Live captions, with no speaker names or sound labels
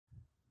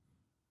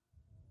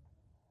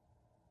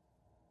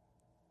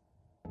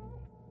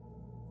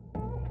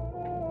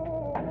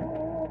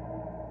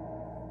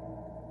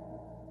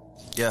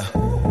Yeah.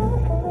 Turn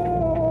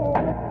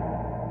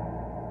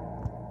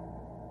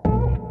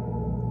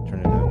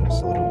it down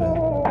just a little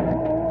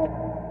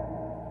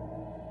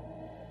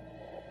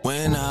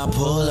When I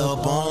pull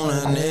up on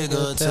a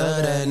nigga,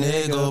 tell that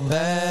nigga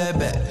bad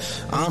back.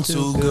 I'm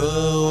too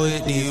good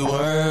with these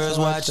words,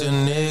 watch a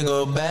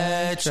nigga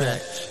backtrack.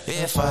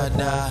 If I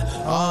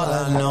die, all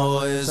I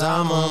know is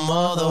I'm a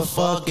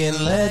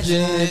motherfucking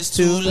legend. It's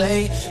too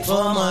late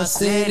for my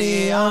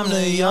city, I'm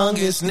the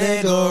youngest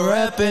nigga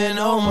rapping.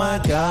 Oh my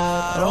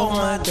god, oh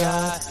my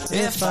god.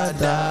 If I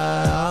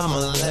die, I'm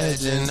a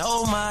legend.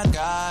 Oh my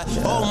god,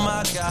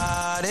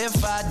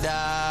 if I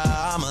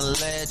die, I'm a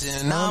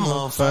legend. I'm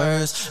on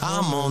first,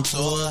 I'm on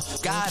tour.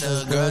 Got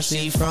a girl,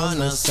 she from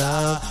the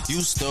south.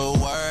 Used to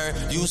work,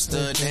 used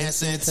to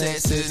dance in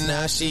Texas.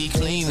 Now she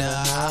clean the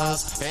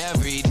house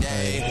every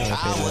day.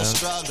 I was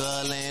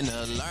struggling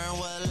to learn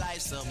what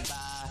life's about.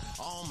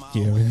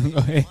 Yeah,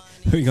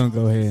 we're gonna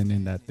go ahead and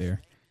end that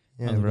there.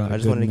 Yeah, bro. I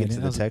just wanted to get to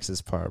the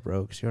Texas part,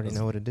 bro, because you already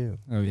know what to do.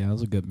 Oh yeah, that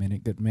was a good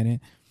minute.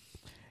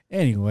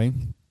 Anyway,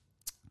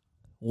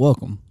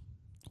 welcome.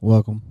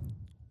 Welcome,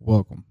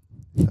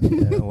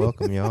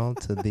 y'all,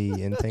 to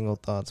the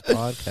Entangled Thoughts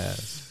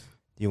podcast.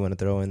 Do you want to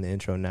throw in the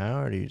intro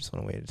now, or do you just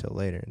want to wait until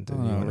later? We're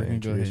going to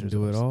go ahead and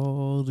do it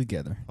all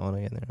together. All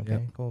together, okay,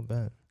 yep. Cool,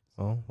 bet.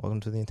 Well, welcome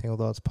to the Entangled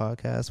Thoughts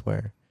podcast,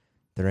 where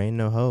there ain't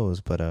no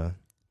hoes, but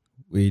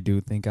we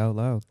do think out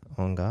loud.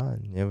 On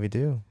God, yeah, we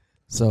do.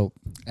 So,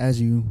 as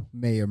you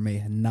may or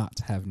may not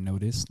have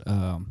noticed,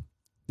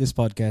 this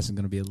podcast is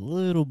going to be a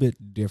little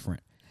bit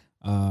different.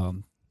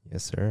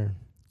 Yes, sir.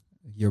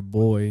 Your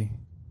boy,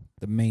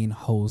 the main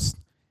host,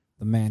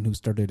 the man who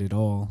started it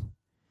all,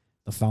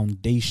 the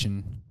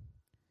foundation,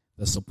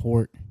 the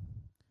support,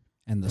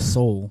 and the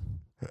soul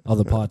of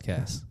the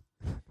podcast.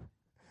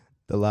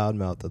 The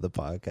loudmouth of the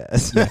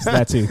podcast. Yes,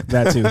 that too.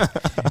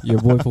 Your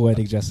boy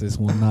Poetic Justice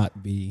will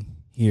not be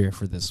here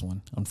for this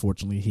one.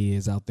 Unfortunately, he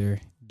is out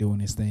there doing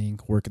his thing,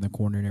 working the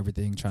corner and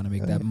everything, trying to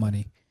make that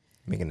money.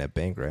 Making that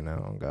bank right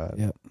now, on God.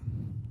 Yep.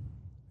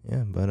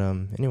 Yeah, but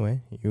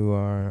anyway, you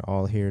are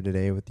all here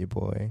today with your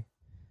boy,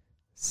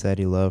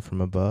 Sadie Love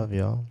from above,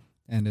 y'all.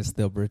 And it's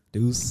the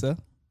producer.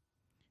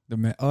 The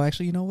man. Oh,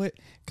 actually, you know what?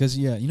 Because,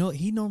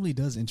 he normally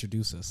does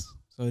introduce us.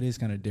 So it is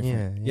kind of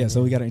different. Yeah,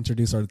 so we got to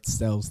introduce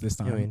ourselves this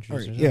time. Okay.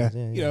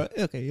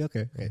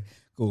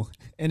 Cool.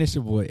 And it's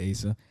your boy,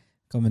 Asa,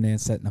 coming in,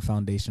 setting the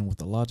foundation with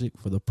the logic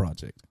for the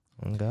project.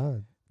 Oh,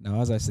 God. Now,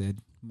 as I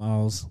said,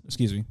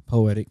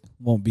 Poetic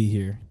won't be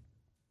here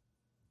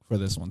for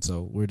this one.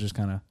 So we're just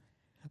kind of,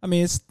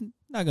 it's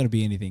not going to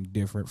be anything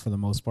different for the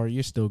most part.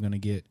 You're still going to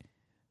get,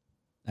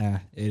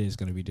 it is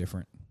going to be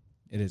different.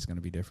 It is going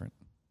to be different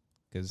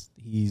because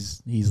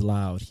he's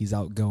loud. He's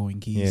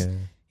outgoing. He's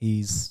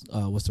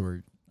what's the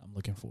word I'm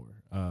looking for?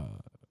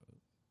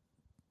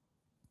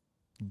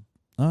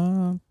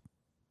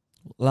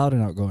 Loud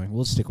and outgoing.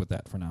 We'll stick with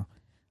that for now.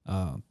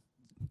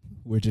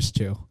 We're just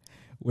chill.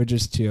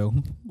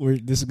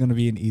 This is gonna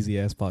be an easy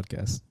ass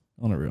podcast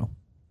on the real.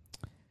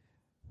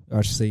 Or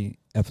I should say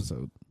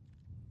episode.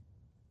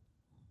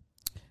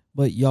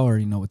 But y'all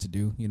already know what to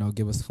do.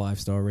 Give us a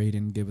 5-star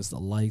rating, give us the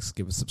likes,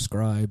 give us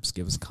subscribes,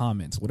 give us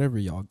comments, whatever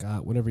y'all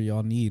got, whatever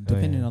y'all need,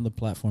 depending on the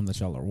platform that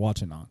y'all are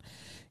watching on.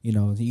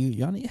 Y'all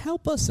need to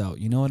help us out.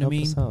 You know what I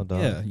mean? Help us out,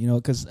 dog. Yeah,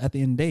 because at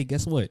the end of the day,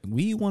 guess what?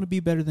 We want to be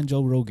better than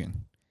Joe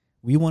Rogan.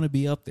 We want to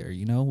be up there,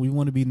 We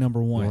want to be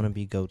number one. We want to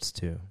be goats,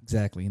 too.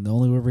 Exactly. And the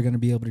only way we're going to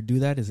be able to do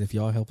that is if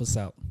y'all help us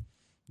out.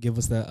 Give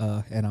us that,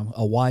 and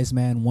a wise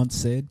man once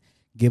said,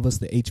 give us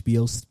the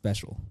HBO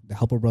special to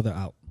help a brother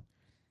out.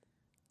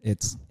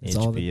 It's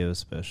HBO all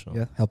special.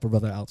 Yeah, help a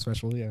brother out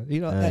special. Yeah.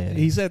 Yeah.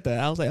 He said that.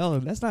 I was like, oh,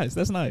 that's nice.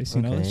 That's nice.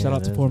 Okay, Shout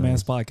out to Poor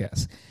Man's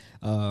Podcast.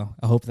 I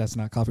hope that's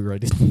not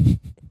copyrighted.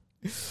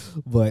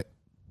 But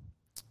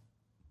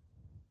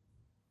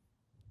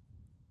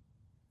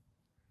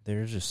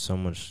there's just so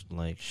much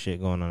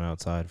shit going on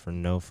outside for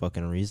no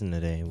fucking reason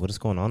today. What is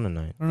going on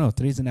tonight? I don't know.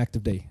 Today's an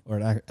active day or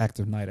an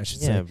active night, I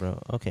should say. Yeah,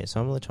 bro. Okay, so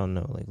I'm gonna let y'all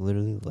know.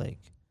 Literally,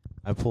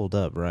 I pulled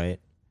up,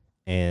 right?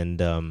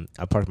 And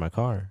I parked my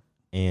car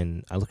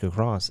and I look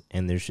across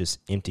and there's just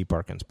empty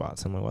parking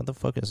spots. I'm like, what the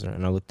fuck is there?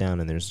 And I look down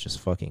and there's just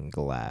fucking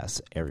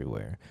glass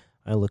everywhere.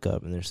 I look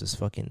up and there's this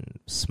fucking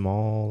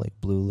small,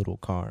 blue little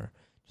car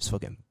just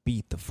fucking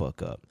beat the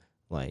fuck up.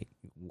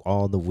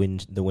 All the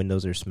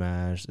windows are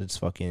smashed. It's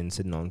fucking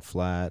sitting on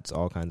flats,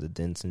 all kinds of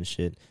dents and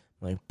shit.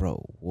 I'm like,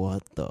 bro,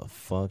 what the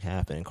fuck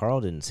happened? And Carl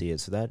didn't see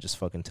it, so that just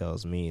fucking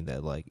tells me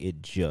that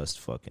it just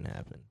fucking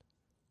happened.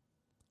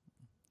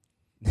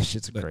 This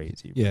shit's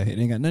crazy. Bro. Yeah, it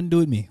ain't got nothing to do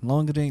with me. As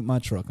long as it ain't my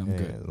truck, I'm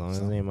good. As long as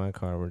it ain't my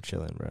car, we're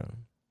chilling, bro.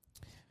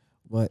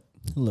 But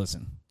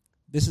listen,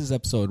 this is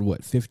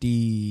episode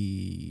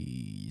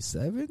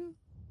 57?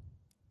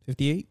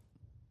 58?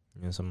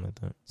 Yeah, something like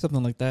that.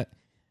 Something like that.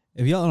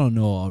 If y'all don't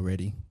know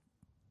already,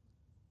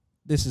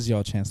 this is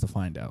y'all chance to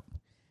find out.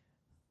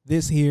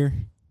 This here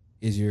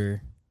is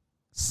your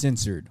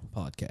censored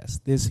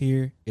podcast. This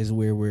here is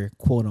where we're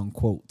quote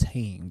unquote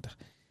tamed.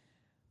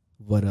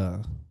 But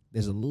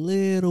there's a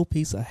little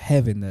piece of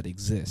heaven that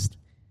exists.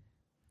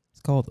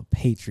 It's called the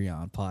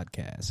Patreon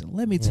podcast. And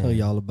let me tell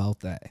y'all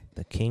about that.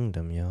 The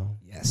kingdom, yo.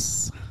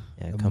 Yes.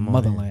 Yeah, The come on.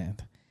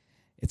 motherland.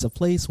 It's a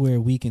place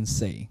where we can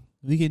say,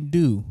 we can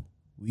do,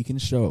 we can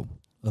show.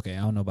 Okay,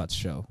 I don't know about the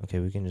show. Okay,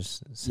 we can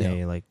just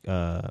say like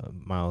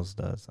Miles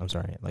does. I'm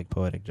sorry, like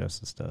Poetic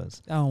Justice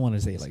does. I don't want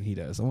to say it like he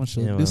does. I want to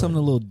You know, do something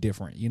a little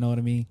different. You know what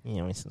I mean? You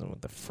know, he says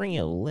with the free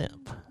of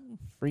lip,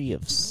 free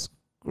of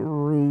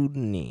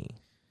scrutiny.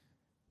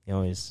 He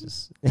always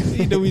just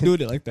He knew we doing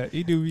it like that.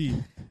 He knew we.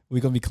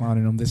 We're gonna be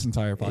clowning him this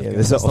entire podcast. Yeah,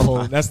 that's the whole.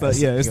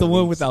 It's the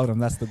one goes. without him.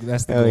 That's the.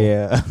 Oh goal.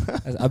 yeah.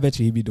 I bet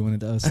you he'd be doing it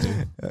to us too.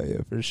 Oh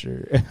yeah, for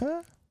sure.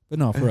 But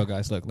no, for real,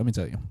 guys. Look, let me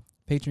tell you,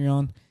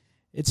 Patreon.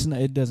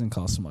 It doesn't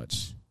cost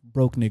much.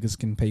 Broke niggas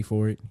can pay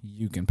for it.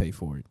 You can pay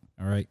for it.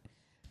 All right.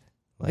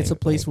 It's a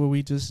place where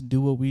we just do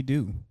what we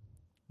do.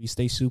 We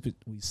stay stupid.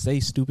 We say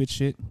stupid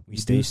shit. We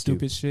do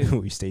stupid shit.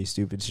 We stay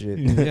stupid shit.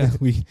 Yeah,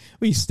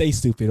 we stay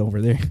stupid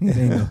over there.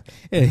 It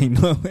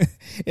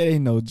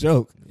ain't no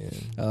joke.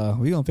 Yeah.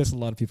 We gonna piss a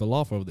lot of people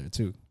off over there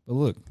too. But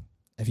look,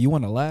 if you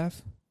want to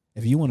laugh,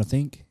 if you want to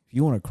think, if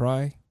you want to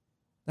cry,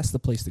 that's the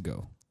place to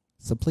go.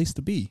 It's the place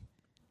to be.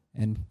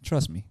 And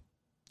trust me,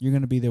 you're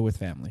gonna be there with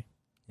family.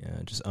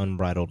 Yeah, just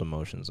unbridled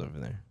emotions over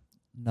there.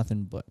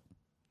 Nothing but.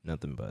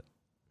 Nothing but.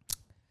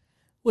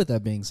 With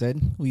that being said,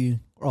 we're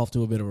off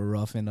to a bit of a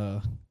rough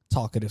and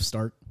talkative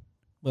start.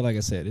 But like I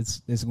said,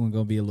 it's going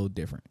to be a little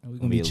different. We're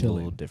going to be a chilling.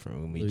 little different.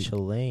 We're gonna be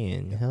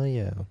chilling. Hell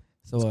yeah.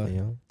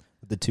 So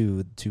the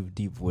two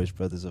deep voice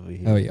brothers over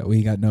here. oh yeah,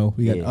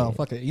 oh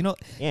fuck it. You know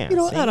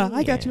what?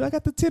 I got you. I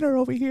got the tenor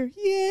over here.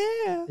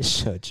 Yeah.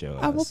 Shut your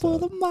I'm gonna ass pull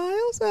up. the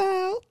miles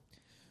out.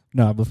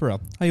 No, but for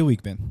real, how your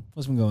week been?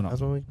 What's been going on?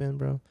 How's my week been,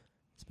 bro?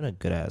 It's been a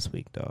good ass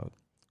week, dog.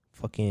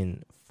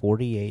 Fucking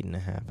 48 and a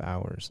half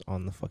hours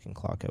on the fucking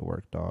clock at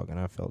work, dog. And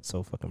I felt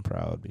so fucking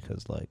proud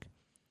because, like,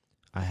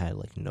 I had,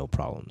 like, no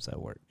problems at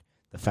work.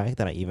 The fact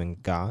that I even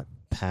got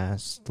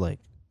past, like,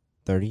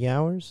 30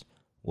 hours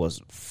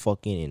was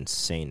fucking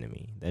insane to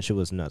me. That shit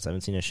was nuts. I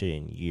haven't seen that shit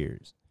in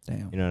years.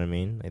 Damn. You know what I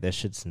mean? Like, that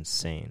shit's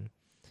insane.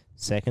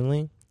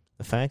 Secondly,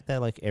 the fact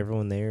that, like,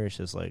 everyone there is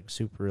just, like,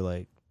 super,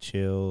 like,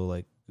 chill,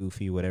 like,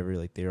 goofy, whatever.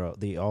 Like,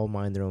 they all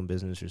mind their own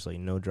business. There's, like,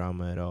 no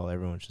drama at all.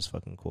 Everyone's just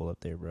fucking cool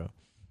up there, bro.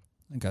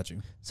 I got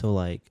you. So,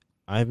 like,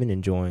 I've been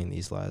enjoying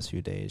these last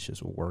few days,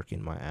 just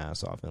working my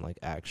ass off and, like,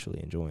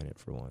 actually enjoying it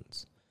for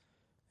once.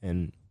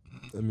 And,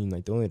 I mean,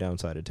 like, the only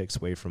downside, it takes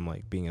away from,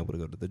 like, being able to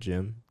go to the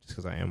gym just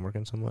because I am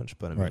working so much.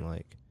 But, I mean,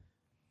 like,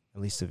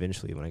 at least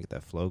eventually when I get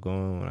that flow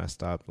going, when I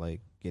stop,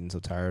 like, getting so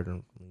tired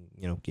and,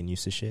 you know, getting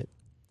used to shit,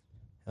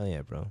 hell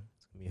yeah, bro.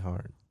 It's going to be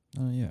hard.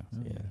 Oh, yeah. So,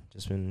 yeah,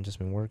 just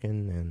been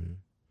working and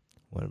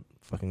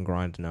fucking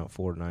grinding out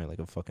Fortnite like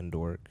a fucking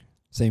dork.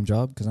 Same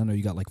job? Because I know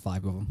you got like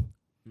 5 of them.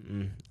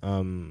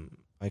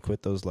 I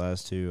quit those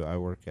last 2. I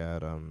work at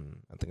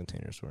the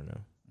Container Store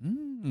now.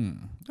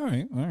 All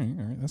right.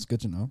 That's good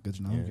to know. Yeah.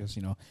 Because,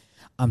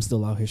 I'm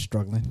still out here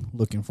struggling,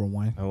 looking for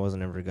one. I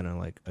wasn't ever gonna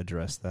like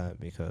address that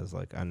because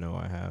like I know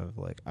I have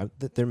like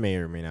there may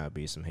or may not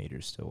be some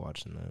haters still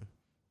watching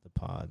the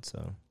pod.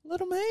 So Let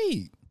them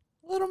hate.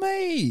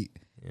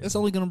 yeah. That's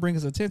only going to bring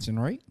us attention,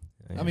 right?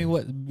 Yeah. I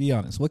mean, be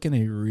honest. What can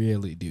they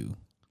really do?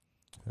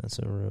 That's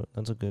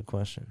a good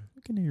question.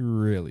 What can they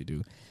really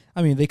do?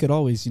 I mean, they could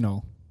always,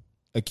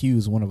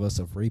 accuse one of us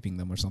of raping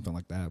them or something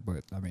like that.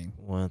 But I mean,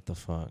 What the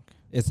fuck?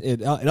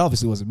 it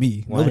obviously wasn't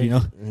me. Nobody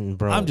knows.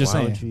 Bro, I'm just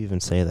why saying. would you even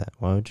say that?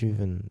 Why would you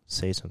even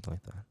say something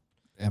like that?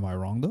 Am I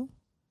wrong though?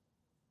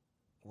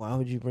 Why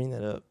would you bring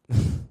that up?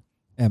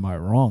 Am I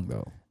wrong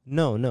though?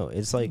 No.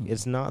 It's like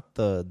it's not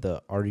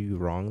the are you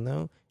wrong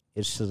though?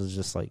 It's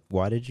just like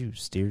why did you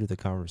steer the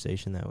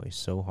conversation that way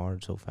so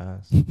hard so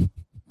fast?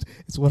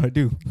 It's what I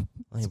do.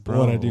 Like It's bro,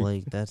 what I do.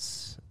 like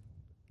that's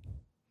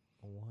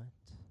what?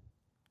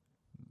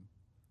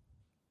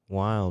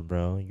 Wild,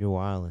 bro. You're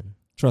wildin'.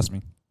 Trust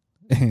me.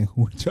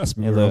 Trust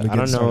me. Hey, we're look, only I don't getting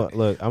know. started.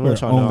 Look, I'm We're gonna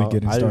try to only know.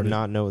 getting I do started.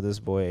 not know what this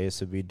boy Ace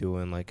to be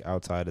doing like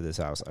outside of this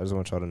house. I just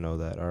want y'all to know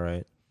that. All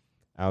right,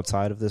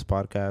 outside of this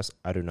podcast,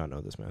 I do not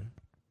know this man.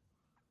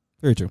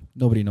 Very true.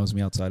 Nobody knows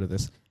me outside of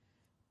this.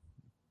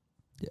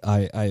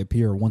 I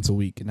appear once a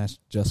week, and that's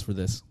just for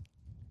this.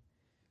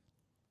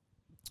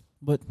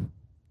 But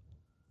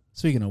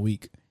speaking of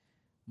week,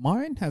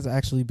 mine has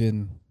actually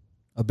been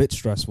a bit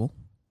stressful,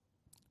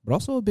 but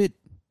also a bit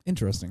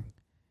interesting.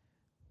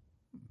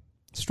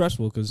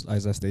 Stressful because,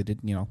 as I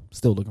stated,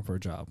 still looking for a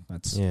job.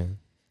 It's kind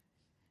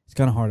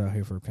of hard out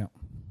here for a pimp,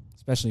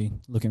 especially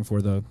looking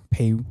for the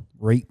pay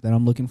rate that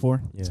I'm looking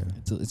for. Yeah.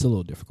 It's a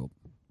little difficult.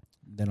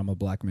 Then I'm a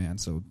black man,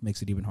 so it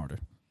makes it even harder.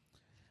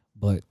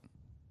 But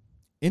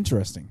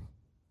interesting,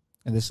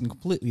 and this is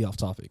completely off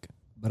topic,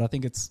 but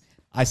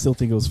I still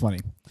think it was funny.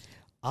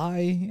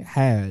 I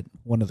had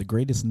one of the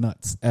greatest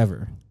nuts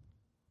ever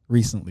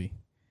recently,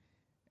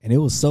 and it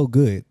was so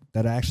good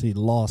that I actually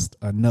lost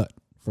a nut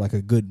for like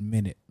a good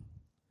minute.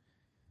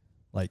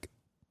 Like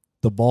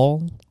the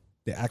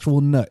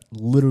actual nut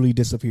literally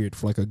disappeared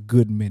for like a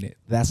good minute.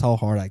 That's how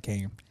hard I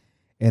came.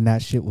 And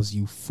that shit was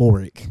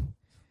euphoric.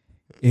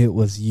 It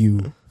was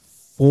euphoric.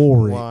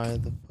 euphoric. Why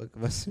the fuck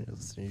am I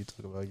listening you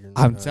talk about your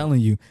I'm nut? telling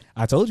you.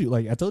 I told you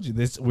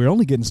this. We're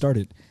only getting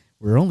started.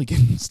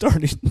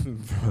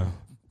 Bro.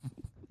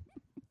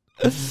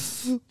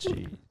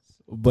 Jeez.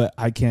 But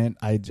I can't.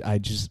 I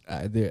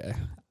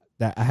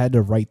had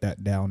to write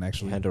that down. I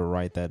Actually, had to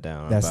write that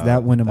down. That's about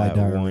that one in my that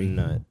diary. One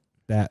nut.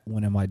 that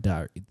went in my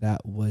diary.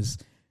 That was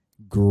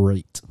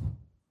great.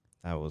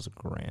 That was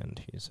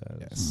grand, he says.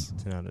 Yes.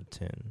 10 out of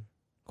 10.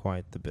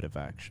 Quite the bit of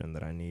action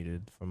that I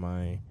needed for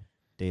my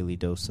daily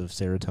dose of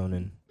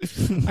serotonin.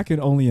 I can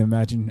only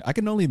imagine.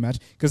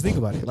 Because think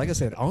about it. Like I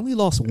said, I only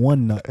lost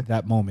one nut at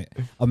that moment.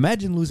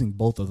 Imagine losing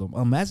both of them.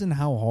 Imagine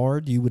how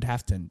hard you would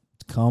have to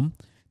come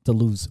to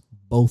lose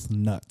both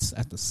nuts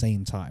at the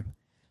same time.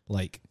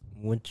 Like,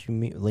 What you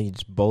mean? Like,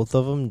 just both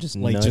of them? Just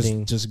like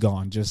nutting? just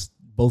gone. Just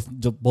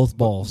both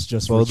balls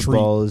just both retreat.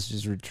 balls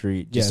just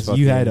retreat. Yes, Just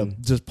you had to fucking-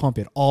 just pump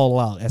it all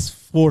out as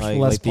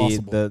forceful as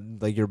possible.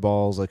 like your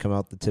balls like come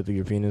out the tip of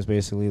your penis,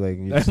 basically. Like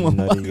you just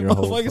nutting your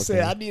whole motherfucker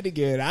said, "I need to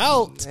get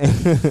out."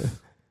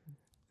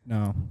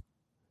 No,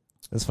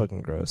 That's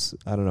fucking gross.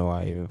 I don't know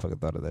why I even fucking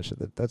thought of that shit.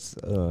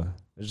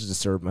 I just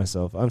disturbed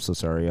myself. I'm so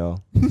sorry,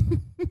 y'all.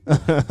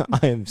 I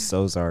am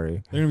so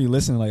sorry. they're gonna be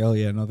listening. Like, oh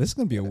yeah, no, this is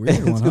gonna be a weird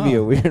It's one. gonna be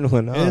a weird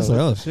one. Yeah, it's like,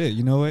 oh shit,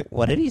 you know what?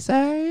 What did he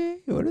say?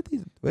 What are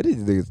these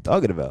niggas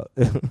talking about?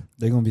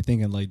 They're gonna be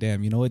thinking like,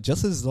 damn, you know what?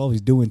 Justice is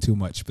always doing too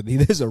much, but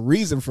there's a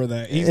reason for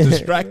that. He's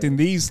distracting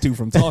these two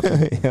from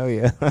talking. Hell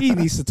yeah. He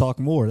needs to talk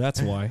more.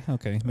 That's why.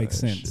 Okay, makes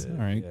sense. Shit, All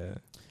right. Yeah.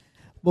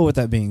 But with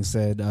that being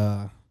said,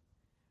 I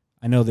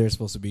know they're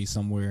supposed to be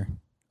somewhere.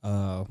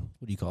 What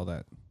do you call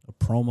that? A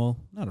promo?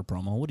 Not a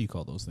promo. What do you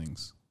call those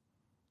things?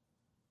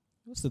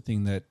 What's the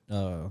thing that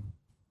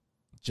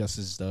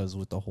Justice does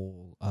with the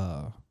whole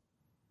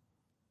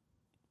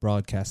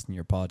broadcasting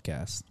your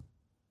podcast?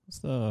 What's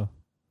the?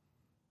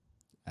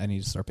 I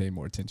need to start paying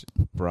more attention.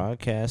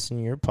 Broadcasting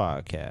your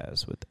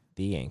podcast with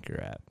the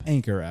Anchor app.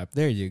 Anchor app.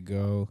 There you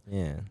go.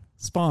 Yeah.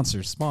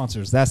 Sponsors.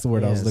 That's the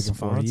word I was Yeah, looking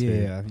for. sponsored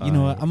Yeah. You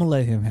know what? I'm gonna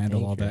let him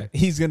handle all Anchor. that.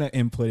 He's gonna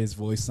input his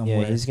voice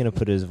somewhere. Yeah, he's gonna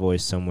put his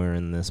voice somewhere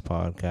in this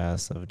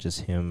podcast of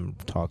just him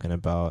talking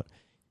about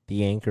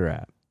the Anchor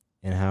app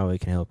and how it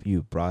can help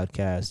you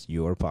broadcast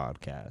your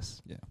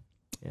podcast. Yeah.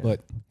 Yeah. But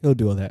he'll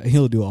do all that.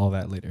 He'll do all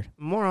that later.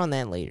 More on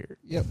that later.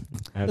 Yep.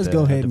 Let's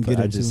go ahead and get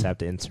I into- just have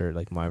to insert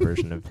like my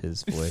version of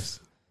his voice.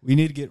 We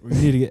need to get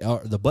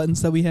the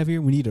buttons that we have here.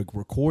 We need to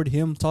record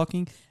him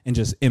talking and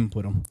just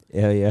input them.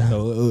 Yeah, yeah.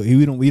 So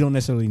we don't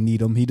necessarily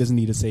need him. He doesn't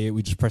need to say it.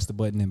 We just press the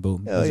button and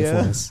boom. Hell does it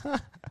yeah. for us.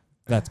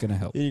 That's gonna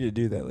help. You need to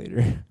do that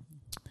later.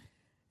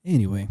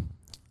 Anyway,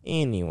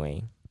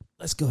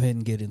 Let's go ahead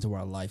and get into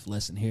our life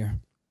lesson here.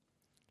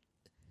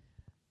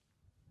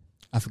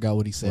 I forgot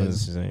what he what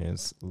is says. he saying?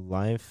 It's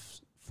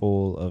life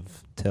full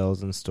of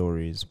tales and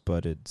stories,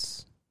 but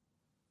it's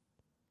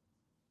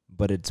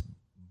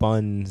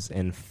buns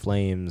and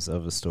flames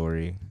of a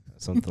story.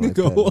 Something like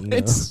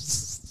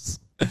that.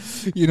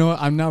 No. You know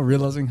what? I'm now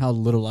realizing how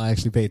little I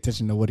actually pay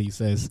attention to what he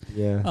says.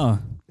 Yeah. Oh,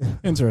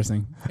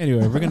 interesting.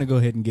 Anyway, we're gonna go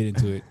ahead and get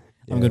into it.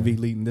 Yeah. I'm gonna be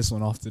leading this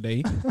one off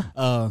today.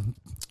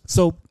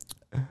 So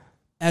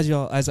as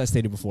I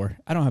stated before,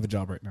 I don't have a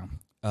job right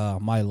now.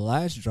 My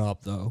last job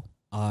though,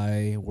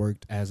 I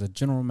worked as a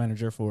general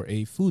manager for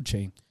a food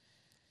chain,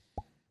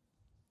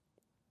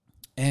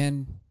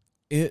 and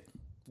it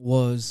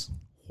was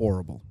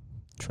horrible.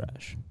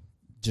 Trash.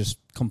 Just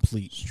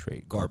complete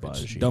Straight garbage,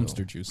 garbage.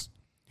 dumpster juice.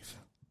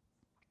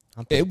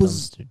 It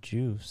was- dumpster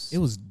juice. It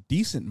was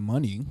decent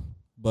money,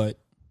 but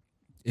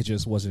it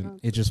just wasn't.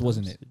 It just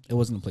wasn't it. It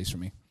wasn't a place for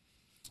me.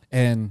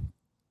 And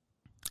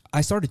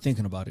I started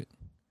thinking about it.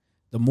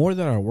 The more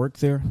that I worked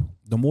there,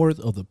 the more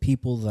of the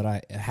people that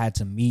I had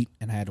to meet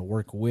and had to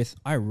work with,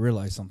 I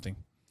realized something.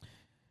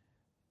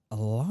 A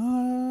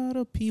lot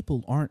of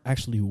people aren't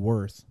actually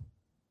worth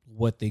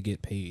what they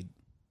get paid.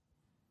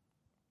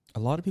 A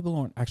lot of people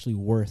aren't actually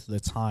worth the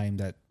time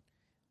that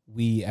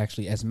we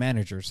actually, as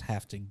managers,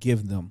 have to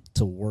give them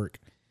to work,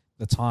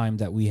 the time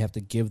that we have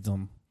to give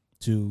them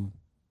to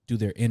do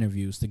their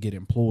interviews, to get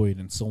employed,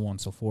 and so on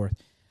and so forth.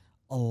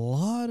 A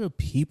lot of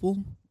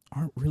people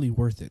aren't really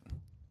worth it.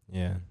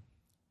 Yeah.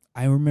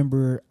 I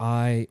remember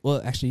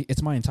actually,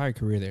 it's my entire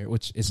career there,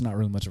 which it's not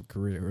really much of a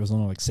career. It was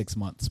only like 6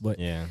 months. But,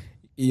 Yeah.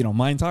 you know,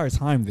 my entire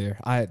time there,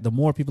 the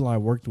more people I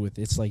worked with,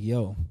 it's like,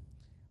 yo,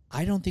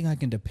 I don't think I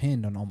can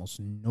depend on almost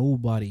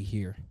nobody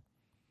here.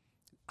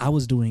 I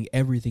was doing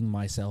everything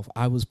myself.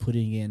 I was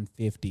putting in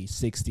 50,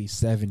 60,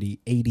 70,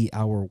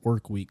 80-hour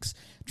work weeks,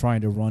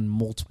 trying to run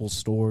multiple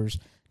stores,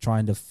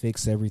 trying to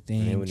fix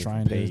everything, And they wouldn't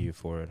trying even pay to you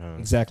for it, huh?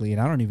 Exactly,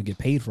 and I don't even get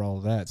paid for all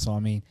of that. So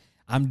I mean,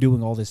 I'm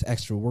doing all this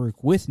extra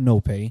work with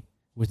no pay,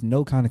 with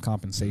no kind of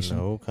compensation,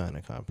 No kind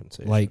of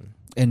compensation. like,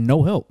 and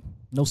no help,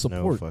 no no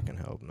support. fucking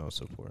help, no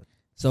support.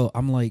 So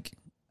I'm like,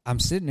 I'm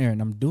sitting there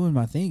and I'm doing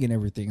my thing and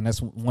everything, and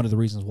that's one of the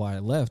reasons why I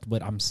left.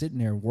 But I'm sitting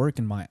there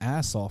working my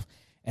ass off,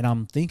 and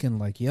I'm thinking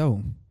like,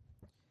 yo,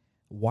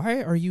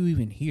 why are you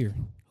even here?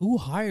 Who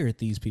hired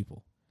these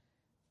people?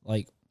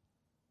 Like,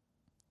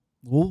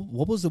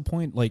 what was the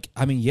point? Like,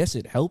 I mean, yes,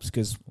 it helps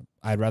because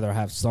I'd rather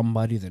have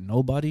somebody than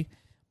nobody,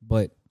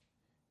 but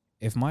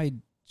if my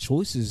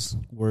choices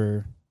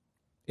were,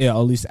 at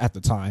least at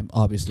the time,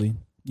 obviously,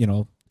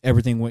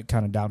 everything went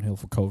kind of downhill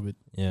for COVID.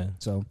 Yeah.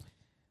 So,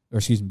 or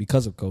excuse me,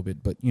 because of COVID.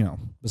 But,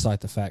 beside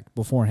the fact,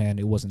 beforehand,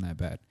 it wasn't that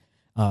bad.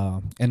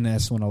 And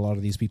that's when a lot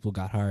of these people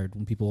got hired,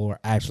 when people were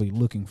actually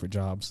looking for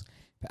jobs,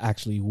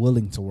 actually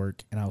willing to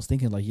work. And I was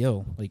thinking like,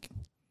 yo, like,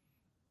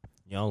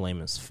 y'all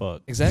lame as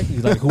fuck. exactly.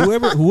 Like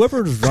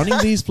whoever was running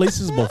these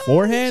places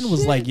beforehand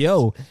was like,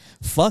 yo,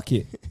 fuck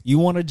it. You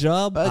want a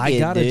job? Fuck I it,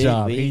 got a dude.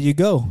 job. Here you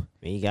go.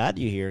 We got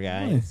you here,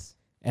 guys.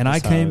 And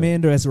That's I came how it-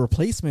 in as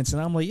replacements,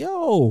 and I'm like,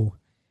 yo.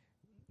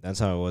 That's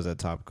how it was at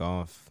Top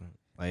Golf.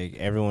 Like,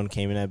 everyone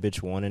came in that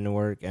bitch wanting to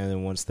work, and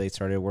then once they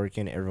started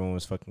working, everyone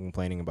was fucking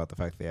complaining about the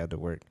fact they had to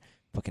work.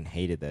 Fucking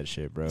hated that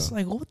shit, bro. It's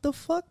like, what the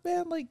fuck,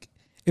 man? Like,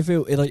 if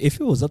it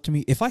was up to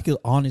me, if I could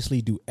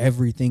honestly do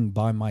everything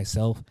by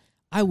myself,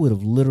 I would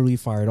have literally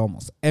fired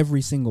almost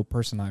every single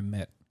person I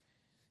met,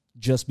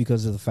 just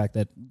because of the fact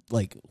that,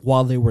 like,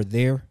 while they were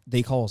there,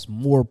 they caused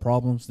more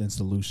problems than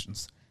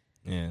solutions.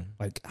 Yeah.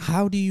 Like, if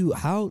How I'm do you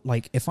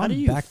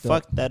backed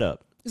fuck up, that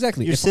up?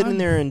 exactly, You're if sitting I'm-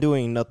 there and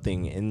doing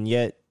nothing, and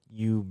yet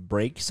you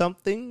break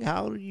something?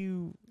 How do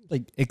you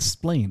like,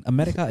 explain,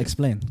 America,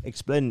 explain.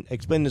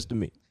 explain this to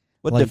me?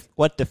 What Like,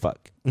 the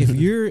fuck? if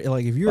you're a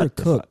What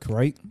the cook, fuck?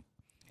 right?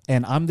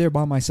 And I'm there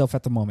by myself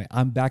at the moment.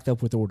 I'm backed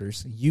up with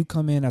orders. You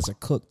come in as a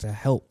cook to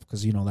help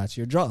because that's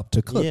your job,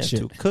 to cook shit.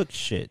 to cook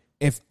shit.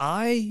 If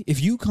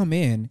you come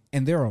in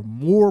and there are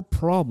more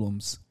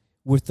problems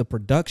with the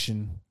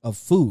production of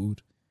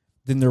food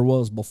than there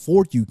was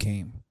before you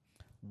came,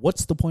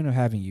 what's the point of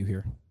having you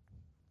here?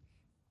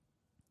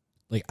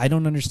 Like, I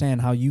don't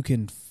understand how you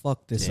can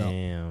fuck this up.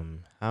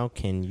 Damn. How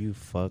can you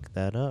fuck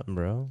that up,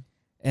 bro?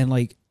 And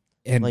like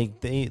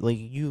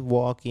you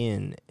walk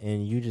in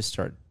and you just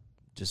start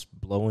just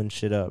blowing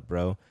shit up,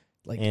 bro.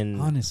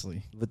 and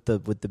honestly, with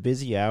the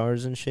busy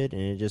hours and shit,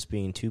 and it just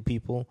being two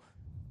people,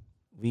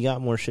 we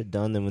got more shit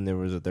done than when there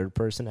was a third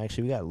person.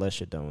 Actually, we got less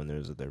shit done when there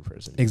was a third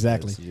person.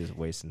 Exactly. It's just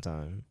wasting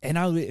time. and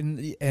I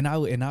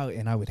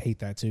would hate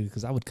that too,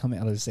 because I would come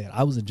in. As I said,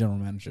 I was a general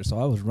manager, so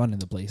I was running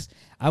the place.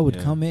 I would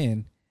come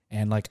in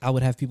and like I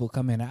would have people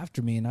come in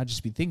after me, and I'd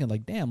just be thinking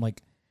like, damn,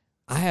 like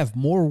I have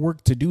more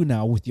work to do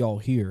now with y'all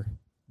here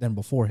than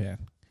beforehand.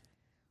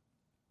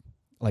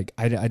 Like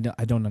I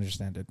don't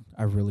understand it.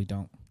 I really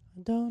don't.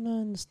 I don't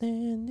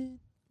understand it.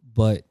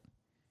 But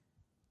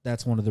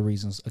that's one of the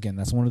reasons. Again,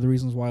 that's one of the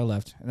reasons why I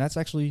left, and that's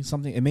actually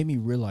something. It made me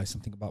realize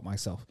something about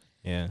myself.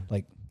 Yeah.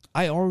 Like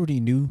I already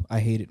knew I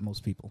hated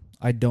most people.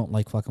 I don't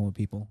like fucking with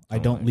people. I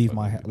don't like leave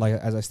fucking my with like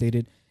as I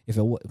stated. If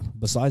it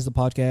besides the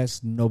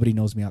podcast, nobody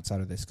knows me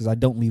outside of this because I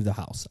don't leave the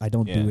house. I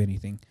don't do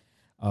anything.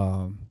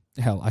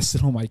 Hell, I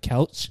sit on my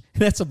couch.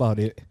 That's about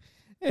it.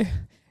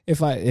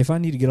 If I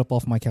need to get up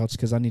off my couch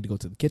because I need to go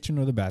to the kitchen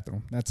or the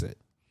bathroom, that's it.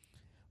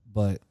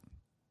 But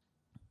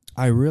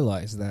I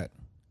realize that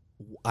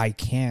I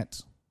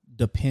can't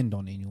depend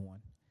on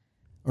anyone,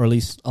 or at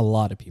least a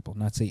lot of people.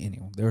 Not say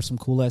anyone. There are some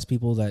cool ass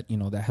people that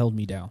that held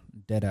me down,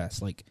 dead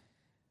ass. Like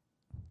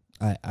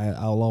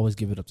I'll always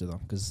give it up to them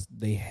because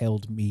they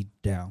held me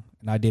down,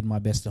 and I did my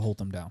best to hold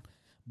them down.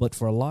 But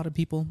for a lot of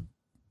people,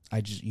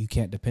 you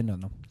can't depend on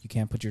them. You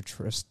can't put your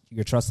trust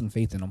and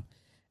faith in them,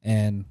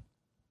 and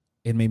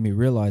it made me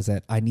realize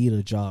that I need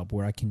a job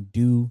where I can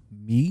do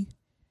me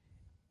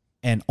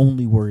and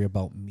only worry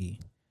about me.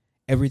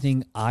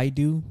 Everything I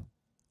do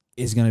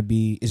is gonna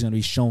be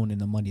shown in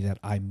the money that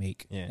I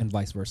make, and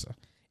vice versa.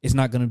 It's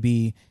not gonna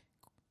be,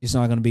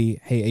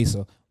 hey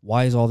Asa,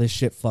 why is all this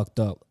shit fucked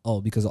up? Oh,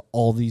 because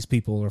all these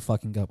people are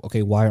fucking up.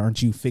 Okay, why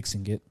aren't you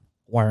fixing it?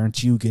 Why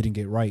aren't you getting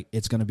it right?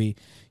 It's gonna be,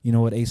 you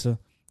know what, Asa,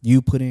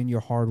 you put in your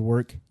hard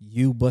work,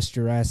 you bust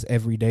your ass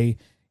every day.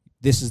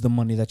 This is the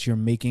money that you're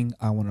making.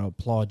 I want to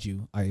applaud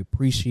you. I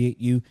appreciate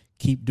you.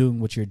 Keep doing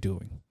what you're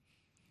doing.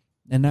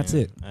 And that's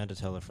it. I had to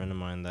tell a friend of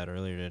mine that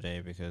earlier today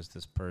because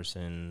this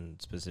person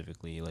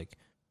specifically like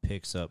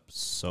picks up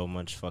so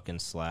much fucking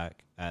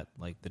slack at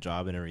like the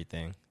job and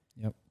everything.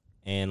 Yep.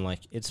 And like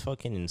it's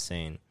fucking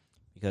insane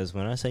because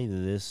when I say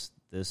this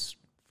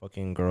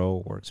fucking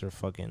girl works her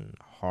fucking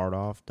heart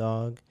off,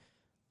 dog,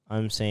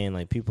 I'm saying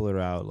like people are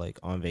out like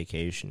on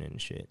vacation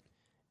and shit.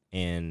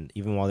 And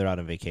even while they're out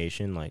on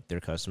vacation, like their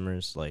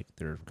customers, like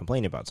they're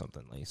complaining about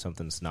something, like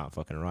something's not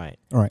fucking right.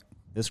 All right.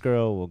 This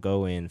girl will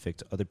go in,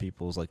 fix other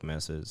people's like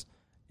messes,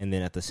 and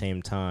then at the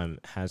same time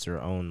has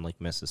her own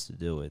like messes to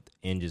deal with,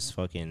 and just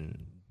fucking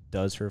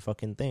does her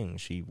fucking thing.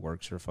 She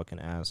works her fucking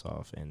ass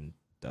off and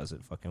does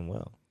it fucking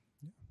well.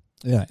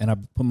 Yeah, and I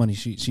put money.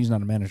 She's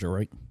not a manager,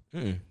 right?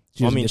 Mm-mm.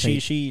 She Well, I doesn't mean, get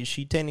paid.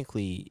 she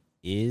technically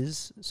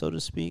is, so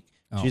to speak.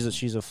 Oh.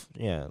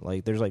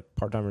 Like there's like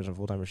part timers and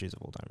full timers. She's a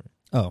full timer.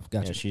 Oh,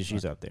 gotcha. Yeah,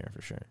 she's up there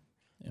for sure.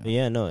 Yeah. But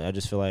yeah, no, I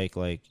just feel like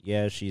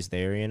she's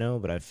there,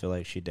 but I feel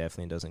like she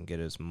definitely doesn't get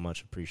as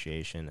much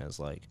appreciation as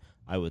like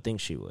I would think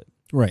she would.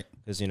 Right.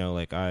 Because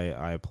like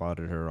I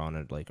applauded her on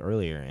it like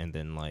earlier, and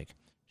then like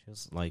she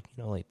was like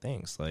like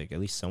thanks, like at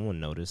least someone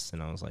noticed,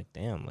 and I was like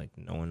damn, like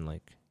no one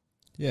like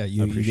Yeah,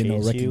 you get no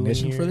appreciates you when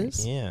recognition for you're-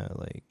 this? Yeah,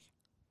 like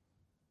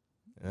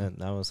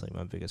That was like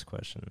my biggest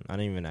question. I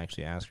didn't even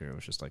actually ask her. It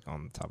was just like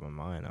on the top of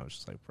my mind. I was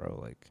just like, bro,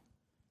 like,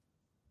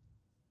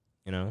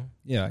 you know?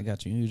 Yeah, I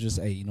got you. You just,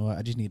 hey, you know what?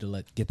 I just need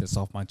to get this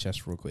off my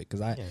chest real quick because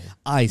Yeah.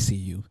 I see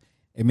you.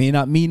 It may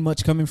not mean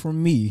much coming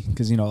from me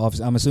because, you know,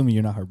 obviously I'm assuming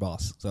you're not her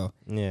boss. So,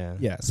 Yeah.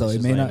 yeah. So It's it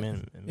just may like, not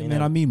man, it may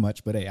not mean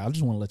much, but hey, I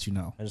just want to let you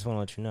know. I just want to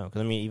let you know.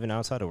 Because, I mean, even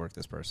outside of work,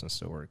 this person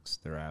still works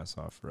their ass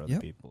off for other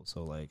Yep. people.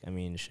 So, like, I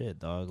mean, shit,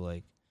 dog.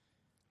 Like,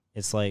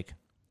 it's like,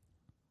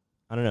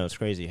 I don't know. It's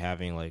crazy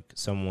having, like,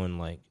 someone,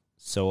 like,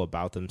 so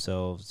about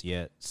themselves,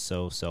 yet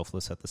so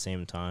selfless at the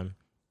same time.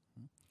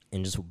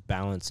 And just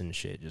balancing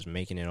shit, just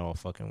making it all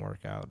fucking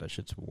work out. That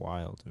shit's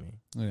wild to me.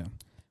 Yeah.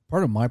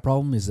 Part of my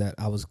problem is that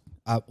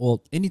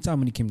well, anytime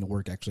when he came to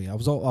work, actually, I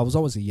was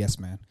always a yes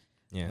man.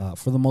 Yeah.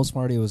 For the most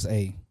part, it was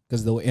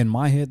because in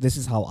my head, this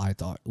is how I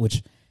thought,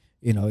 which,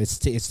 you know, it's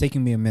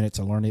taking me a minute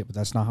to learn it, but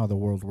that's not how the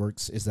world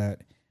works. Is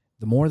that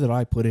the more that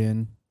I put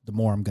in, the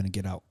more I'm going to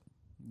get out.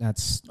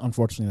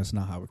 Unfortunately, that's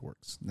not how it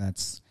works.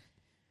 That's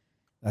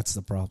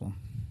the problem.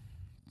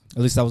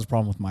 At least that was a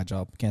problem with my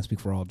job. Can't speak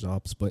for all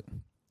jobs, but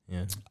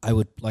Yeah. I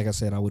would, like I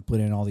said, I would put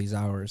in all these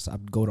hours. I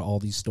would go to all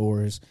these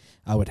stores.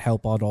 I would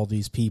help out all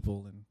these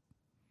people, and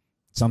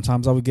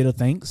sometimes I would get a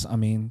thanks. I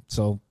mean,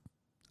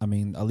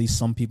 at least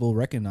some people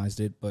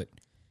recognized it, but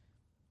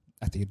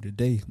at the end of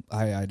the day,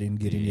 I didn't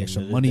get any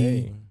extra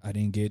money. I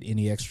didn't get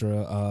any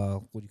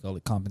extra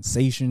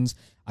compensations.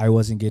 I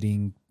wasn't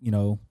getting, you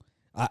know,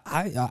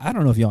 I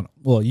don't know if y'all know.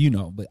 Well, you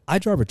know, but I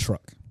drive a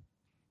truck.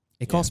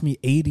 It cost me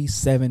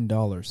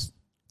 $87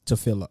 to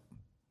fill up.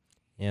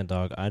 Yeah,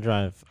 dog. I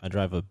drive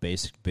a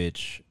basic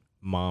bitch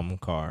mom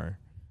car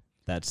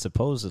that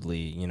supposedly,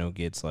 you know,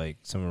 gets like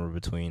somewhere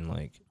between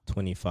like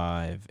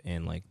 25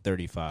 and like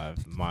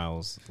 35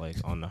 miles like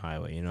on the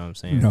highway. You know what I'm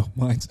saying? No,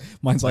 mine's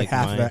like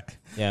half that.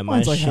 Yeah, my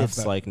Mine's like half shit's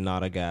that. like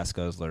not a gas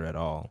guzzler at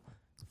all.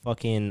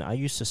 Fucking, I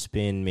used to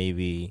spend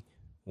maybe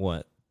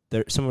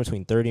somewhere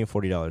between $30 and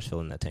 $40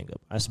 filling that tank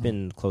up. I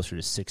spend closer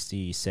to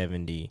 60,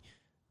 70.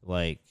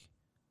 Like,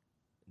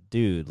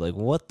 dude, like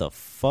what the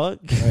fuck?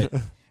 Right.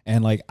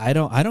 And like I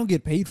don't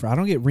get paid I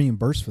don't get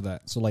reimbursed for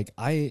that. So like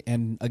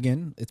and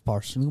again, it's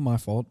partially my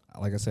fault.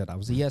 Like I said, I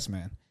was a yes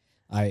man.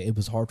 It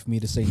was hard for me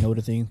to say no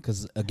to things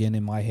because again,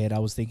 in my head, I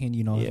was thinking,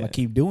 you know, if I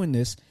keep doing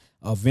this,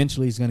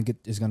 eventually it's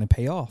gonna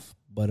pay off.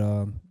 But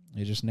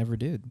it just never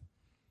did.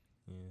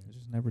 It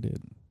just never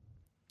did.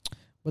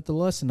 But the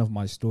lesson of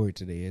my story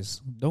today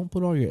is don't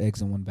put all your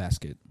eggs in one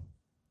basket.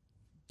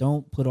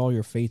 Don't put all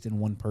your faith in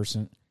one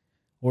person,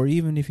 or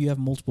even if you have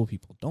multiple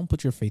people, don't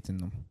put your faith in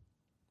them.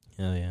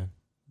 Hell yeah.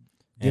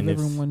 Give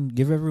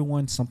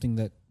everyone something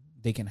that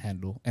they can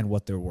handle and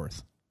what they're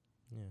worth.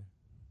 Yeah.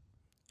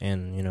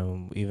 And, you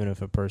know, even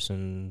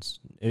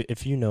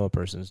if you know a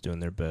person's doing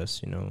their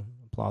best, you know,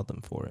 applaud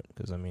them for it.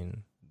 Because, I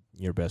mean,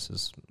 your best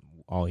is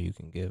all you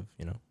can give,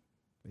 you know.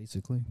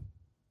 Basically.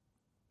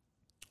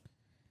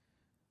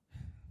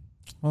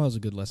 Well, that was a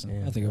good lesson.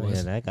 Yeah. I think it was.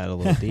 Yeah, that got a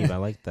little deep. I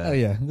like that. Oh,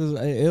 yeah.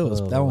 It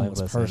was that one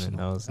was personal.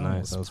 That was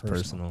nice. That was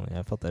personal. Yeah,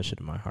 I felt that shit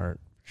in my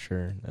heart.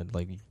 Sure. That,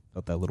 like, you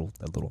felt that little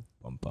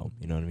bump.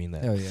 You know what I mean?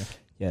 That, Hell yeah.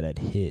 Yeah, that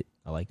hit.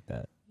 I like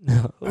that.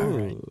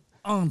 Right.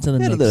 On to the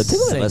Got a next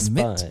little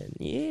segment. spine.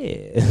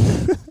 Yeah.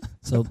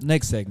 So,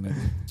 next segment.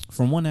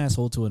 From one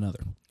asshole to another.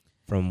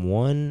 From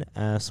one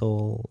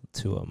asshole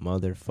to a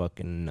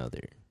motherfucking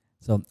another.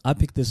 So, I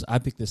picked this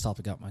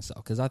topic out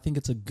myself because I think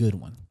it's a good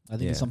one. I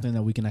think it's something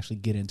that we can actually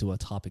get into a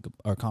topic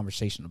or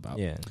conversation about.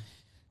 Yeah.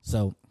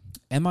 So,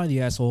 am I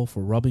the asshole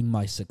for rubbing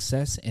my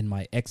success in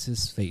my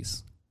ex's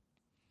face?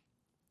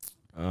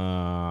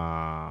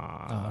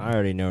 I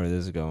already know where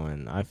this is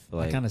going. I feel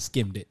like I kind of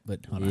skimmed it,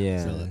 but hold on.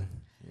 yeah. So,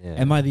 Yeah.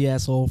 am I the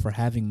asshole for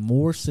having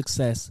more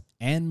success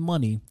and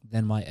money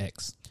than my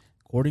ex?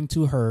 According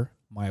to her,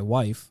 my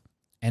wife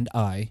and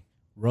I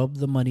rubbed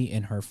the money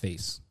in her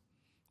face.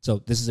 So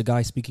this is a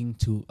guy speaking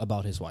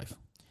about his wife.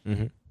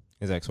 Mm-hmm.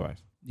 His ex-wife.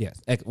 Yes.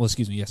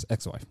 Yes,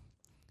 ex-wife.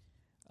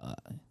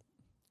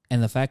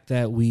 And the fact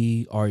that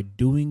we are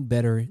doing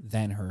better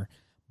than her,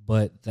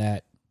 but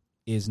that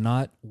is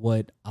not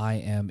what I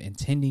am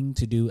intending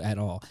to do at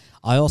all.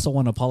 I also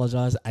want to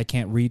apologize. I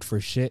can't read for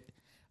shit.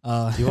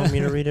 Do you want me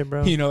to read it,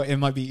 bro? You know, it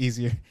might be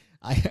easier.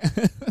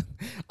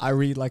 I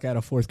read like at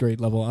a 4th grade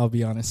level. I'll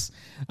be honest.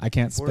 I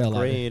can't spell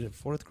either.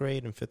 4th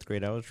grade and 5th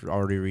grade. I was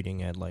already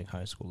reading at like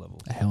high school level.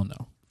 Hell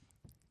no.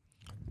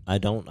 I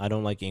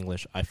don't like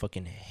English. I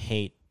fucking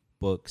hate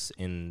books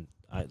and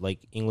I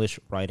like English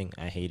writing.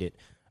 I hate it.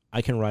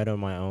 I can write on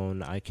my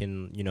own. I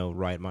can, you know,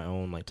 write my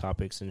own like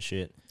topics and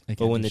shit.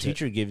 But when the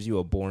teacher gives you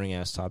a boring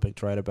ass topic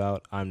to write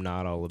about, I'm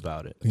not all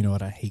about it. You know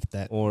what? I hate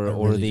that. Or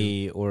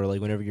like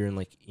whenever you're in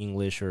like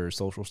English or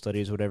social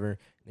studies, whatever,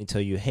 they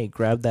tell you, hey,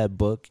 grab that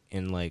book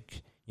and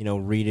like, you know,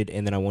 read it,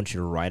 and then I want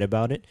you to write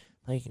about it.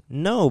 Like,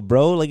 no,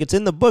 bro. Like, it's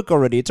in the book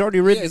already. It's already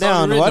written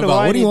down. Why do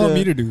I What do need you want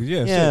me to do?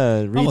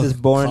 Yeah, read this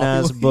boring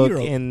ass hero. book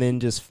and then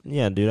just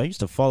dude. I used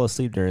to fall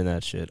asleep during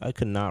that shit. I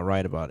could not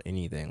write about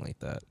anything like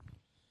that.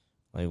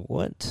 Like,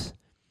 what?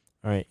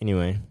 All right.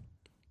 Anyway,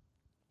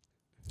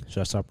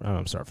 should I stop?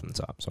 I'm start from the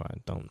top so I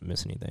don't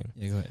miss anything.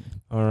 Yeah, go ahead.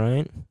 All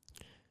right.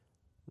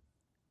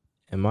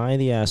 Am I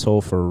the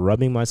asshole for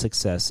rubbing my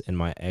success in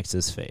my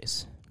ex's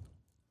face?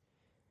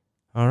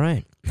 All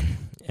right.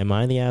 Am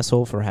I the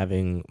asshole for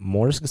having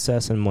more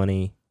success and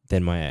money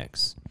than my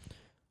ex?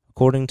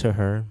 According to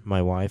her,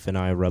 my wife and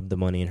I rubbed the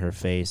money in her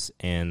face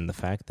and the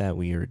fact that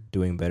we are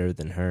doing better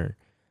than her.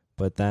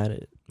 But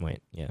that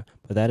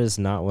is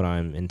not what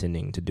I'm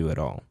intending to do at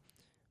all.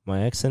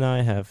 My ex and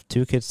I have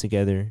 2 kids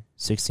together,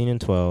 16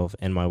 and 12,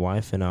 and my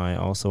wife and I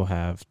also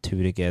have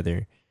 2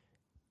 together,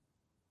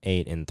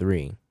 8 and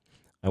 3.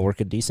 I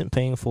work a decent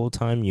paying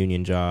full-time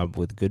union job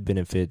with good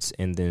benefits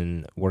and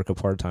then work a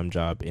part-time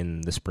job in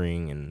the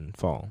spring and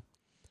fall.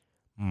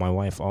 My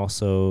wife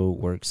also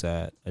works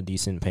at a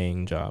decent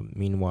paying job.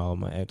 Meanwhile,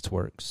 my ex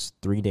works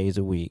 3 days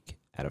a week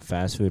at a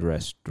fast food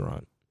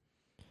restaurant.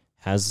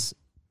 Has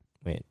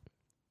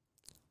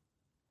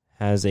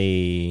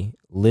a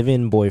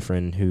live-in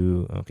boyfriend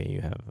who... Okay,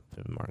 you have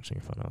marks on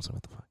your phone. I was like,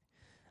 what the fuck?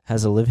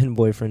 Has a live-in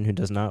boyfriend who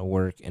does not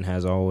work and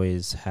has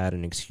always had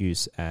an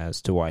excuse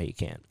as to why he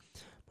can't.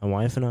 My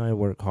wife and I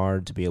work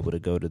hard to be able to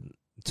go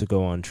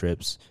on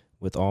trips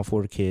with all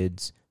 4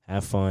 kids,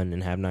 have fun,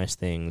 and have nice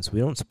things.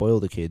 We don't spoil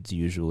the kids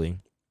usually.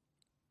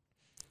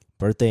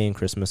 Birthday and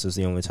Christmas is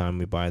the only time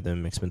we buy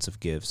them expensive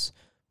gifts.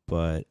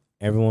 But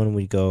every time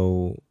we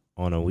go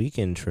on a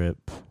weekend trip,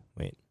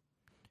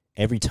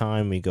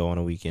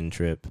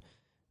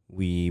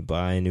 we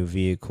buy a new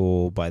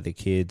vehicle, buy the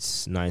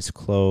kids nice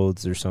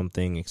clothes or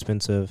something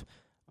expensive.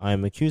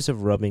 I'm accused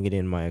of rubbing it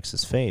in my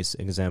ex's face.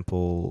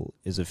 Example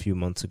is a few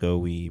months ago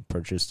we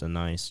purchased a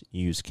nice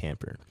used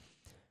camper.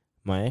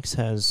 My ex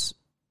has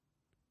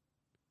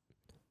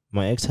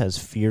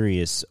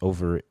furious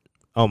over it.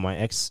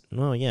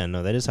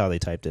 That is how they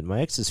typed it.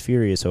 My ex is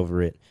furious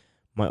over it.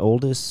 My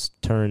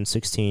oldest turned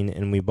 16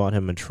 and we bought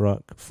him a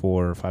truck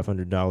for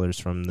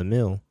 $500 from the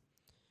mill.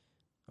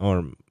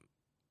 What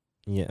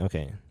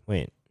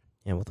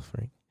the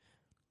frick?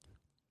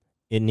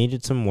 It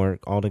needed some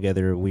work.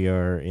 Altogether,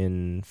 we're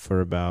in for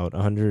about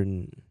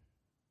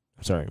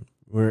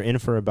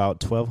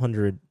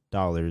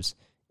 $1,200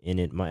 in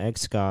it. My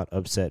ex got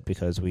upset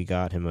because we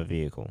got him a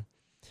vehicle.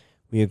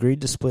 We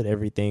agreed to split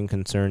everything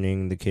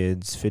concerning the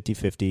kids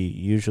 50-50.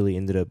 Usually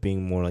ended up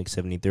being more like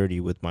 70-30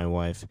 with my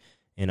wife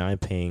and I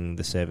paying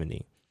the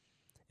 70.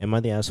 Am I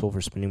the asshole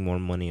for spending more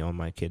money on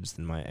my kids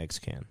than my ex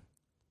can?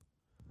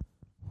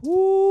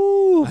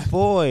 Ooh,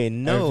 boy,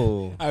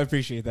 no. I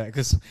appreciate that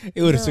because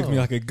it would have took me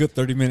like a good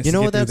 30 minutes. You know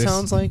to what get that through this.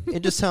 sounds like?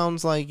 It just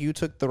sounds like you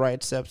took the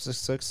right steps to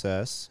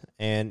success.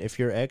 And if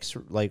your ex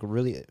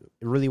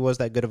really was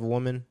that good of a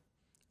woman,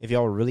 if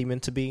y'all were really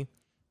meant to be,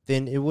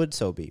 then it would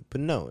so be. But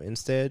no,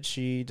 instead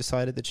she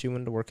decided that she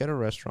wanted to work at a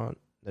restaurant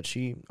that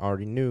she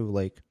already knew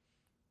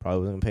probably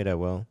wasn't gonna pay that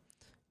well.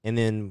 And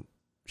then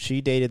she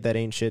dated that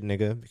ain't shit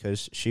nigga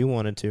because she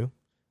wanted to.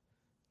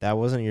 That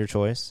wasn't your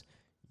choice.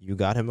 You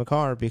got him a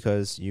car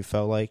because you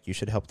felt like you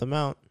should help them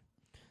out.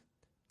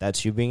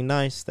 That's you being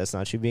nice. That's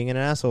not you being an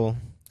asshole.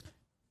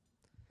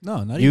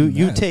 No, not even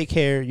you that. take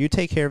care. You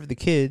take care of the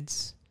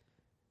kids,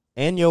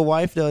 and your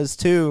wife does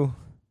too.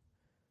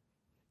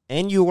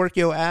 And you work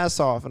your ass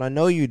off, and I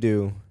know you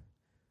do.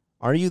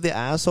 Are you the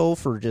asshole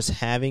for just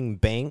having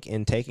bank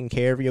and taking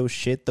care of your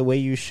shit the way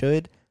you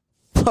should?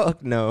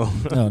 Fuck no.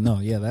 No,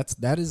 yeah,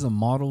 that is a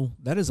model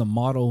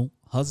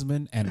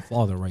husband and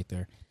father right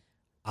there.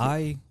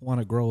 I want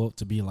to grow up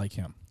to be like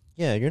him.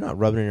 Yeah, you're not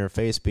rubbing it in her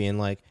face being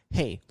like,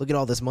 hey, look at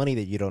all this money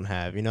that you don't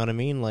have. You know what I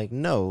mean?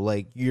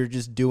 No, you're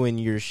just doing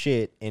your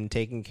shit and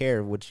taking care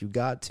of what you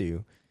got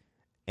to.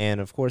 And,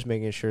 of course,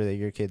 making sure that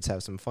your kids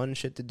have some fun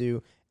shit to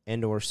do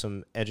and or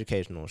some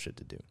educational shit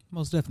to do.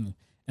 Most definitely.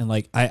 And,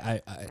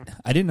 I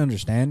didn't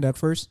understand at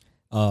first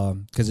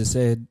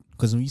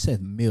because when you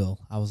said mill,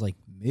 I was like,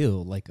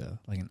 mill, like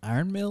an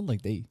iron mill?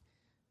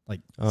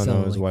 Oh,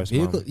 no, his wife's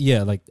mom.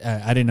 Yeah,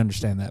 I didn't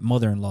understand that.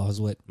 Mother-in-law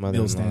is what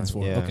mill stands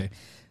for. Yeah. Okay.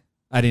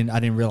 I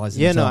didn't realize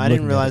it. Yeah, no, I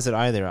didn't realize it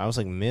either. I was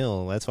like,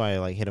 mill. That's why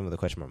I hit him with a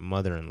question mark.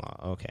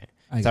 Mother-in-law. Okay.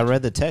 I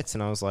read the text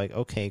and I was like,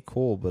 okay,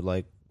 cool, but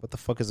what the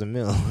fuck is a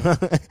mill?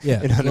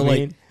 Yeah. You know what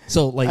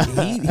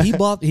I mean?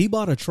 He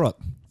bought a truck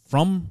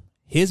from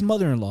his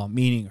mother-in-law,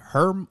 meaning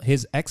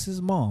his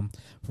ex's mom,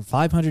 for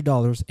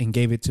 $500 and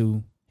gave it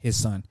to his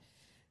son.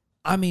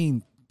 I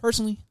mean,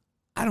 personally,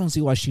 I don't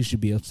see why she should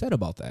be upset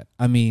about that.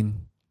 I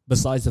mean,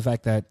 besides the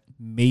fact that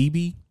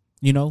maybe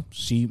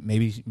she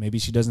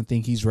doesn't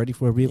think he's ready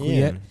for a vehicle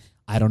yet.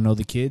 I don't know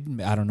the kid.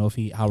 I don't know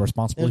how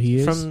responsible he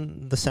is.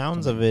 From the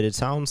sounds of it, it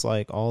sounds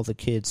like all the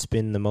kids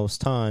spend the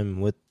most time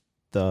with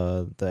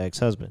the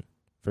ex-husband,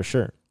 for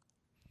sure.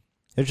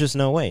 There's just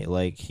no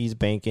way. He's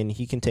banking.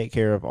 He can take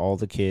care of all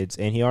the kids.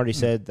 And he already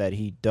said that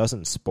he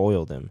doesn't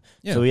spoil them.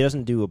 Yeah. So he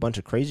doesn't do a bunch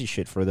of crazy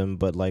shit for them.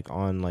 But,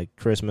 on,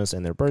 Christmas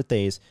and their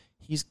birthdays,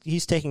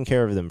 he's taking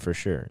care of them for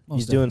sure.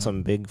 He's doing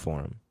something big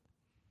for them.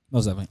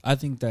 Most definitely. I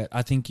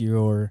think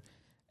your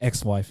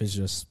ex-wife is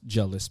just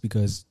jealous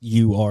because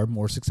you are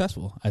more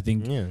successful. I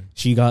think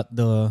she got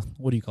the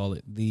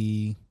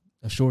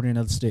short end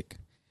of the stick.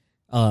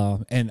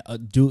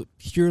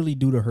 Purely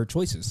due to her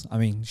choices. I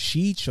mean,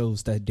 she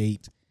chose to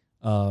date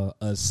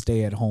a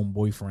stay-at-home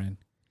boyfriend.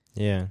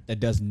 Yeah. that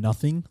does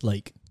nothing,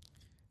 like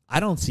I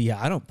don't see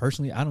how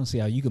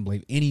you can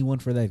blame anyone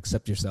for that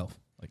except yourself.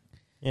 Like,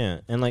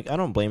 Yeah, and like I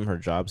don't blame her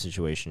job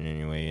situation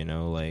anyway. You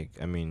know, like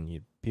I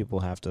mean,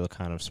 people have to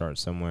kind of start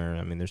somewhere.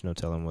 I mean, there's no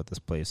telling what this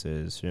place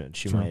is.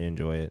 She True. might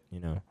enjoy it, you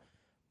know,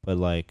 but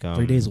like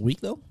 3 days a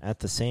week though. At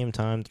the same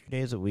time, 3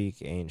 days a week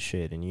ain't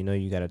shit, and you know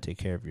you got to take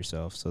care of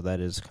yourself. So that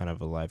is kind of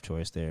a life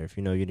choice there. If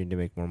you know you need to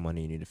make more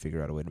money, you need to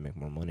figure out a way to make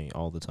more money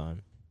all the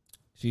time.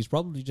 She's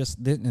probably just,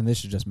 and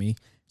this is just me,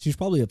 she's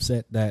probably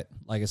upset that,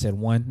 like I said,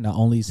 one, not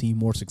only is he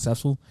more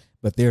successful,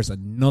 but there's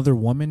another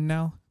woman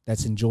now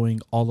that's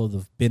enjoying all of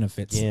the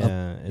benefits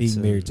of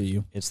being married to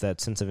you. It's that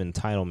sense of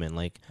entitlement,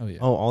 like,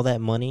 Oh, all that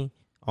money,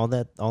 all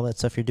that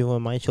stuff you're doing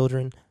with my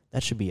children,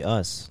 that should be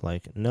us.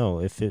 Like, no,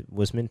 if it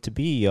was meant to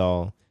be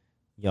y'all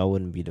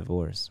wouldn't be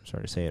divorced. I'm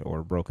sorry to say it,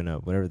 or broken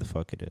up, whatever the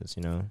fuck it is,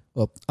 you know?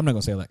 Well, I'm not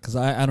going to say that because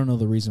I don't know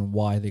the reason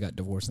why they got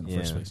divorced in the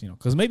first place, you know?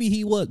 Because maybe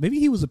he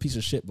was a piece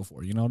of shit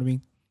before, you know what I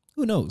mean?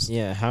 Who knows?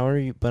 Yeah, how are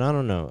you? But I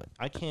don't know.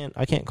 I can't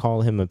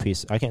call him a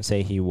piece. I can't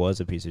say he was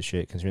a piece of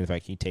shit, considering the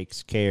fact he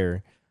takes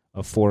care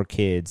of 4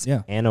 kids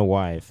and a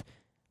wife,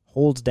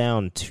 holds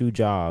down 2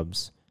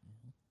 jobs.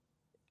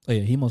 Oh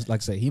yeah, he most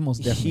definitely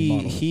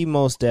he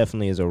most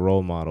definitely is a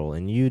role model,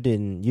 and you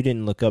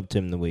didn't look up to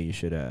him the way you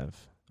should have.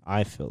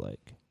 I feel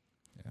like.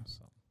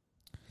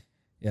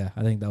 Yeah,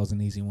 I think that was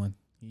an easy one.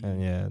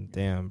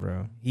 Damn,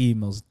 bro. He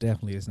most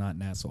definitely is not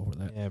an asshole for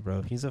that. Yeah,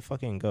 bro. He's a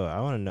fucking goat. I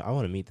want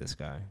to meet this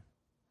guy.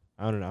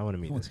 I want to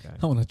meet this guy.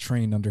 I want to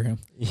train under him.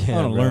 Yeah,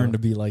 I want to learn to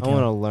be like him.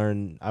 I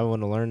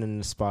want to learn and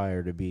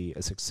aspire to be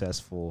a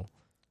successful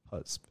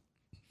husband.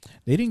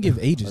 They didn't give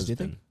ages, did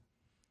they?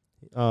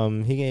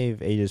 He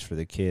gave ages for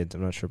the kids.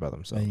 I'm not sure about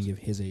themselves. They didn't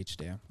give his age,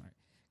 damn.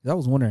 Right. I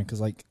was wondering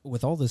because, like,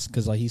 with all this,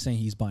 because like he's saying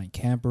he's buying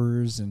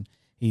campers and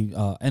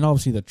and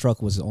obviously the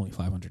truck was only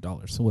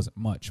 $500, so it wasn't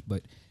much,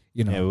 but.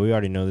 You know, yeah, we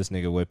already know this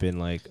nigga whipping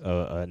like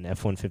an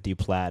F-150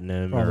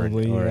 Platinum or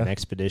an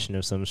Expedition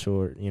of some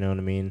sort. You know what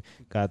I mean?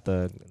 Got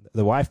the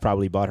wife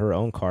probably bought her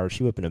own car.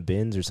 She whipping a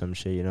Benz or some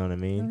shit. You know what I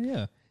mean?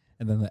 Yeah.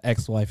 And then the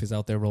ex-wife is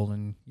out there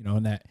rolling, you know,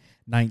 in that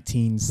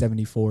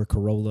 1974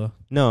 Corolla.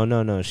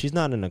 No. She's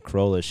not in a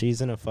Corolla. She's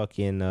in a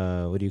fucking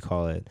what do you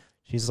call it?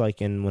 She's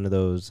like in one of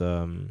those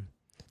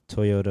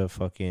Toyota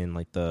fucking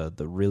like the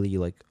really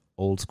like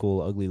old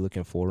school ugly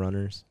looking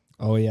 4Runners.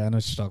 Oh yeah, I know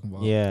what you're talking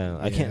about. Yeah,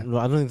 I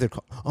don't think they're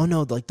called. Oh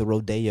no, like the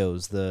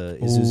Rodeos, the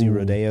Isuzu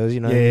Rodeos.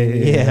 You know?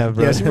 Yeah,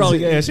 bro. Yeah, she probably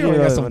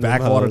got some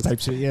backwater type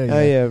shit. Yeah. Oh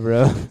yeah,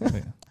 bro.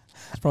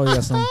 She's probably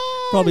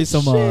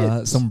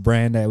got some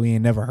brand that we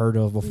ain't never heard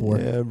of before.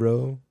 Yeah,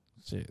 bro.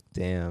 Shit.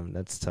 Damn,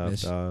 that's tough,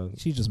 dog.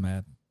 She's just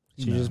mad.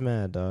 She's just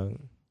mad,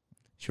 dog.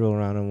 She rolled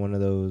around in one of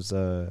those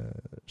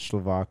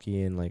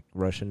Slovakian, like,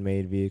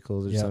 Russian-made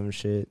vehicles or some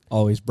shit.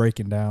 Always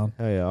breaking down.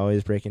 Oh, yeah,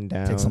 always breaking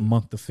down. Takes a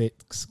month to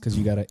fix because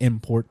you got to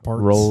import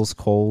parts. Rolls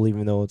coal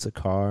even though it's a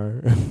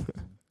car.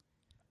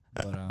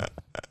 But,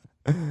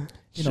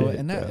 you know,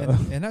 and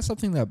that's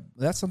something,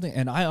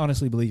 and I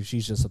honestly believe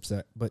she's just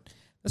upset, but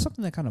that's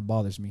something that kind of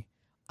bothers me.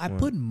 I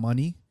put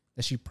money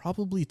that she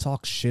probably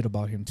talks shit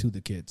about him to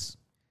the kids.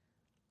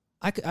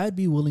 I'd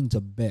be willing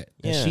to bet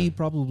that she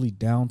probably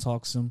down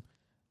talks him.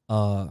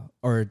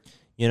 Or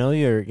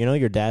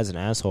your dad's an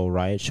asshole,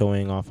 right?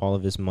 Showing off all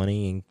of his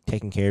money and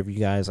taking care of you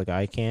guys like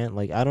I can't.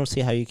 Like, I don't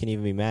see how you can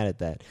even be mad at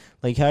that.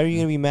 Like, how are you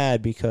gonna be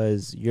mad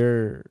because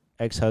your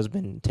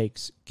ex-husband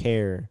takes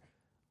care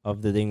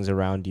of the things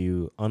around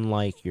you,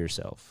 unlike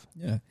yourself?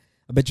 Yeah,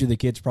 I bet you the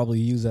kids probably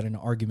use that in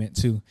an argument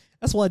too.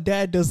 That's why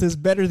Dad does this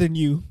better than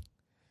you.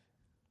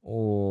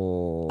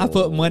 Oh, I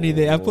put money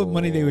they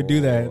would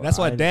do that. That's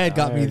why Dad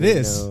got me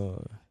this.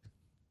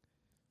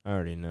 I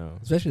already know.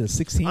 Especially the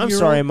 16-year-old. I'm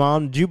sorry,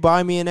 Mom. Did you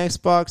buy me an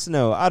Xbox?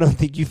 No, I don't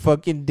think you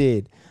fucking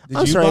did.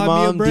 I'm sorry,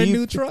 Mom. Me a brand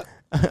new truck?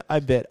 I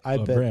bet.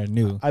 Brand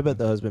new. I bet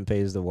the husband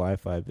pays the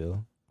Wi-Fi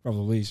bill.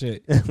 Probably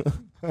shit.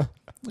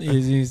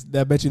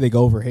 I bet you they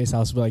go over his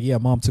house and be like, yeah,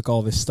 Mom took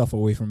all this stuff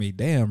away from me.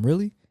 Damn,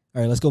 really?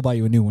 All right, let's go buy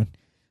you a new one.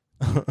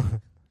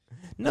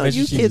 No,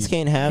 you kids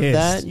can't have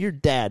that. Your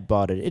dad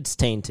bought it. It's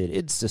tainted.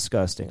 It's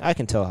disgusting. I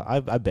can tell.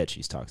 I bet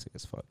she's toxic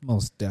as fuck.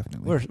 Most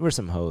definitely. We're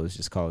some hoes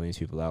just calling these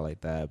people out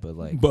like that.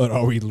 But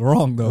are we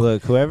wrong though?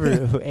 Look,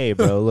 hey,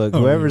 bro. Look,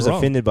 whoever's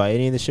offended by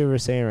any of the shit we're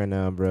saying right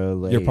now, bro.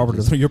 Like, you're probably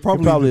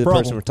the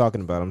person we're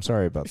talking about. I'm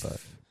sorry about that.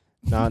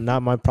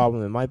 Not my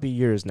problem. It might be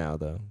yours now,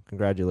 though.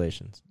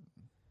 Congratulations.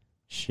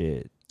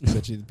 Shit.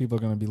 Bet you people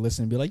are gonna be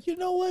listening and be like, you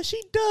know what?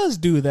 She does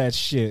do that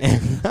shit.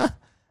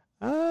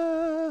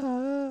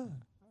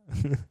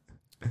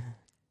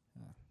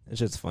 It's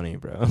just funny,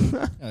 bro.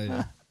 Oh,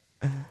 yeah.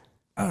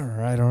 All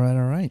right.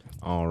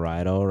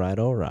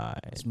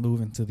 Let's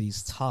move into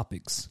these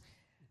topics.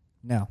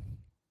 Now,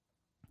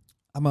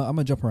 I'm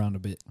gonna jump around a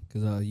bit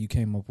because you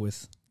came up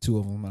with 2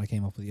 of them and I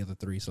came up with the other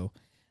 3. So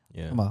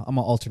yeah, I'm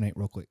gonna alternate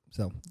real quick.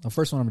 So the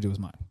first one I'm gonna do is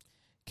mine.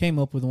 Came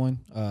up with one.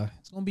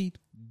 It's gonna be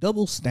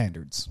double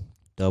standards.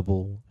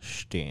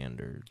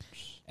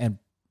 And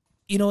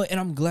you know, and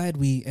I'm glad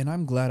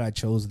I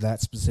chose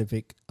that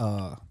specific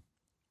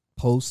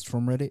post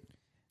from Reddit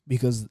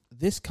because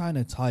this kind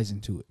of ties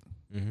into it.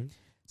 Mm-hmm.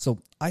 So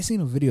I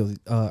seen a video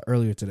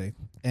earlier today,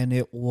 and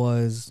it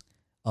was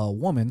a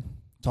woman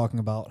talking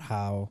about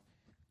how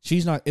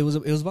she's not. It was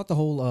about the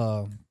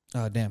whole.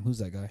 Damn, who's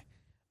that guy?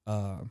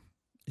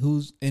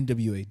 Who's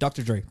NWA?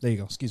 Dr. Dre. There you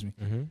go. Excuse me.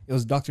 Mm-hmm. It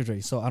was Dr.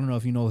 Dre. So I don't know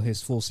if you know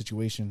his full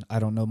situation. I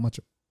don't know much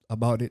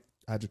about it.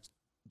 I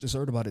just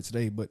heard about it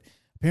today, but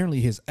apparently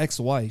his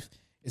ex-wife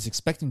is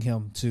expecting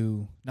him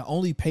to not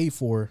only pay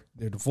for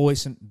their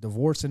divorce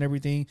and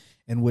everything,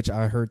 in which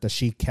I heard that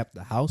she kept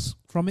the house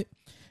from it,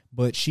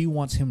 but she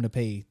wants him to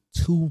pay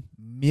 $2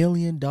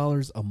 million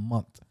a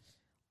month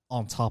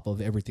on top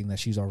of everything that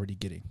she's already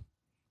getting,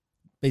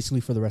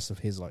 basically for the rest of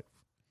his life.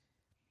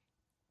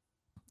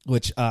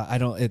 Which I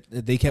don't.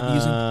 They kept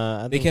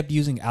using. They kept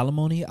using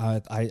alimony.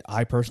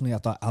 I personally, I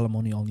thought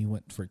alimony only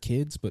went for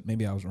kids, but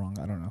maybe I was wrong.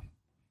 I don't know.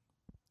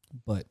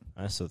 But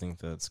I still think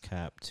that's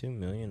capped. $2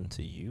 million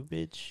to you,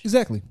 bitch.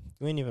 Exactly.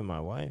 You ain't even my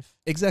wife.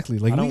 Exactly.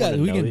 Like we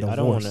getting divorced. I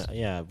don't want to.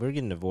 Yeah, we're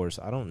getting divorced.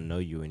 I don't know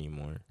you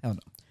anymore. Hell no.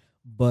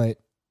 But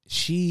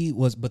she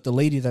was. But the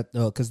lady that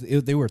because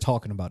they were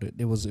talking about it.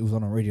 It was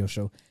on a radio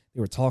show. They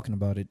were talking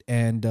about it,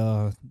 and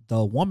the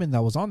woman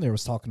that was on there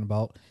was talking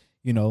about,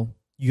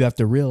 you have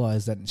to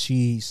realize that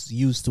she's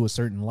used to a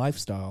certain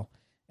lifestyle,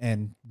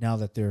 and now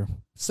that they're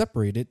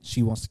separated,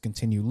 she wants to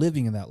continue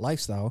living in that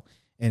lifestyle,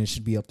 and it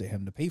should be up to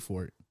him to pay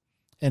for it.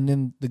 And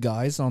then the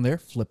guys on there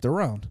flipped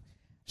around.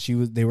 She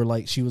was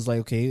like,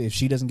 okay, if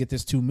she doesn't get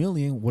this $2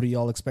 million, what do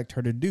y'all expect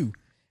her to do?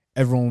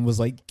 Everyone was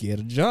like,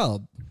 get a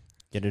job.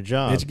 Get a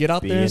job. Bitch, get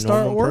out there and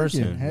start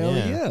working. Person. Hell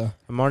yeah.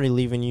 I'm already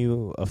leaving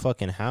you a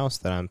fucking house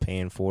that I'm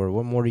paying for.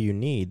 What more do you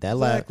need?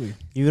 Exactly.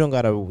 You don't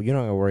gotta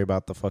worry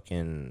about the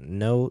fucking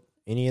note,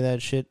 any of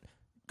that shit.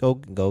 Go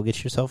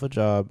get yourself a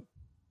job.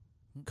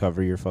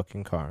 Cover your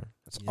fucking car.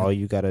 That's all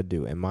you gotta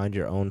do, and mind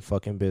your own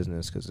fucking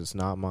business because it's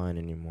not mine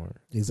anymore.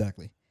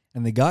 Exactly.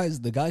 And the guys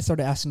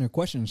started asking her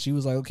questions. She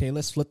was like, okay,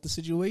 let's flip the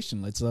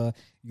situation. Let's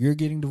you're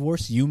getting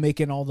divorced. You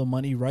making all the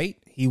money, right?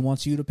 He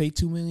wants you to pay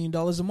 $2 million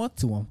a month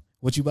to him.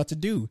 What you about to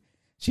do?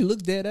 She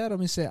looked dead at him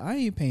and said, I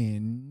ain't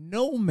paying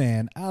no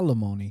man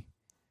alimony.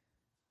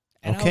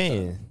 And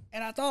okay.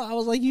 I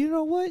was like, you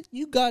know what?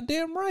 You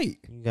goddamn right.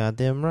 You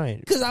goddamn right.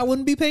 Because I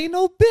wouldn't be paying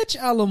no bitch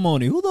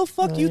alimony. Who the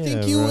fuck you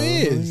think you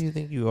is? Who do you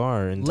think you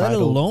are? Let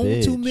alone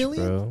bitch, $2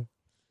 million? Bro.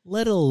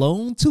 Let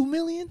alone $2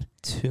 million?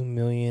 $2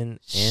 million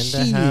and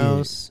a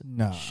house?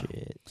 Nah.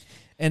 Shit.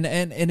 And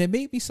it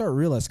made me start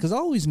realizing, because I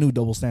always knew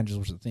double standards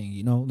was a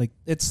thing, like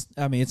it's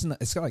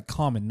like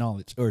common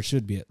knowledge, or it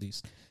should be at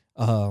least.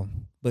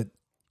 But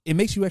it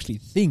makes you actually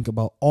think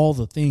about all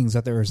the things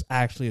that there is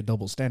actually a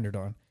double standard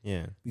on.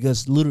 Yeah.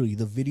 Because literally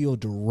the video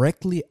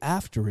directly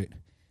after it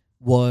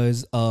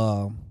was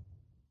a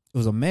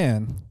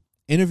man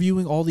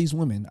interviewing all these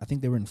women. I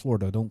think they were in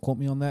Florida. Don't quote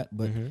me on that,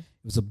 but it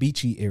was a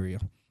beachy area.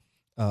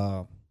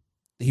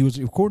 He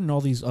was recording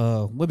all these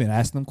women,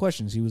 asking them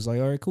questions. He was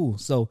like, all right, cool.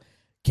 So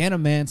can a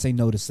man say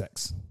no to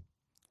sex?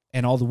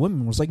 And all the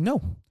women was like,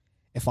 no.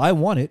 If I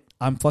want it,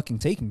 I'm fucking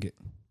taking it.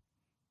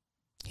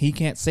 He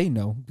can't say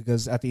no,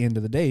 because at the end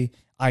of the day,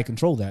 I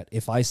control that.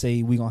 If I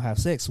say we gonna have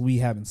sex, we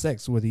having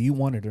sex, whether you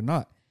want it or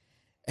not.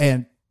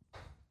 And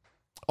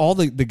all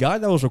the guy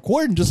that was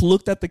recording just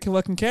looked at the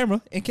fucking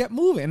camera and kept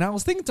moving. And I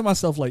was thinking to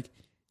myself, like,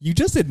 you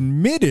just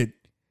admitted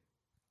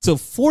to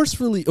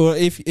forcefully, or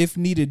if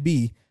needed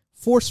be,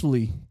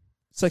 forcefully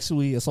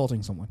sexually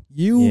assaulting someone.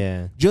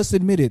 You just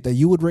admitted that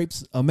you would rape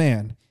a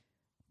man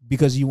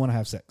because you want to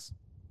have sex.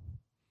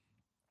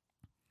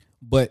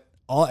 But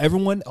all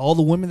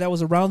the women that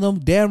was around them,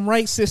 damn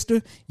right,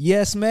 sister.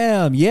 Yes,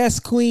 ma'am. Yes,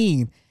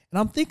 queen. And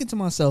I'm thinking to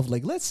myself,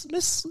 like,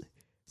 let's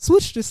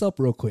switch this up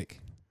real quick.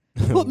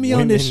 Put me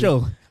on this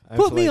show.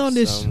 Put me on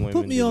this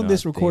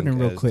recording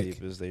real quick.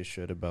 Deep as they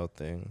should about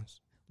things.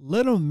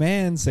 Let a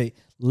man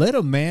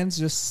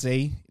just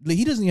say,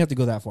 he doesn't even have to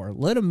go that far.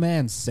 Let a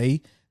man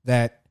say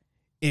that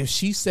if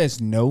she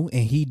says no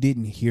and he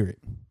didn't hear it,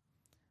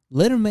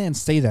 let a man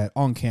say that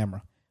on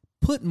camera.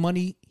 Put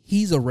money,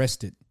 he's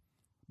arrested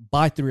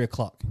by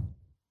 3:00.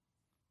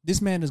 This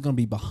man is going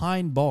to be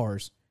behind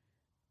bars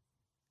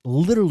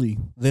literally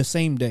the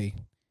same day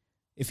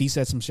if he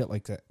said some shit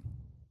like that.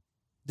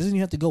 Doesn't even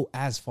have to go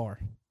as far.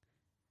 You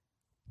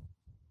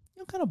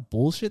know what kind of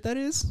bullshit that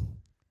is?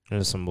 That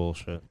is some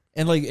bullshit.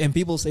 And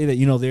people say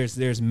that,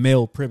 there's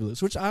male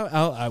privilege, which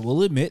I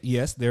will admit,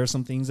 yes, there are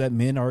some things that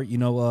men are,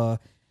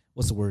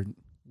 what's the word?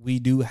 We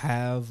do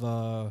have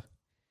a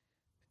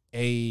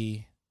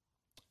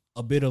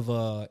bit of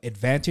a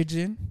advantage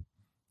in.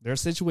 There are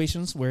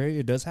situations where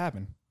it does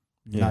happen.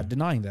 Not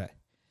denying that.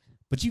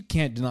 But you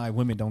can't deny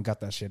women don't got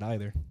that shit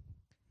either.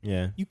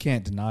 Yeah. You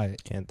can't deny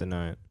it. Can't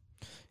deny it.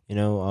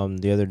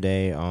 The other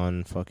day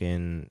on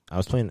I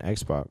was playing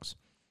Xbox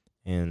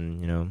and,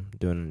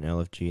 doing an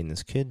LFG, and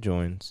this kid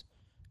joins,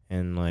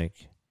 and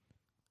like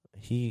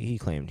he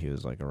claimed he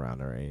was like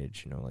around our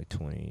age, like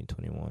 20,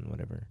 21,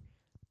 whatever.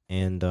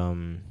 And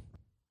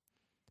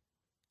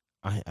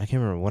I can't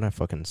remember what I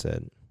fucking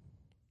said.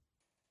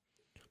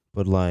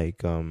 But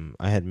like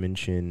I had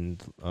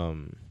mentioned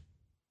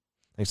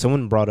Like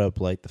someone brought up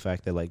like the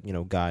fact that like, you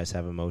know, guys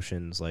have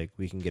emotions, like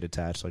we can get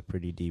attached like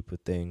pretty deep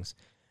with things.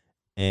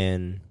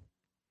 And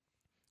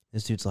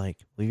this dude's like,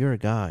 well, you're a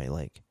guy,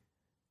 like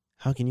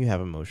how can you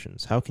have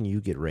emotions? How can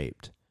you get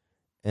raped?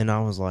 And I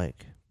was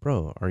like,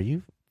 bro, are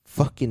you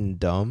fucking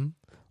dumb?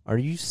 Are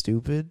you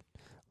stupid?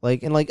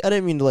 Like, and like I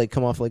didn't mean to like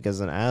come off like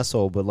as an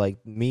asshole, but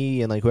like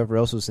me and like whoever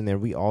else was in there,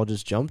 we all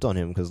just jumped on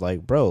him because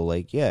like, bro,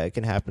 like yeah, it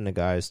can happen to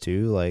guys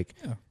too. Like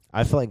Yeah.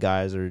 I feel like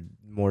guys are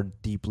more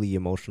deeply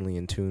emotionally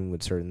in tune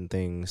with certain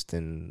things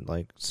than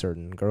like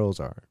certain girls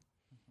are,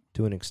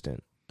 to an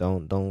extent.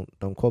 Don't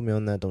quote me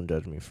on that. Don't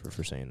judge me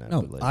for saying that.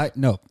 No, but like,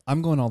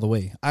 I'm going all the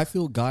way. I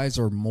feel guys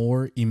are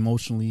more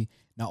emotionally,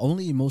 not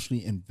only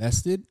emotionally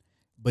invested,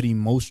 but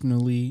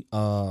emotionally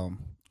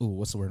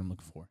what's the word I'm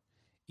looking for?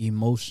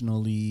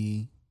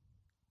 Emotionally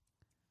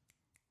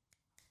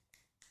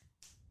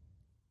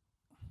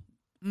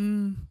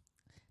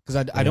because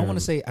I don't want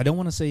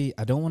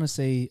to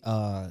say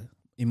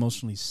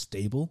emotionally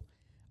stable.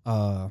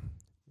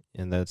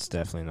 and that's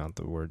definitely not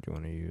the word you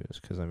want to use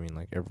because I mean,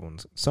 like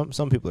everyone's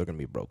some people are gonna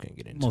be broken and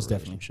get into Most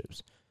definitely.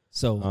 relationships.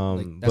 So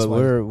that's but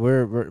why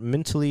we're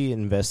mentally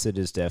invested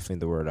is definitely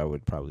the word I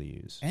would probably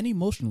use. and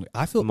emotionally,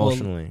 I feel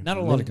Emotionally. not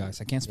a lot of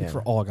guys. I can't speak Yeah.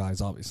 for all guys,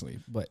 obviously,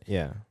 but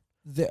Yeah,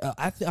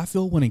 I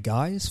feel when a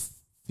guys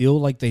feel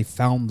like they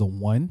found the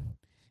one,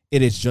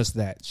 it is just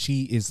that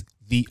she is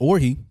the or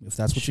he, if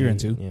that's what you're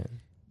into, yeah,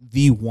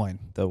 the one.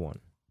 the one.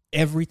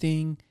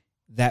 Everything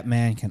that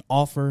man can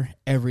offer,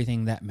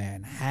 everything that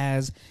man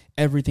has,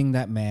 everything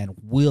that man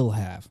will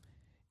have,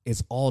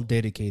 is all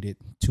dedicated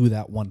to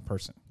that one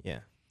person. Yeah,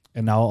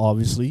 And now,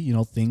 obviously, you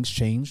know, things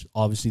change.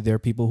 Obviously, there are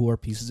people who are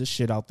pieces of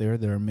shit out there.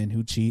 There are men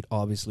who cheat.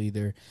 Obviously,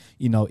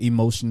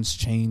 emotions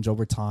change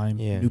over time.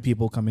 Yeah. New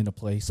people come into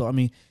play. So, I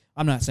mean,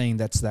 I'm not saying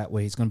that's that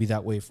way. It's going to be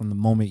that way from the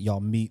moment y'all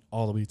meet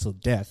all the way till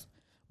death.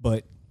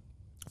 But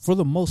for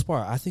the most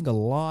part, I think a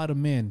lot of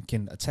men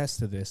can attest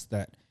to this,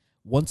 that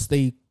once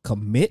they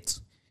commit,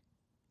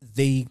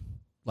 they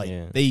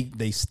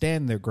they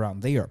stand their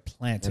ground. They are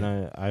planted.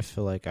 and I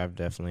feel like I've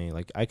definitely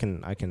like I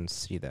can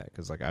see that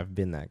because like I've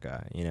been that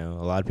guy. You know,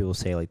 a lot of people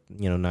say like,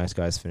 you know, nice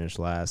guys finish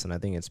last, and I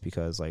think it's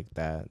because like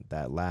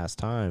that last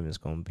time is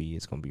gonna be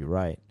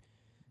right.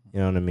 You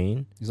know what I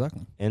mean?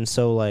 Exactly. And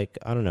so like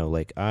I don't know,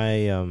 like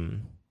I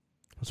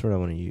what's the word I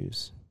want to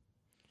use?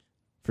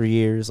 For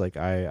years, like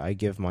I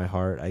give my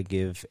heart, I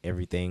give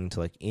everything to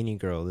like any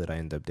girl that I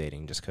end up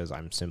dating, just because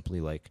I'm simply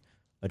like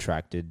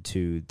attracted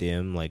to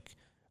them. Like,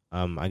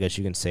 I guess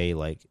you can say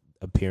like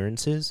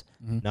appearances,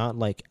 not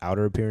like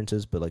outer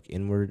appearances, but like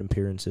inward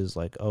appearances.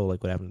 Like, oh,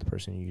 like what happened to the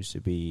person you used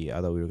to be?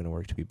 I thought we were gonna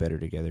work to be better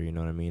together. You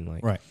know what I mean?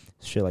 Like, Right.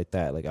 shit like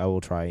that. Like, I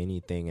will try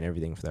anything and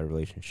everything for that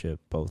relationship,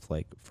 both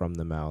like from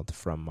the mouth,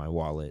 from my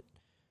wallet,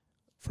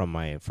 from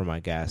my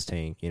gas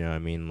tank. You know what I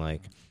mean?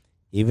 Like,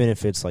 even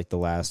if it's like the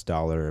last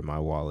dollar in my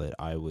wallet,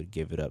 I would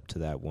give it up to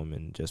that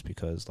woman just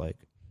because like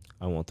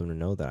I want them to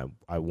know that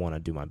I want to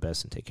do my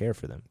best and take care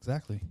for them.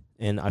 Exactly.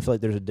 And I feel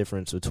like there's a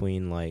difference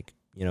between like,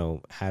 you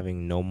know,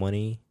 having no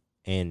money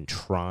and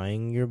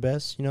trying your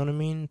best, you know what I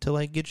mean, to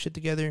like get shit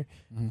together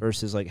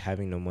versus like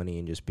having no money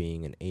and just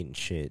being an ain't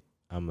shit.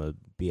 I'm going to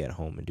be at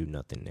home and do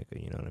nothing,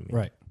 nigga, you know what I mean?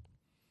 Right.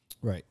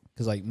 Right.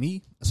 Because like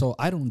me, so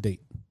I don't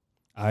date.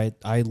 I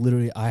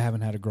literally haven't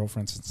had a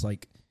girlfriend since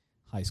like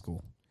high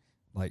school.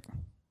 Like,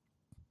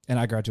 and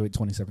I graduated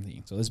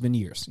 2017, so it's been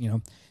years. You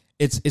know,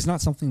 it's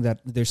not something that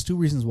there's two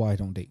reasons why I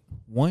don't date.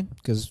 One,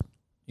 because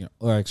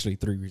or actually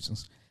three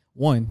reasons.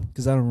 One,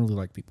 because I don't really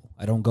like people.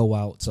 I don't go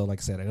out, so like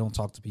I said, I don't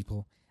talk to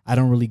people. I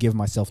don't really give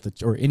myself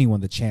or anyone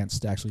the chance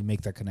to actually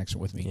make that connection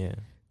with me. Yeah.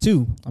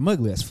 Two, I'm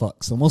ugly as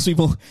fuck, so most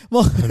people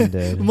most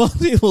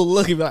people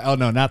look at me like, oh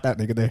no, not that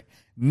nigga there,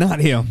 not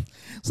him.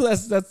 So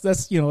that's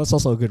that's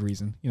also a good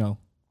reason.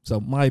 So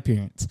my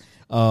appearance.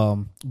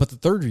 But the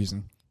third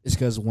reason is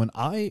because when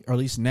I, or at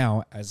least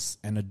now as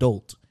an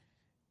adult,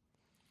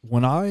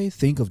 when I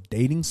think of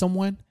dating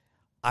someone,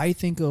 I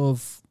think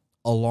of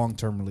a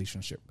long-term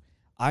relationship.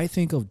 I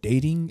think of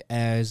dating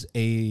as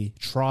a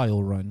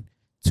trial run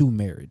to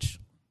marriage.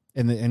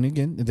 And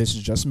again, this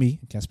is just me.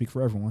 I can't speak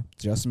for everyone.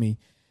 It's just me.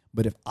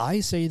 But if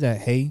I say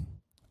that, hey,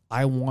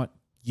 I want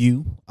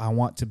you, I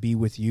want to be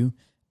with you,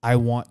 I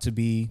want to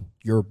be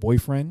your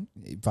boyfriend,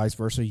 vice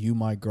versa, you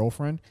my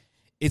girlfriend,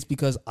 it's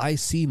because I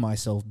see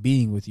myself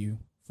being with you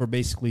for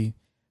basically,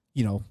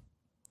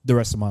 the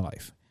rest of my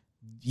life.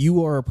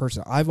 You are a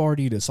person, I've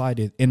already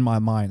decided in my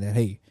mind that,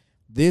 hey,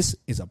 this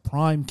is a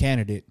prime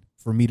candidate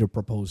for me to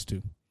propose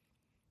to.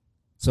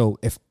 So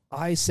if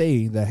I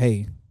say that,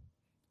 hey,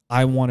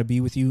 I want to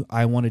be with you,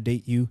 I want to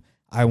date you,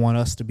 I want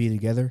us to be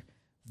together,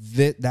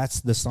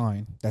 that's the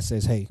sign that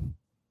says, hey,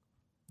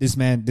 this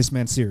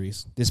man's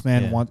serious. This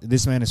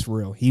man is for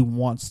real. He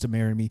wants to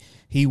marry me.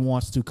 He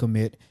wants to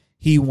commit.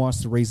 He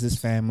wants to raise this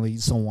family,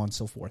 so on and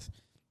so forth.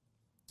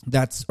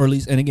 That's, or at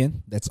least, and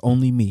again, that's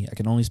only me. I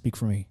can only speak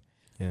for me.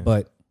 Yeah.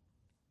 But,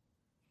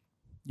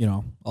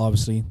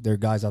 obviously there are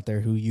guys out there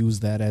who use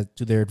that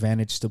to their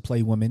advantage to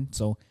play women.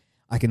 So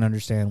I can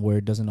understand where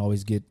it doesn't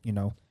always get,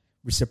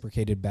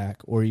 reciprocated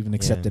back or even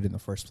accepted in the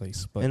first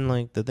place. But and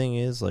like the thing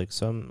is, like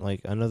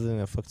another thing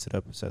that fucks it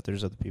up is that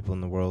there's other people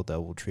in the world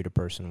that will treat a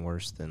person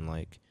worse than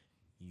like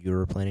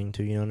you're planning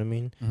to. You know what I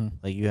mean?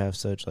 Like you have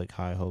such like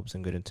high hopes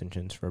and good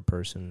intentions for a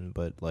person,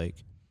 but like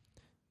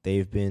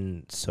they've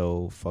been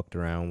so fucked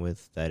around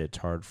with that it's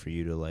hard for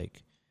you to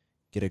like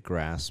get a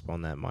grasp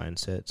on that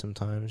mindset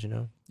sometimes. You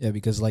know? Yeah,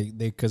 because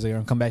they're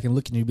gonna come back and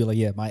look at you and be like,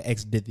 yeah, my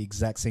ex did the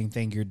exact same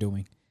thing you're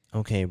doing.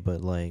 Okay,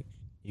 but like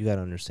you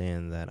gotta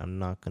understand that I'm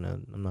not gonna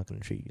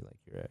treat you like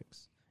your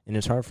ex, and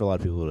it's hard for a lot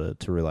of people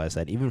to realize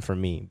that, even for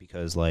me,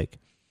 because like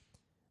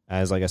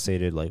as like I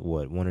stated like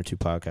 1 or 2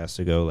 podcasts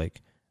ago,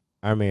 like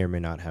I may or may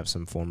not have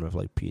some form of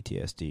like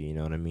PTSD. You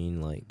know what I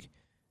mean? Like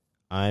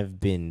I've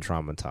been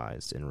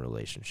traumatized in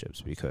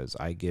relationships because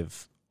I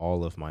give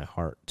all of my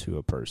heart to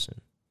a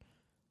person.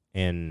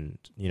 And,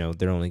 you know,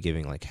 they're only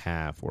giving like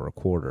half or a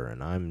quarter,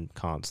 and I'm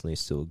constantly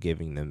still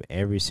giving them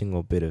every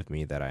single bit of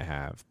me that I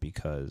have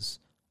because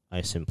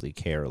I simply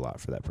care a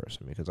lot for that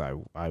person, because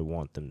I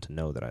want them to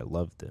know that I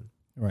love them.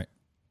 Right.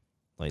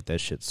 Like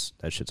that shit's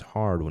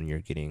hard when you're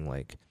getting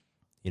like,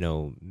 you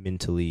know,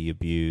 mentally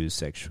abused,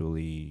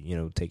 sexually, you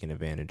know, taken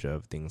advantage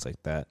of, things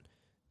like that.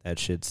 That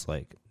shit's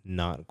like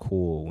not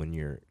cool when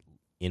you're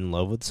in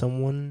love with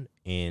someone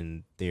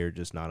and they're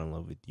just not in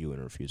love with you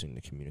and refusing to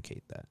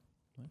communicate that.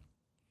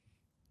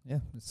 Yeah,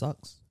 it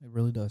sucks. It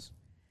really does.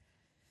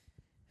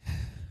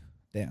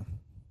 Damn,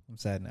 I'm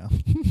sad now.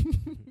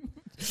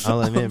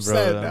 I'll admit,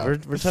 sad bro, now.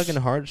 we're tugging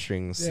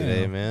heartstrings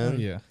today, man. Oh,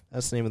 yeah.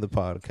 That's the name of the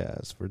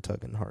podcast. We're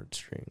tugging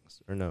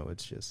heartstrings. Or no,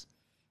 it's just.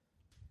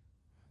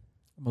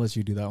 I'm gonna let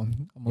you do that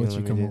one. I'm gonna let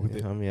you come up with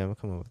it. Yeah, I'm gonna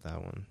come up with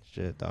that one.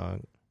 Shit,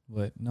 dog.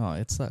 But no,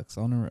 it sucks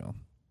on the real.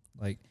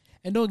 Like,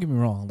 and don't get me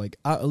wrong. Like,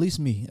 at least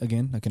me,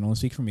 again, I can only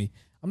speak for me.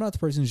 I'm not the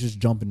person who's just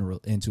jumping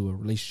into a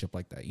relationship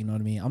like that. You know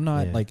what I mean? I'm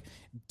not like,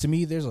 to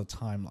me, there's a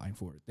timeline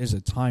for it. There's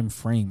a time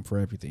frame for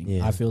everything.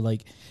 Yeah. I feel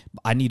like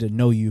I need to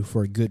know you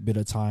for a good bit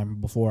of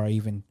time before I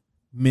even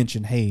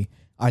mention, hey,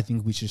 I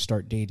think we should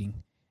start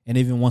dating. And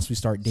even once we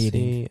start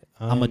dating,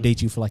 I'm going to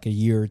date you for like a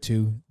year or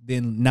two.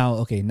 Then now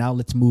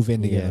let's move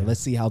in together. Yeah.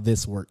 Let's see how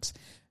this works.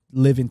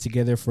 Living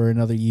together for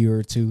another year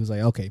or two is like,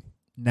 okay,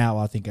 now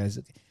I think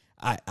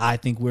I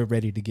think we're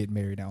ready to get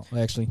married now.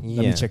 Actually,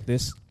 let me check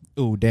this.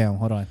 Oh, damn.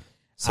 Hold on.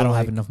 So I don't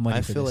have enough money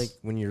for this. I feel like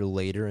when you're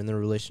later in the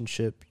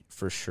relationship,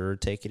 for sure,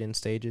 take it in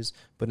stages.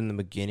 But in the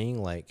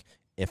beginning, like,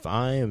 if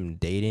I am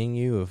dating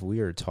you, if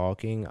we are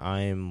talking,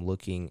 I am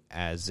looking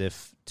as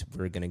if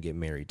we're going to get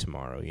married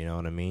tomorrow. You know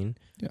what I mean?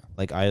 Yeah.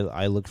 Like,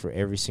 I look for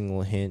every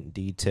single hint,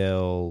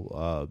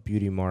 detail,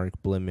 beauty mark,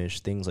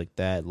 blemish, things like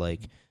that. Like,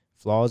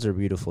 flaws are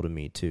beautiful to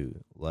me,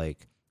 too.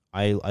 Like,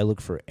 I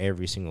look for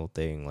every single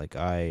thing. Like,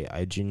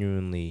 I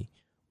genuinely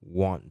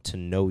want to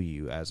know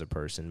you as a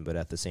person, but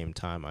at the same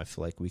time, I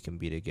feel like we can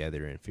be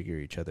together and figure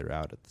each other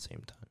out at the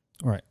same time.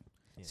 Right.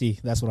 Yeah. See,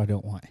 that's what I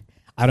don't want.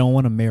 I don't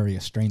want to marry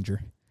a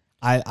stranger.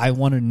 I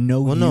want to know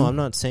you. Well, no, I'm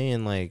not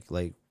saying like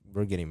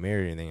we're getting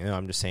married or anything. No,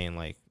 I'm just saying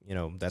like, you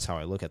know, that's how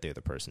I look at the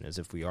other person, is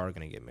if we are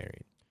going to get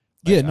married.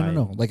 Like, yeah,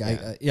 no. Like,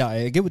 yeah.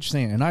 I get what you're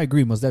saying, and I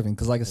agree most definitely,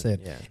 because like I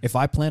said, if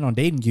I plan on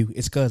dating you,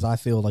 it's because I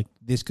feel like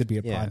this could be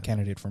a prime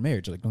candidate for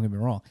marriage. Like, don't get me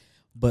wrong.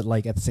 But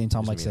like at the same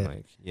time, like I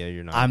said,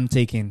 you're not. I'm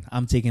taking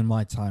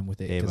my time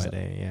with it day by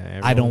day. Yeah,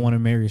 I don't want to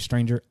marry a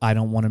stranger. I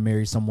don't want to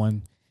marry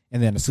someone,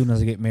 and then as soon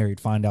as I get married,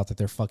 find out that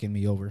they're fucking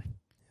me over,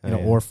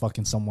 or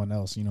fucking someone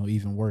else. You know,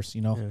 even worse.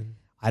 You know,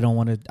 I don't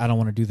want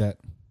to do that.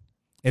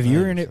 If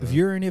you're in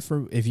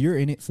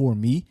it for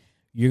me,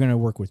 you're gonna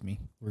work with me.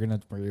 We're in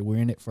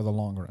it for the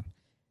long run.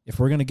 If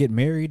we're gonna get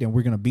married and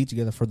we're gonna be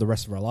together for the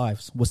rest of our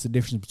lives, what's the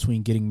difference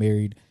between getting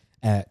married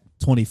at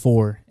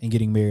 24 and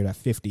getting married at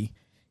 50?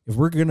 If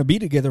we're going to be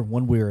together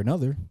one way or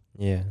another,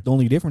 the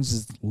only difference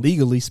is,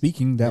 legally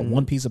speaking, that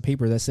one piece of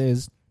paper that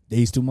says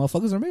these two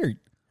motherfuckers are married.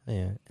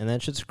 Yeah, and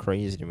that shit's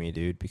crazy to me,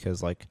 dude,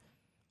 because, like,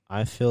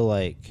 I feel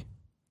like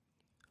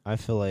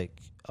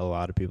a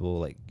lot of people,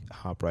 like,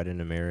 hop right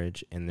into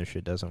marriage and their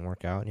shit doesn't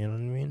work out, you know what I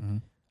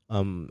mean?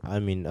 Mm-hmm. I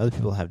mean, other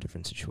people have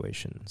different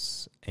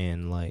situations,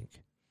 and, like,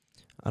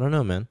 I don't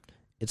know, man.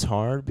 It's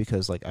hard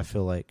because, like, I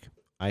feel like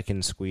I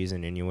can squeeze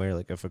in anywhere.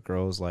 Like, if a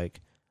girl's, like,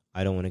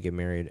 I don't want to get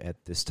married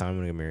at this time, I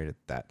want to get married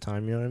at that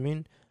time, you know what I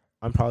mean?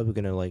 I'm probably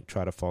going to, like,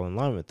 try to fall in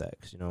line with that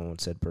because, you know, I want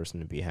said person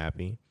to be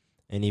happy.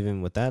 And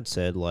even with that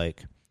said,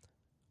 like,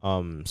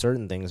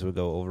 certain things would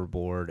go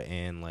overboard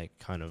and, like,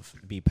 kind of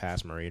be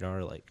past my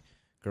radar, like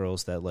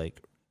girls that,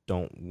 like,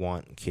 don't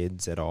want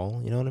kids at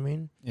all, you know what I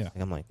mean? Yeah. Like,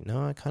 I'm like,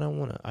 no, I kind of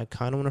want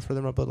to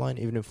further my bloodline,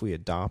 even if we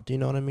adopt, you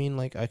know what I mean?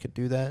 Like, I could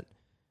do that.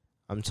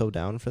 I'm so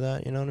down for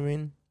that, you know what I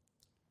mean?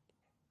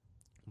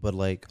 But,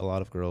 like, a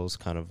lot of girls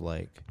kind of,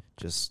 like,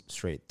 just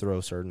straight throw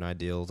certain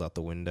ideals out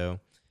the window,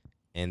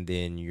 and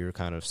then you're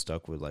kind of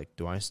stuck with, like,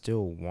 do I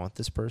still want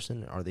this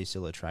person? Are they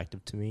still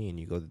attractive to me? And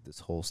you go through this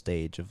whole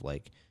stage of,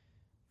 like,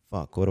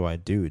 fuck, what do I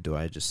do? Do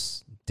I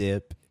just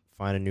dip,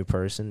 find a new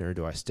person, or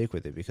do I stick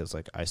with it because,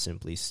 like, I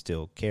simply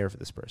still care for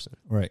this person?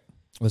 Right.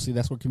 Well, see,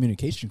 that's where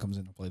communication comes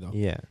into play, though.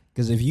 Yeah.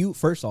 Because if you,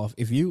 first off,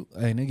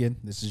 and again,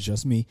 this is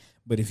just me,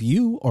 but if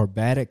you are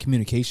bad at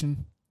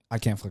communication, I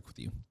can't flick with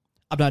you.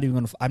 I'm not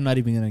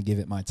even gonna give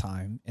it my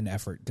time and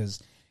effort, because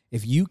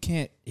if you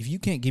can't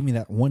give me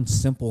that one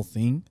simple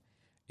thing,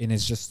 and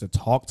it's just to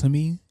talk to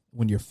me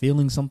when you're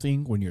feeling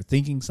something, when you're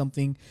thinking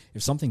something,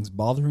 if something's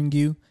bothering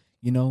you,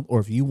 or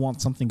if you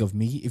want something of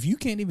me, if you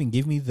can't even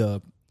give me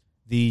the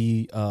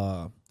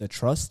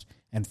trust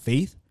and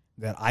faith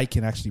that I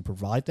can actually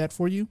provide that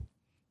for you,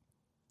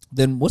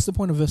 then what's the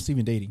point of us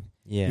even dating?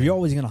 Yeah. If you're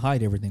always gonna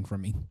hide everything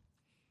from me,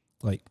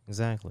 like,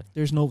 Exactly.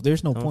 there's no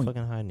Don't point.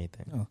 fucking hide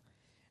anything. No.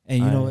 And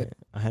you know what?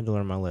 I had to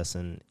learn my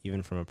lesson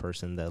even from a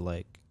person that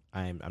like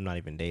I'm not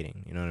even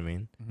dating. You know what I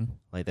mean? Mhm.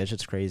 Like that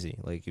shit's crazy.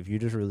 Like if you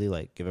just really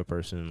like give a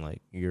person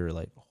like your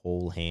like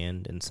whole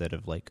hand instead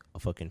of like a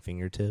fucking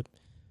fingertip,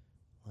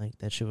 like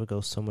that shit would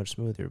go so much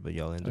smoother. But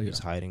y'all end up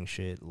just hiding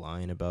shit,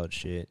 lying about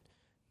shit,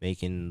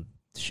 making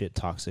shit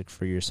toxic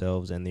for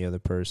yourselves and the other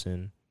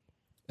person.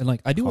 And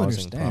like I do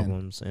causing understand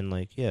problems. And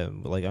like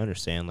like I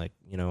understand, like,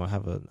 I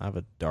have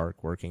a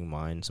dark working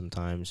mind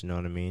sometimes, you know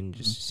what I mean?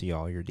 Just see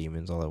all your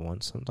demons all at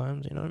once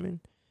sometimes, you know what I mean?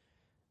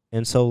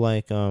 And so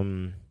like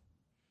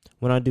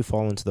when I do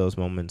fall into those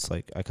moments,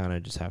 like I kind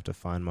of just have to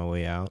find my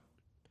way out,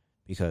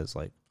 because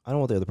like I don't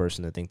want the other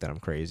person to think that I'm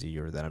crazy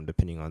or that I'm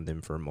depending on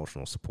them for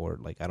emotional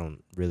support. Like I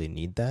don't really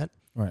need that.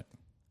 Right.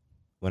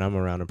 When I'm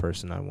around a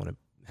person, I want to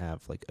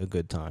have like a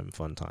good time,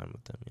 fun time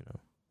with them,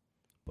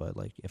 But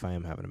like if I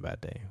am having a bad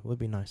day, it would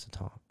be nice to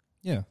talk.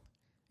 Yeah.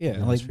 Yeah. And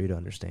And like for you to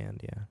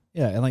understand, yeah.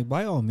 Yeah, and like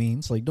by all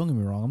means, like don't get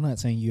me wrong, I'm not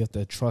saying you have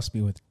to trust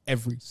me with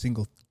every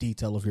single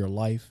detail of your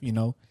life,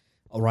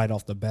 right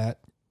off the bat.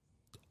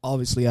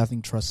 Obviously, I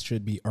think trust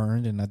should be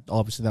earned, and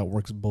obviously that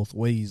works both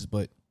ways.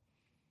 But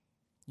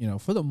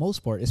for the most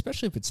part,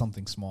 especially if it's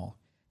something small,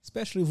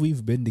 especially if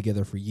we've been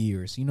together for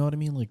years, you know what I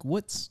mean? Like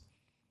what's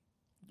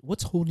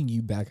holding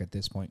you back at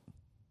this point?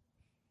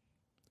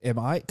 Am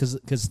I,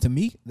 because to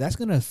me, that's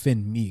going to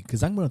offend me,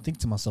 because I'm going to think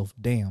to myself,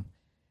 damn,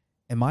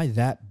 am I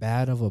that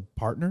bad of a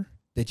partner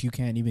that you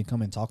can't even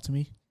come and talk to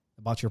me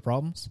about your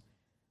problems?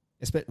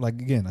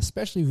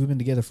 Especially if we've been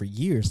together for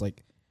years,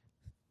 like,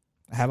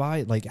 have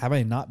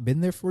I not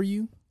been there for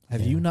you?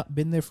 Have you not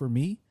been there for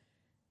me?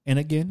 And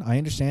again, I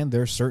understand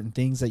there are certain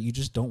things that you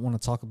just don't want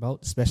to talk about,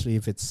 especially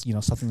if it's,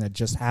 something that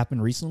just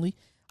happened recently.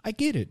 I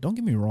get it. Don't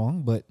get me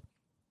wrong, but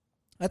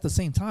at the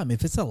same time,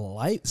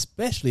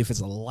 especially if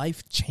it's a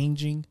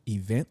life-changing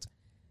event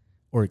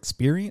or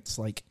experience,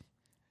 like,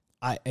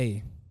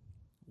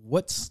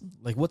 what's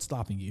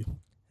stopping you?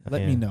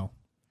 Let me know.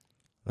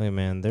 Like,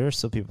 man, there are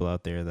still people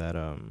out there that,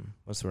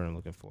 what's the word I'm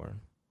looking for?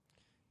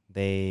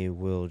 They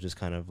will just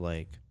kind of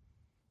like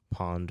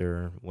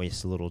ponder,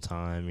 waste a little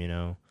time,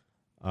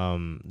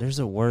 There's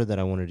a word that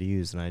I wanted to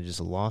use and I just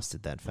lost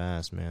it that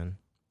fast, man.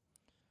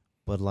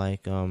 But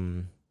like,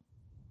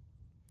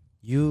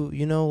 you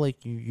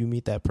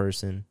meet that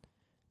person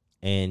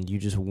and you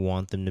just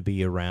want them to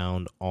be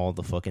around all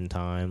the fucking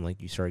time.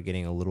 Like you start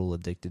getting a little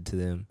addicted to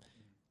them.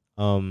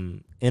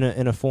 In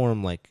a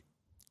form like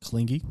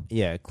clingy.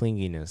 Yeah,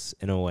 clinginess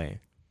in a way.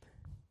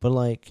 But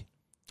like,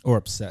 or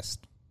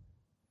obsessed.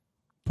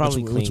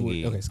 Probably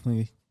clingy. Okay, it's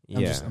clingy.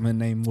 Yeah. I'm gonna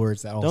name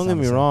words that all Don't get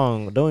me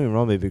wrong,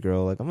 baby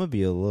girl. Like I'm gonna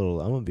be a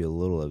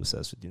little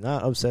obsessed with you.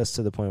 Not obsessed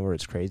to the point where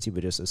it's crazy,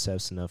 but just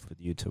obsessed enough with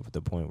you to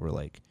the point where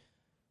like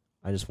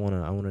I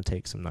wanna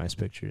take some nice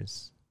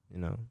pictures,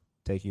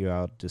 take you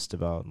out just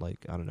about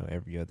like, I don't know,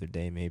 every other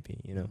day maybe,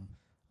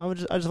 I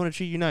just want to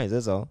treat you nice,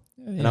 that's all.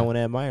 Yeah. And I want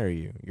to admire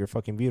you. You're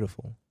fucking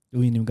beautiful.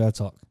 We ain't even gotta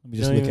talk. Let me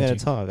just look at you. Don't even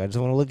gotta talk. I just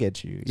want to look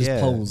at you.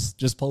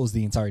 Just pose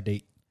the entire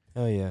date.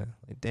 Oh yeah.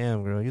 Like,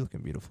 damn girl, you're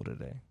looking beautiful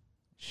today.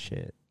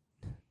 Shit.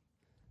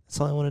 That's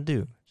all I want to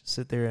do. Just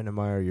sit there and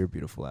admire your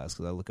beautiful ass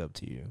because I look up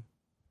to you.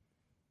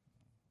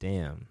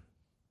 Damn.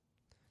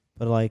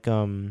 But like,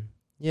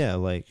 yeah,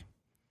 like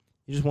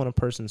you just want a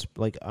person's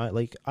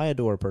I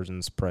adore a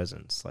person's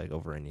presence like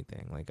over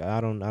anything. Like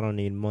I don't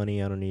need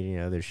money. I don't need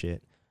any other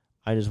shit.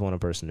 I just want a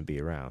person to be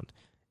around.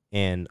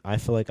 And I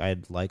feel like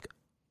I'd like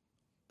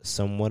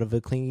somewhat of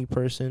a clingy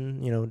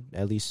person,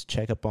 at least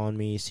check up on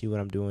me, see what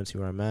I'm doing, see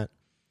where I'm at.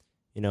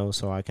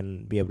 So I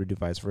can be able to do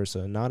vice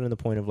versa. Not in the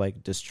point of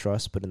like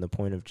distrust, but in the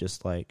point of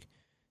just like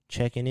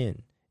checking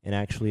in and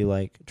actually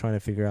like trying to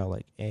figure out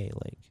like, hey,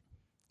 like,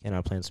 can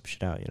I plan some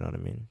shit out? You know what I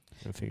mean?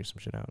 And figure some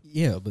shit out.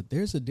 Yeah, but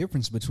there's a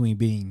difference between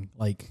being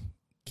like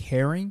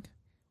caring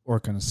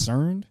or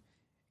concerned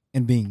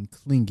and being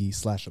clingy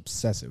 /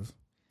 obsessive.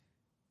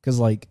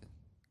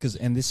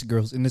 And this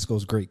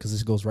goes great because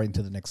this goes right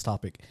into the next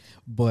topic.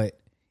 But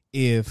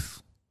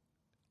if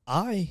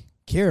I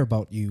care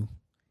about you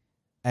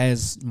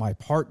as my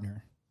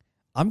partner,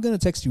 I'm gonna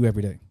text you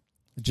every day.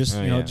 Just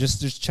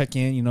just check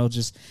in.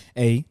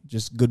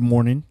 Just good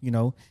morning.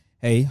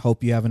 Hey,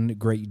 hope you're having a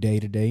great day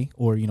today.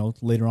 Or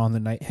later on the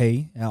night,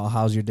 hey,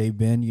 how's your day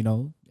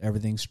been?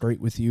 Everything's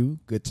straight with you.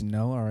 Good to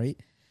know. All right.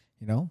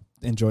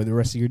 Enjoy the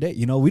rest of your day.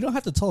 We don't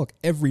have to talk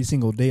every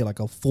single day like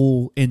a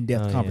full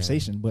in-depth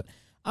conversation, but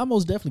I'm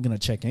most definitely gonna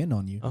check in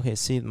on you. Okay,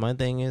 see, my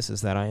thing is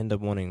that I end up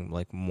wanting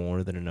like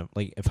more than enough.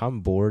 Like if I'm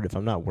bored, if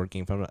I'm not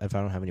working, if I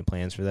don't have any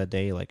plans for that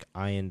day, like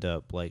I end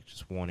up like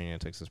just wanting to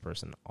text this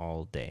person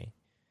all day.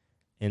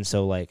 And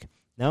so like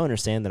now I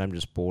understand that I'm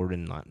just bored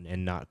and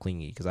not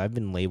clingy, because I've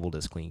been labeled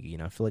as clingy,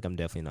 and I feel like I'm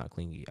definitely not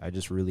clingy. I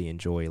just really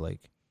enjoy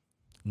like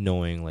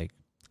knowing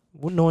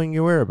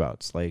your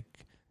whereabouts. Like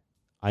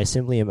I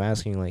simply am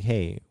asking like,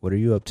 hey, what are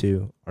you up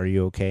to? Are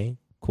you okay?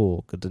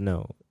 Cool, good to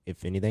know.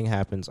 If anything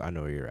happens, I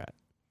know where you're at.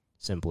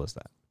 Simple as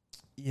that.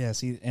 Yeah,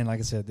 see, and like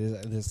I said,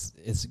 this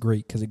it's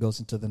great because it goes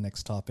into the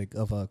next topic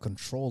of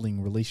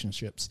controlling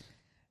relationships.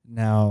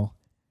 Now,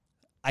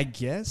 I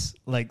guess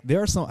like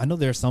I know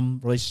there are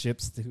some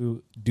relationships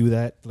who do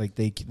that. Like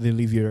they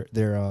leave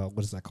their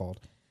what is that called?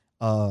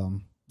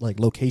 Like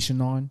location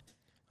on.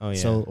 Oh yeah.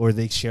 So or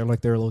they share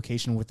like their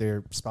location with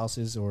their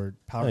spouses or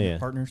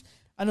partners.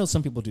 I know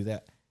some people do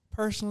that.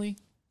 Personally,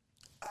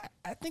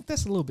 I think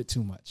that's a little bit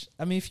too much.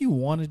 I mean, if you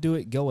want to do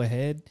it, go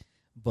ahead,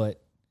 but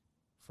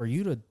for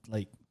you to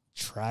like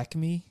track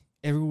me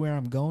everywhere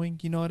I'm going,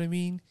 you know what I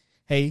mean?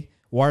 Hey,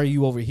 why are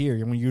you over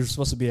here when you're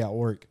supposed to be at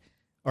work?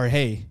 Or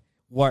hey,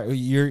 why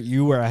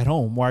you were at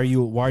home? Why are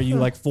you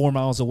like 4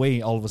 miles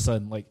away all of a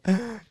sudden? Like,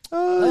 shit,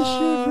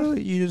 bro!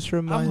 You just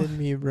reminded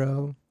me,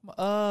 bro.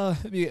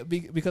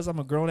 Because I'm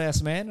a grown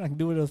ass man and I can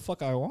do whatever the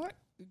fuck I want.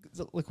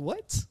 Like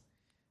what?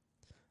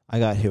 I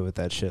got hit with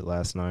that shit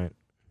last night.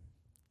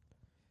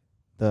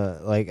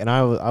 And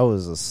I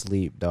was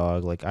asleep,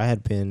 dog. Like I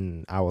had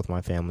been out with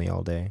my family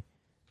all day,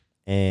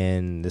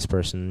 and this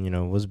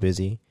person, was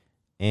busy,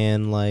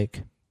 and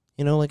like,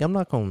 like I'm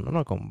not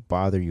gonna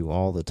bother you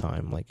all the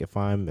time. Like if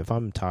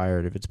I'm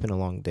tired, if it's been a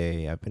long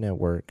day, I've been at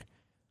work,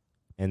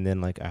 and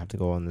then like I have to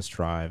go on this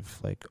drive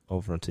like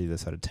over to the other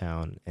side of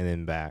town and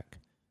then back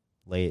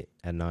late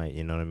at night.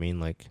 You know what I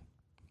mean? Like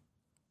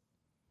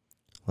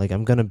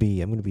I'm gonna be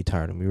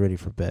tired. I'm gonna be ready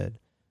for bed.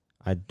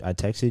 I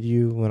texted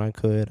you when I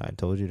could. I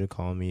told you to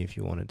call me if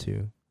you wanted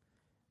to.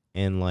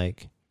 And,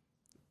 like,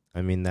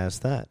 I mean, that's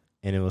that.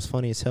 And it was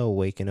funny as hell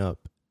waking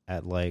up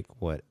at, like,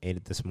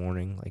 8 this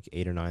morning, like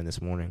 8 or 9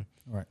 this morning.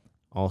 Right.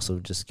 Also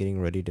just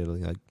getting ready to,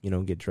 like,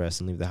 get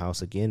dressed and leave the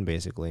house again,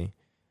 basically.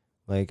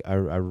 Like,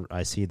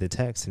 I see the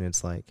text, and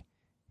it's like,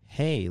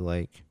 hey,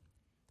 like,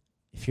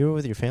 if you're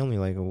with your family,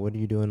 like, what are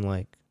you doing,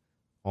 like,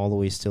 all the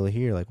way still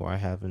here? Like, why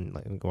hasn't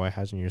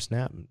your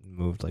Snap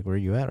moved? Like, where are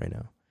you at right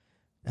now?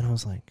 And I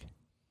was like,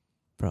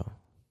 bro,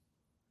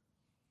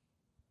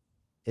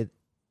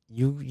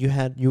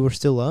 you were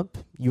still up?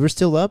 You were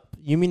still up?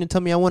 You mean to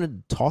tell me I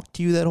wanted to talk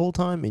to you that whole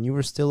time and you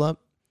were still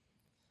up?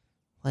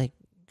 Like,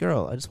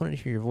 girl, I just wanted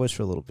to hear your voice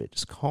for a little bit.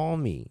 Just call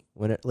me.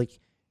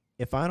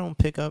 If I don't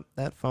pick up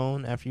that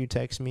phone after you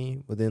text me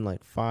within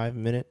like 5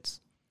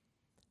 minutes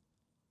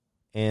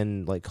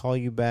and like call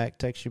you back,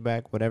 text you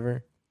back,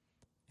 whatever,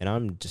 and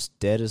I'm just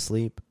dead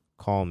asleep,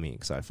 call me,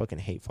 because I fucking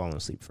hate falling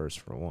asleep first,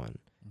 for one.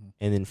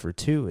 And then for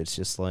two, it's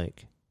just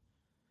like,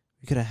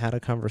 we could have had a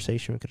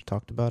conversation. We could have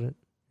talked about it.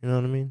 You know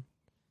what I mean?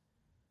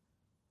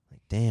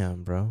 Like,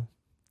 damn, bro.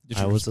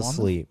 I was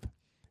asleep.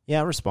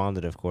 Yeah, I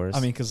responded, of course.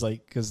 I mean, because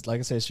like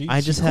I said, she's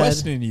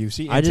questioning you.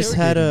 I just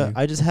had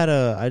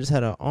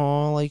a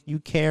oh, like, you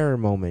care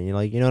moment. You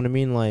know what I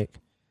mean? Like,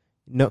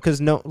 when was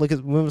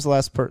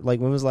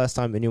the last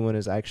time anyone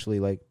has actually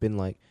like been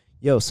like,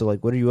 yo, so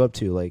like, what are you up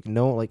to? Like,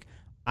 no, like,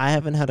 I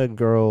haven't had a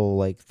girl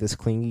like this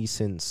clingy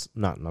since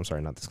not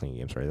this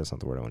clingy. I'm sorry, that's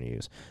not the word I want to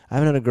use. I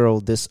haven't had a girl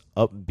this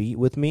upbeat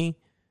with me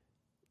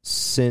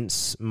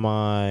since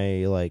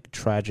my like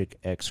tragic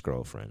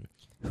ex-girlfriend,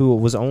 who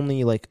was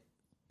only like,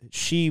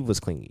 she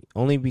was clingy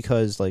only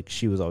because like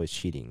she was always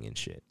cheating and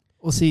shit.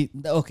 Well, see,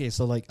 okay,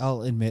 so like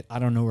I'll admit I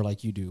don't know her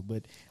like you do,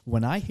 but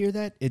when I hear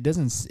that, it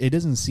doesn't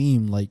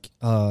seem like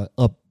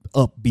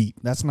upbeat.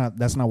 That's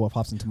not what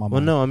pops into my mind.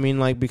 Well, no, I mean,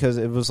 like, because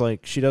it was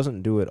like, she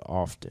doesn't do it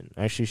often.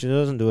 Actually, she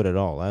doesn't do it at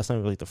all. Last time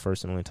was like the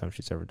first and only time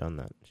she's ever done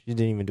that. She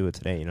didn't even do it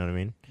today. You know what I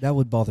mean? That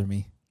would bother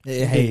me.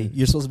 Hey,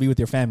 you're supposed to be with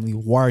your family.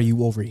 Why are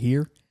you over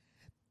here?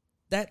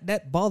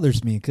 That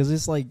bothers me, because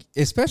it's like,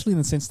 especially in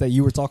the sense that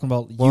you were talking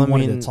about,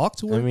 wanted to talk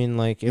to her. I mean,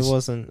 like, it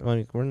wasn't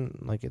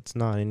like, it's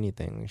not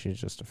anything. She's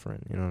just a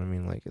friend. You know what I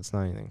mean? Like, it's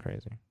not anything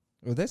crazy.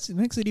 Well, that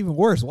makes it even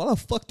worse. Why the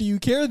fuck do you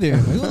care then?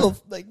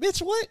 Like,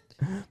 bitch, what?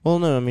 Well,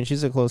 no, I mean,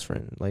 she's a close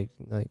friend. Like,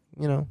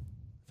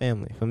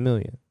 family,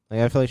 familia. Like,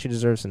 I feel like she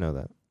deserves to know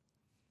that.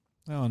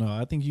 I don't know.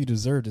 I think you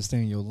deserve to stay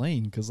in your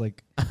lane, because,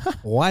 like,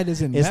 why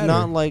does it matter? It's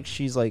not like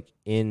she's, like,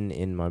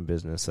 in my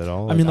business at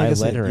all. Like, I mean, like I I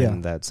said, let her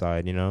in that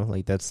side,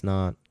 Like, it's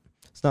not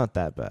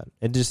that bad.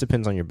 It just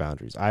depends on your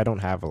boundaries. I don't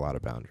have a lot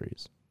of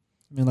boundaries.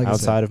 I mean, like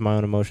outside of my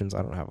own emotions,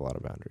 I don't have a lot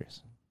of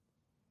boundaries.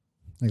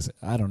 Like I said,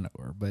 I don't know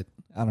her, but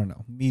I don't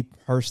know. Me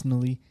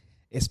personally,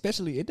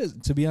 especially,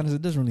 to be honest,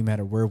 it doesn't really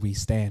matter where we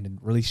stand in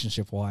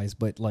relationship-wise,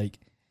 but, like,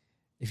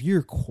 if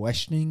you're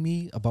questioning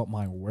me about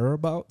my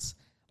whereabouts,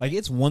 like,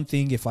 it's one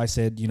thing if I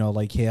said,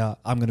 like, hey,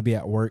 I'm going to be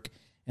at work,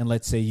 and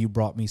let's say you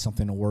brought me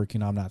something to work,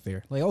 I'm not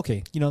there. Like,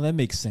 okay, that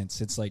makes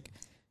sense. It's like,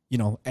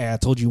 hey, I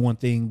told you one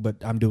thing, but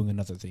I'm doing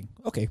another thing.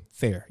 Okay,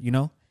 fair,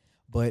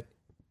 But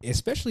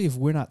especially if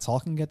we're not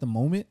talking at the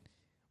moment,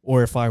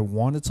 or if I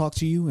want to talk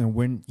to you and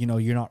when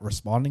you're not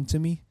responding to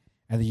me,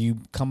 and then you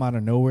come out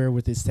of nowhere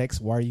with this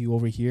text, why are you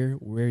over here?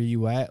 Where are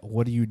you at?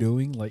 What are you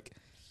doing? Like,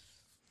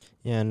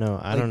 yeah, no,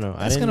 I don't know.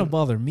 That's gonna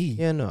bother me.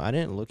 Yeah, no, I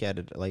didn't look at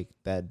it like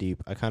that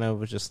deep. I kind of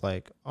was just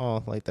like,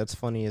 oh, like that's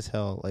funny as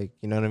hell. Like,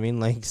 you know what I mean?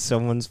 Like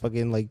someone's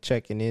fucking like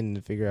checking in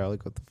to figure out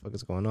like what the fuck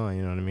is going on.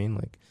 You know what I mean?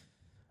 Like,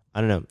 I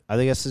don't know.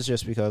 I guess it's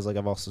just because like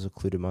I've also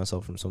secluded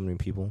myself from so many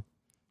people,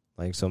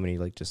 like so many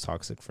like just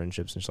toxic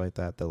friendships and shit like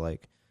that. That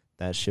like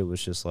that shit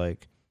was just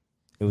like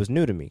it was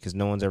new to me because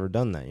no one's ever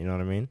done that. You know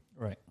what I mean?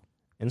 Right.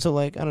 And so,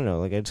 like, I don't know,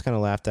 like, I just kind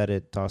of laughed at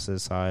it, tossed it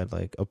aside,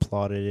 like,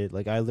 applauded it.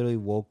 Like, I literally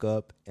woke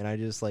up and I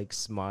just, like,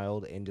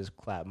 smiled and just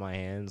clapped my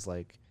hands,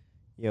 like,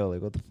 yo,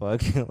 like, what the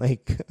fuck?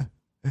 Like,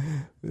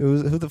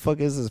 who the fuck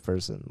is this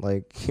person?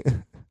 Like,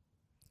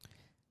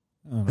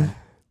 I don't know.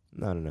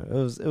 I don't know.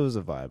 It was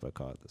a vibe I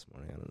caught this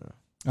morning. I don't know.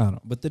 I don't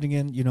know. But then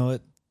again, you know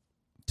what?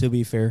 To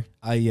be fair,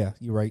 you're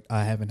right.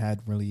 I haven't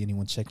had really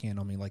anyone check in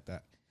on me like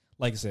that.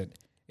 Like I said,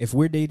 if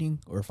we're dating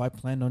or if I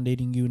plan on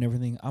dating you and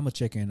everything, I'm going to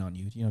check in on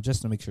you,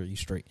 just to make sure you're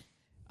straight.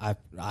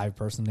 I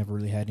personally never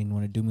really had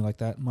anyone to do me like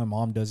that. My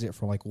mom does it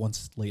for like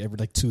once, like every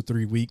like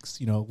 2-3 weeks,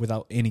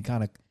 without any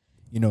kind of,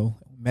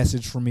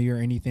 message from me or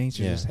anything.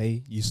 She's just,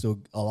 hey, you still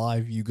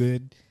alive? You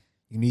good?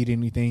 You need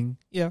anything?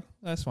 Yeah,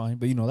 that's fine.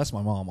 But, that's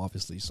my mom,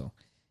 obviously. So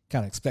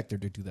kind of expect her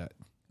to do that.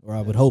 Or I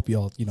would hope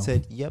y'all,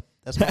 Said, yep,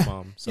 that's my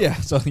mom. So. Yeah,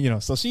 so,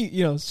 so she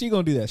going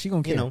to do that. She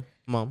going to care.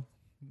 Mom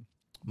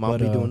but,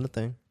 be doing the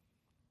thing.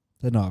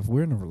 But no, if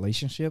we're in a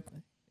relationship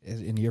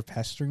and you're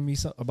pestering me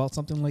about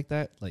something like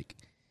that, like,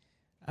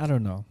 I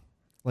don't know.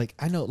 Like,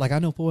 I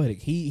know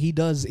Poetic. He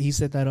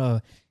said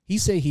that, he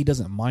said he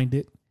doesn't mind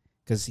it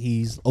because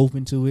he's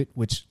open to it,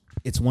 which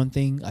it's one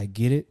thing. I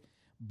get it.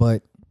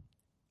 But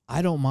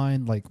I don't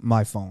mind, like,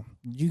 my phone.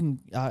 You can,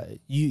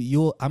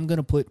 I'm going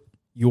to put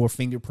your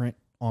fingerprint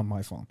on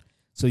my phone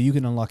so you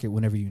can unlock it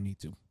whenever you need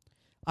to.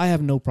 I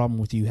have no problem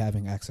with you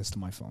having access to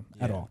my phone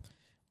at all.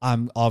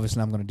 I'm going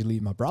to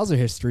delete my browser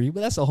history,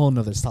 but that's a whole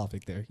nother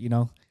topic there,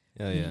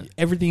 Yeah.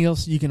 Everything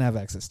else you can have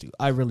access to.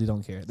 I really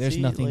don't care. There's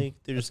nothing. Like,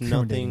 there's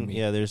nothing.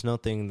 Yeah, there's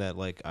nothing that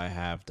like I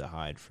have to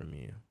hide from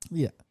you.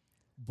 Yeah,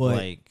 but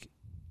like,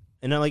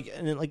 and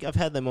I've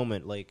had that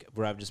moment like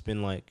where I've just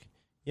been like,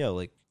 yo,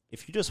 like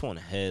if you just want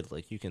head,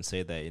 like you can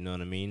say that. You know what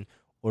I mean?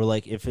 Or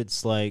like if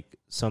it's like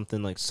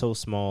something like so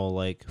small,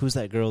 like who's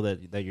that girl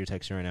that you're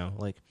texting right now?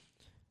 Like.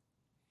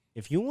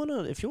 If you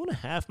wanna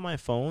have my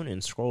phone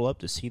and scroll up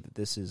to see that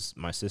this is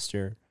my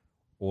sister,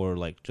 or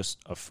like just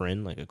a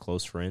friend, like a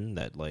close friend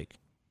that like,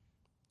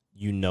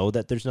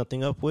 that there's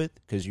nothing up with,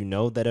 because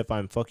that if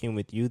I'm fucking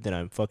with you, then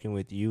I'm fucking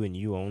with you and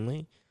you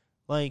only.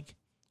 Like,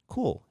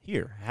 cool.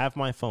 Here, have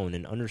my phone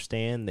and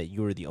understand that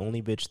you are the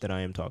only bitch that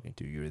I am talking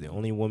to. You're the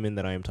only woman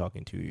that I am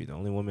talking to. You're the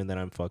only woman that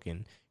I'm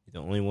fucking.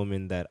 You're the only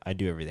woman that I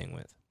do everything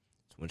with.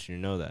 Just want you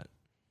to know that.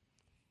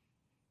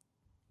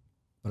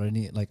 But I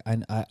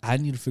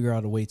need to figure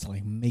out a way to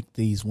like make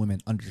these women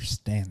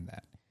understand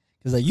that,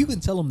 because like you can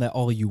tell them that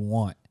all you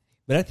want,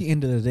 but at the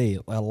end of the day,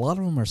 a lot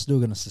of them are still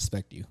gonna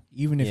suspect you,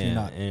 even if you're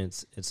not. And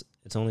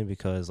it's only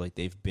because like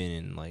they've been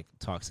in like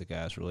toxic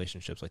ass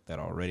relationships like that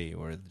already,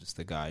 where just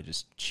the guy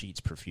just cheats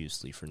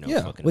profusely for no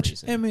fucking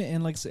reason. I mean,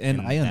 and I understand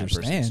that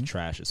person's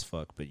trash as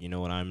fuck, but you know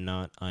what? I'm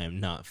not. I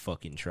am not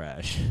fucking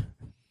trash.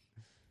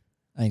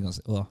 I ain't gonna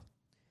say. Well.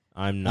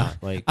 I'm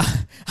not like.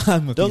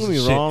 I'm a don't piece get me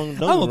of wrong.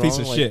 shit. I'm a piece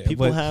of like, shit.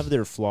 People have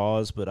their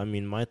flaws, but I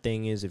mean, my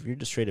thing is, if you're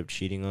just straight up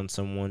cheating on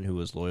someone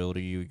who is loyal to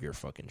you, you're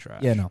fucking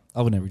trash. Yeah, no,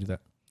 I would never do that.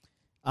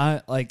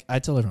 I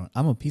tell everyone,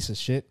 I'm a piece of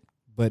shit,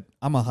 but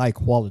I'm a high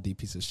quality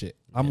piece of shit.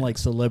 I'm like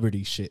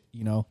celebrity shit,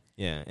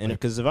 Yeah, and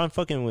because if I'm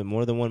fucking with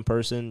more than one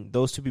person,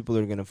 those two people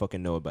are gonna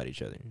fucking know about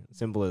each other.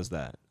 Simple as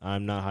that.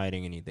 I'm not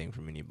hiding anything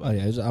from anybody.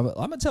 Oh yeah, I'm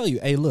gonna tell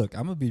you, hey, look,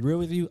 I'm gonna be real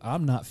with you.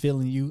 I'm not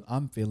feeling you.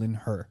 I'm feeling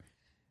her.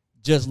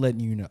 Just letting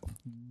you know.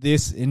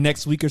 This in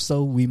next week or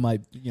so, we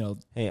might,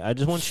 Hey, I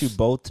just want you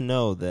both to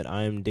know that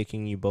I am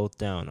dicking you both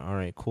down. All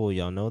right, cool.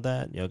 Y'all know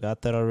that? Y'all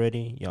got that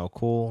already? Y'all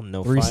cool?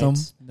 No threesome?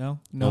 Fights? No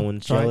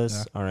one's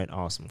jealous? All right,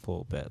 awesome.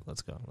 Cool. Bet.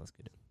 Let's go. Let's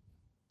get it.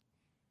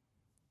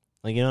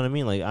 Like, you know what I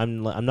mean? Like,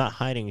 I'm not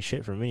hiding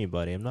shit from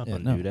anybody. I'm not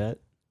going to do that.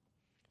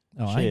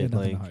 No, I ain't got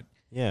nothing to hide.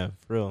 Yeah,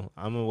 for real.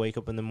 I'm going to wake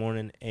up in the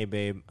morning. Hey,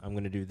 babe, I'm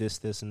going to do this,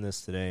 this, and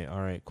this today.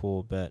 All right,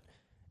 cool. Bet.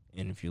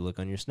 And if you look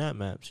on your Snap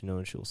Maps, you know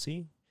what you'll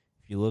see?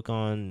 If you look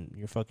on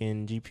your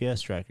fucking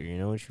GPS tracker, you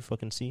know what you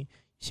fucking see? You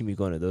see me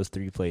going to those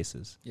 3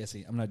 places. Yeah,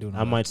 see, I'm not doing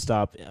that. I might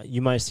stop.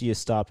 You might see a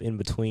stop in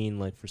between,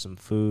 like, for some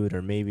food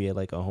or maybe at,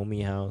 like, a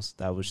homie house.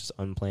 That was just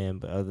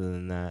unplanned. But other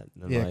than that.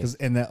 Yeah, because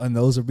and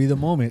those would be the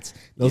moments.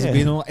 Those would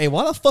be the hey,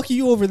 why the fuck are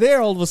you over there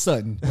all of a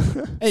sudden?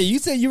 Hey, you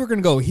said you were going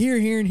to go here,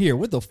 here, and here.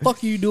 What the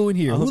fuck are you doing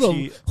here? Who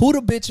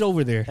the bitch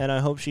over there? And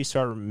I hope she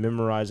started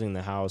memorizing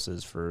the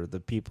houses for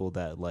the people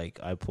that, like,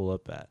 I pull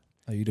up at.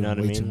 No, you're You know doing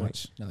what I way too mean?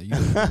 much. No, you're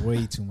doing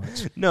way too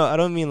much. No, I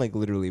don't mean like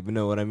literally, but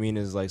no, what I mean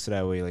is like so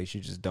that way like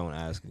she just don't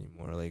ask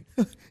anymore. Like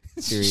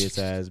serious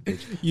ass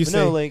bitch. You But say,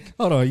 no, like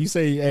hold on. You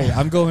say, hey,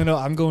 I'm going to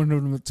my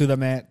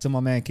man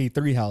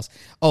K3 house.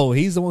 Oh,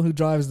 he's the one who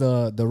drives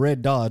the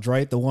red Dodge,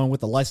 right? The one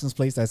with the license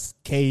plate that's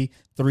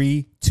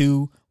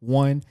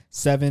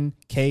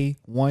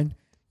K3217K1.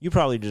 you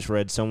probably just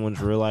read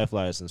someone's real life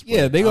license plate.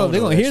 Yeah, they I don't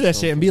gonna know hear that shit's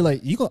shit and so be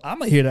like, I'm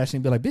gonna hear that shit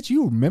and be like, bitch,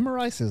 you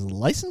memorize his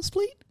license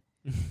plate?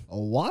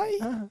 Why?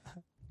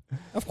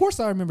 Of course,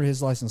 I remember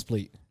his license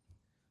plate.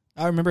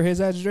 I remember his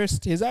address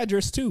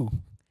too.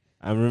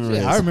 I remember. Yeah,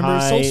 his I remember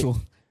his height.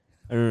 social.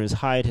 I remember his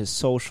height, his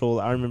social.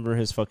 I remember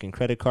his fucking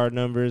credit card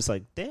numbers.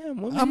 Like,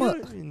 damn, women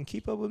don't even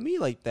keep up with me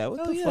like that.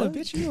 What Oh the yeah, fuck?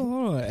 bitch, you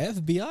hold on,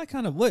 FBI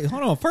kind of. Wait,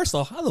 hold on. First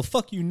off, how the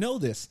fuck you know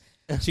this?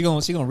 She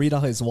gonna read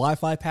out his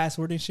Wi-Fi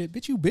password and shit.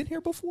 Bitch, you been here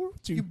before?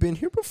 You been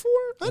here before?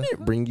 I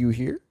didn't bring you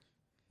here.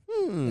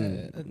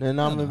 And I'm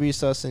gonna be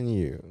sussing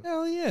you.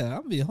 Hell yeah,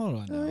 hold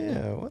on. Oh Now.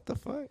 yeah, what the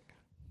fuck?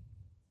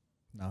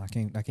 No, I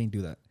can't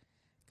do that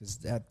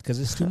because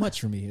it's too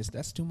much for me.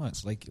 That's too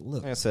much. Like,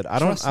 look, Like I said, I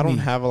trust don't me.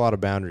 have a lot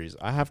of boundaries.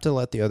 I have to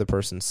let the other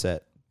person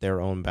set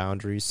their own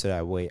boundaries so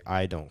that way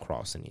I don't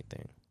cross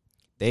anything.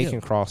 They Yeah.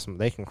 can cross them.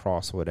 They can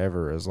cross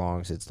whatever as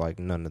long as it's like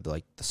none of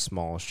the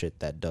small shit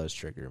that does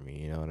trigger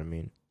me. You know what I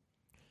mean?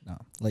 No,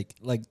 like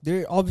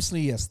there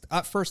obviously yes.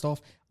 First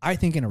off, I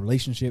think in a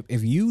relationship,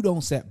 if you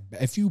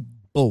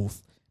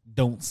both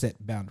don't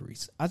set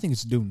boundaries, I think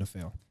it's doomed to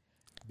fail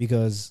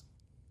because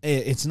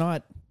it's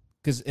not.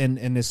 Because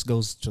and this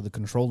goes to the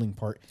controlling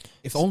part.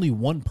 If only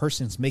one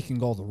person's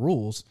making all the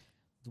rules,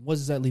 what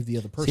does that leave the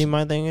other person? See,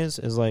 my thing is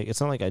like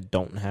it's not like I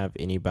don't have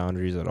any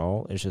boundaries at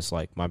all. It's just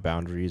like my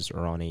boundaries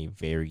are on a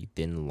very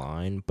thin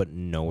line, but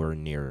nowhere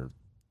near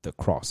the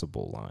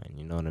crossable line.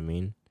 You know what I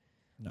mean?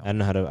 No. I don't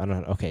know how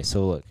to. Okay,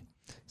 so look,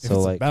 If so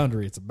it's like a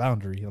boundary, it's a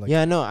boundary. Like,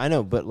 yeah, no, I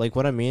know, but like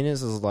what I mean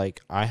is like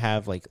I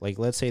have like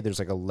let's say there's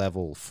like a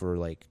level for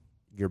like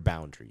your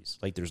boundaries.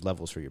 Like there's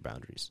levels for your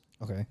boundaries.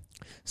 okay,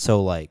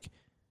 So like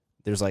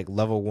there's like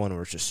level 1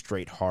 where it's just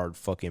straight hard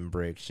fucking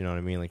bricks, you know what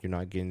I mean? Like you're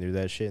not getting through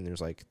that shit, and there's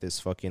like this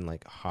fucking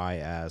like high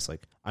ass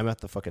like I'm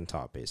at the fucking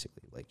top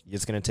basically. Like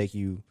it's gonna take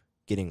you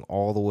getting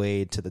all the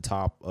way to the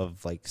top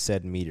of like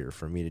said meter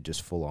for me to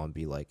just full on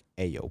be like,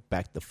 hey yo,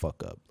 back the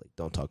fuck up. Like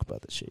don't talk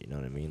about this shit, you know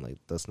what I mean? Like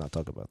let's not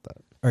talk about that.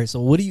 all right. So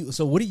what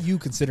are you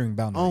considering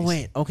boundaries? Oh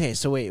wait, okay,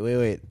 so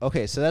wait.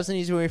 Okay, so that's an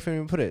easy way for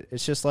me to put it.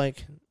 It's just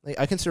like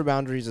I consider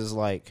boundaries as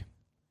like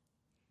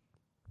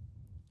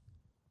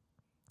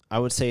I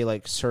would say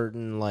like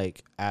certain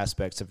like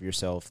aspects of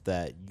yourself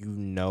that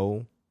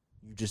you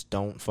just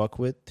don't fuck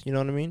with, you know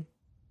what I mean?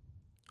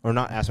 Or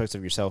not aspects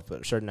of yourself,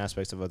 but certain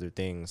aspects of other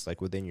things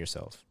like within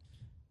yourself.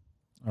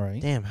 All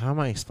right, Damn, how am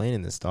I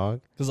explaining this,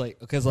 dog? because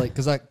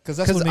that's what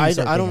Because made me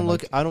start I don't thinking,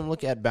 look like, I don't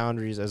look at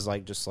boundaries as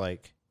like just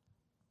like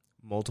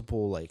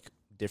multiple like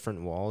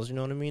different walls, you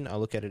know what I mean? I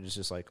look at it as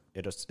just like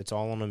it's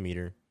all on a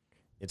meter.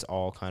 It's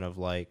all kind of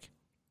like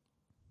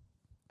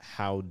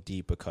how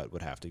deep a cut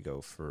would have to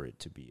go for it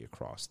to be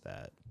across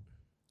that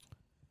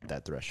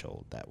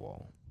threshold, that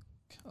wall.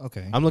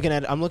 okay, I'm looking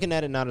at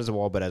it not as a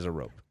wall but as a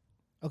rope.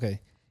 okay,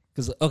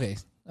 because okay,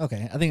 I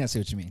think I see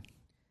what you mean.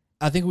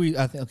 I think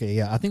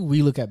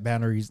we look at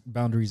boundaries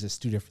as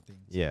two different things.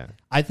 Yeah.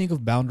 I think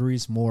of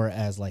boundaries more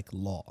as like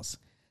laws.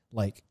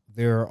 Like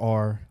there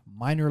are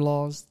minor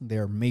laws,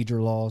 there are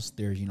major laws,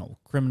 there's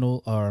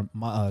criminal or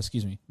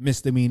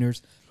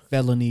misdemeanors,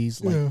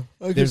 felonies.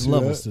 Like there's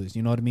levels to this.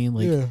 You know what I mean?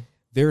 Like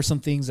there are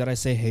some things that I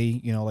say, hey,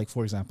 like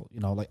for example,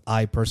 like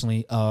I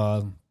personally,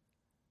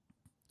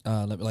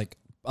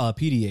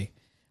 PDA.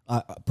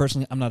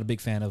 Personally, I'm not a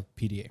big fan of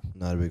PDA.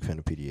 Not a big fan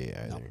of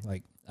PDA No, either.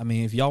 like, I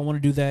mean, if y'all want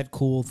to do that,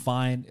 cool,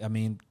 fine. I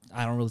mean,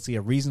 I don't really see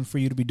a reason for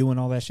you to be doing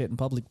all that shit in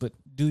public, but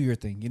do your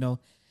thing,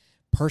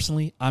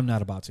 Personally, I'm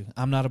not about to.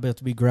 I'm not about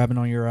to be grabbing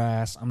on your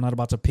ass. I'm not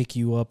about to pick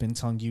you up and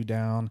tongue you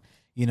down.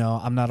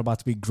 I'm not about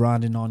to be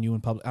grinding on you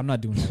in public. I'm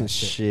not doing all that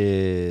shit.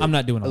 Shit. I'm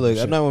not doing all Look,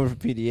 that I'm shit. not one for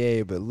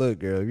PDA, but look,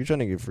 girl, if you're trying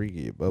to get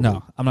freaky in public.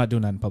 No, I'm not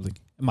doing that in public.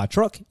 In my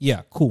truck,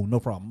 yeah, cool, no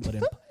problem. But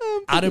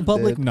out in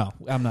public, no,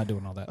 I'm not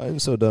doing all that. I'm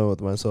so done with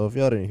myself.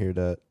 Y'all didn't hear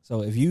that.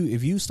 So if you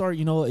try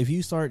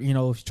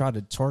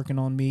to twerking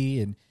on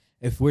me, and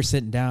if we're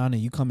sitting down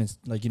and you come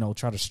and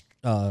try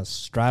to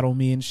straddle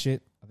me and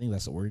shit, I think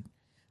that's the word.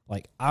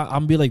 Like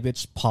I'm be like,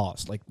 bitch,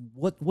 pause. Like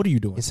what are you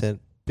doing? He said,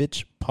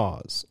 bitch,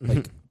 pause.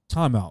 Like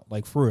time out,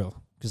 like for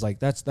real, because like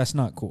that's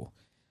not cool.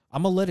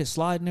 I'm gonna let it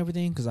slide and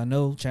everything because I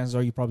know chances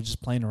are you probably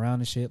just playing around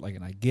and shit. Like,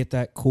 and I get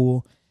that,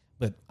 cool,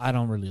 but I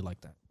don't really like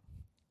that.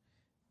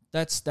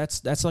 That's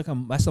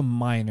a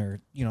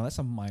minor, that's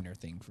a minor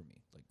thing for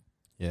me. Like,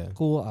 Yeah.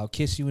 cool, I'll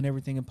kiss you and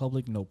everything in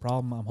public, no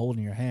problem. I'm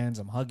holding your hands,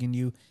 I'm hugging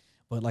you,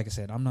 but like I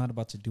said, I'm not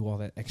about to do all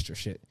that extra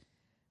shit.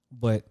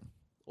 But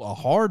a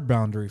hard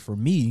boundary for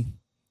me,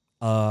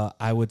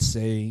 I would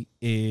say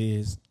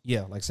is,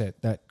 like I said,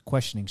 that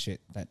questioning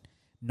shit, that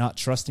not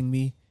trusting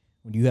me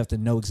when you have to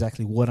know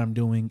exactly what I'm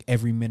doing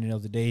every minute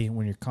of the day,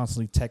 when you're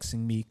constantly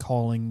texting me,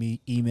 calling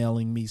me,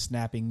 emailing me,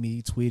 snapping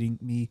me,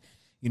 tweeting me,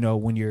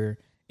 when you're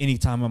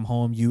anytime I'm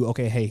home,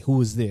 okay, hey,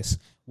 who is this?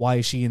 Why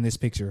is she in this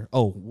picture?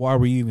 Oh, why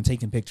were you even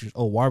taking pictures?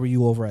 Oh, why were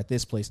you over at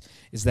this place?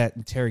 Is that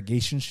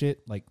interrogation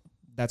shit? Like,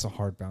 that's a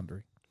hard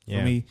boundary. Yeah.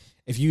 For me,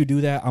 if you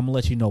do that, I'm going to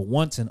let you know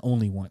once and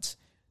only once.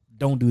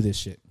 Don't do this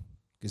shit.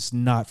 It's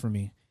not for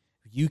me.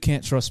 If you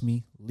can't trust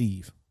me,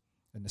 leave.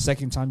 And the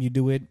second time you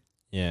do it,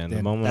 yeah, then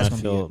the moment that's I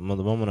gonna be feel it.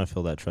 the moment I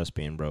feel that trust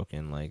being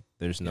broken, like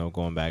there's no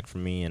going back for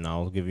me, and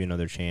I'll give you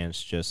another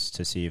chance just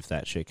to see if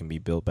that shit can be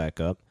built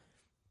back up.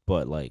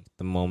 But like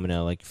the moment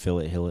I like feel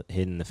it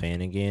hitting the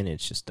fan again,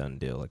 it's just done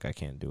deal. Like I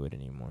can't do it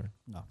anymore.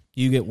 no,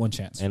 you get one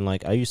chance. And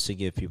like I used to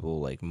give people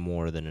like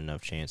more than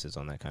enough chances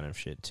on that kind of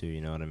shit too.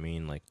 You know what I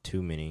mean? Like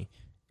too many,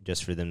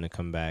 just for them to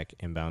come back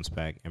and bounce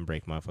back and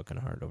break my fucking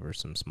heart over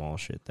some small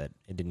shit that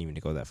it didn't even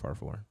go that far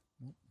for.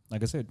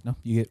 Like I said, no,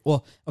 you get,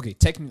 well, okay,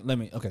 technically, let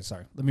me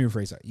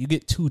rephrase that. You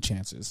get 2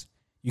 chances.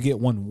 You get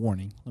 1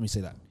 warning. Let me say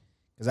that.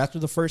 Because after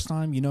the first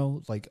time, you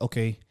know, like,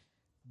 okay,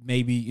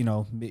 maybe, you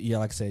know, yeah,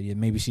 like I said, yeah,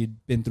 maybe she'd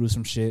been through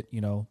some shit,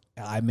 you know,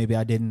 maybe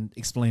I didn't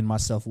explain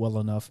myself well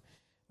enough.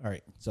 All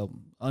right, so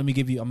I'm gonna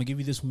give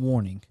you this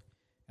warning,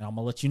 and I'm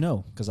gonna let you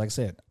know, because like I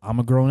said, I'm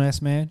a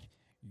grown-ass man,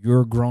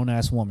 you're a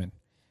grown-ass woman.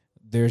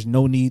 There's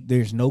no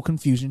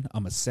confusion.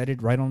 I'm gonna set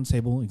it right on the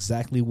table,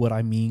 exactly what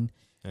I mean.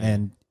 Yeah.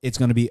 And it's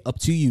going to be up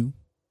to you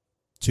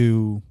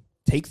to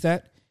take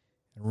that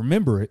and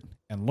remember it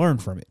and learn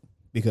from it.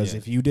 Because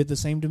if you did the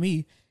same to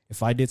me,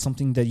 if I did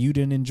something that you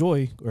didn't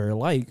enjoy or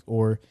like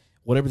or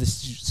whatever the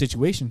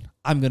situation,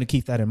 I'm going to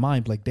keep that in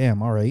mind. Like,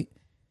 damn, all right,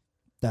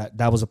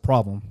 that was a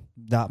problem.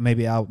 That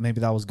maybe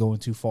that was going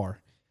too far.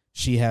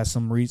 She has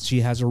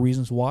she has her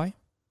reasons why.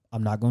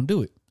 I'm not going to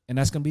do it, and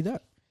that's going to be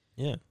that.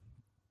 Yeah.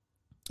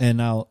 And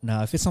now,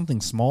 if it's something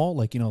small,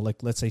 like, you know,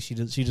 like let's say she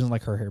doesn't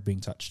like her hair being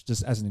touched,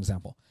 just as an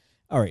example.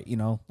 All right, you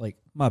know, like,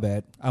 my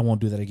bad, I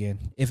won't do that again.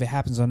 If it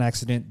happens on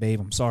accident, babe,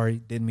 I'm sorry,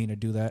 didn't mean to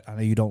do that. I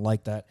know you don't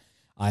like that.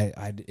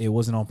 It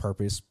wasn't on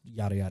purpose.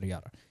 Yada yada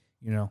yada.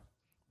 You know,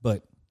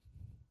 but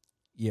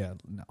yeah,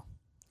 no.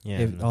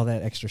 Yeah. All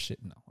that extra shit,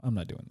 no, I'm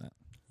not doing that.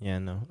 Yeah,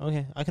 no.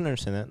 Okay, I can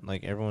understand that.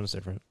 Like everyone's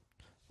different.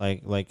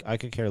 Like I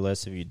could care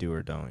less if you do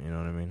or don't. You know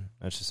what I mean?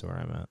 That's just where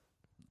I'm at.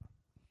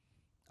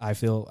 I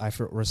feel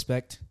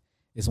respect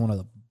is one of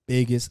the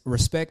biggest.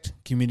 Respect,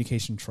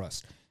 communication,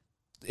 trust.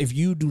 If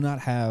you do not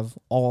have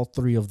all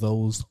 3 of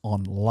those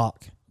on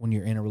lock when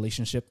you're in a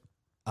relationship,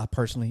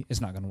 personally,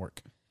 it's not going to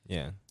work.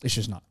 Yeah. It's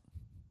just not.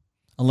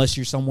 Unless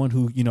you're someone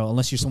who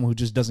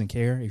just doesn't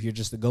care. If you're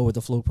just a go with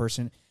the flow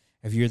person.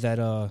 If you're that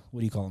what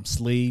do you call them,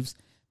 slaves?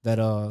 That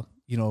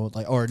you know,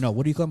 like, or no,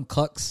 what do you call them,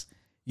 cucks?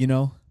 You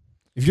know,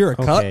 if you're a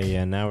cuck. Okay,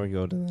 yeah. Now we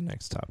go to the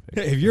next topic.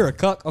 If you're a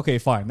cuck, okay,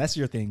 fine, that's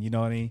your thing. You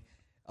know what I mean?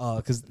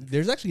 Because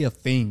there's actually a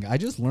thing, I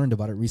just learned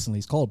about it recently.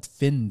 It's called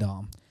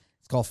FinDom.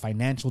 It's called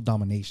financial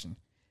domination,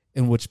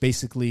 in which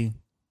basically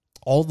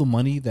all the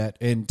money that,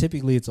 and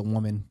typically it's a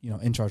woman, you know,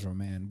 in charge of a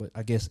man, but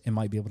I guess it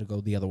might be able to go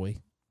the other way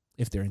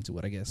if they're into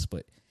it, I guess.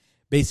 But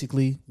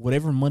basically,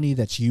 whatever money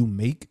that you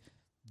make,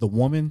 the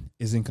woman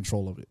is in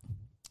control of it.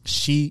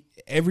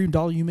 Every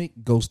dollar you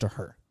make goes to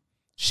her.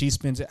 She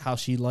spends it how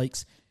she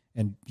likes,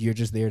 and you're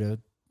just there to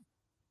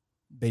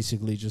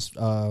basically just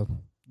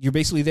you're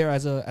basically there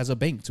as a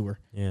bank to her.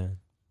 Yeah.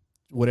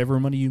 Whatever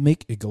money you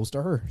make, it goes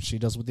to her. She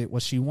does with it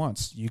what she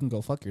wants. You can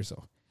go fuck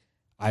yourself.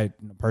 I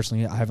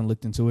personally, I haven't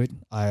looked into it.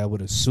 I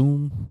would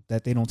assume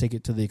that they don't take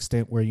it to the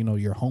extent where, you know,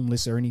 you're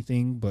homeless or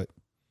anything, but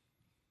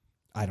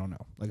I don't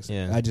know. Like I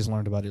said, I just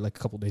learned about it like a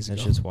couple days ago.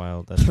 That's just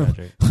wild. That's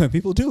tragic.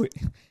 People do it.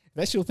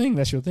 That's your thing.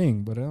 That's your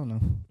thing. But I don't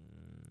know.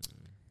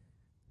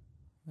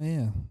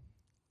 Yeah.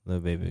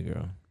 Little baby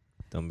girl.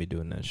 Don't be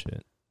doing that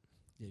shit.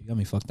 Yeah, you got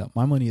me fucked up.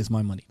 My money is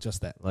my money.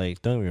 Just that.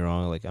 Like, don't get me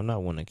wrong. Like, I'm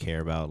not one to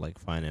care about, like,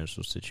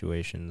 financial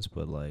situations.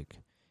 But, like,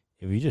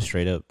 if you just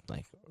straight up,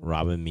 like,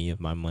 robbing me of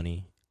my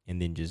money and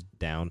then just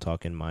down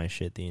talking my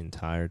shit the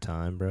entire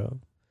time, bro,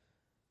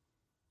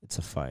 it's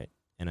a fight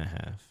and a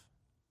half.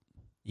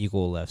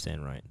 Equal lefts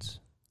and rights.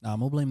 Nah, I'm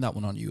going to blame that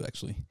one on you,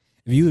 actually.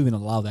 If you even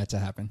allow that to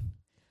happen.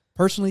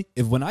 Personally,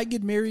 when I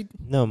get married...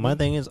 No, my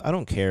thing is, I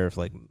don't care if,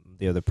 like,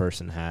 the other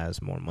person has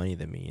more money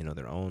than me, you know,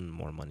 their own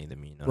more money than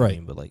me, you know what I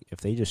mean? But, like,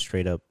 if they just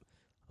straight up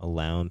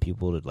allowing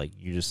people to, like,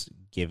 you're just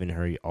giving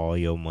her all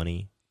your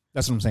money.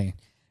 That's what I'm saying.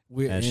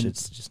 That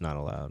shit's just not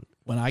allowed.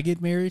 When I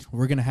get married,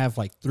 we're going to have,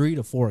 like, 3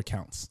 to 4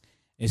 accounts.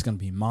 It's going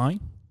to be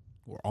mine,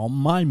 where all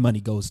my money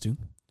goes to.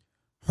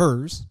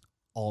 Hers,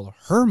 all of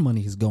her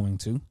money is going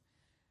to.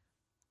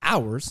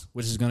 Ours,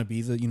 which is going to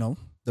be the, you know,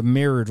 the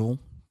marital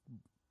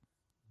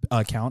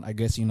account, I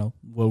guess, you know,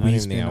 where we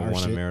spend our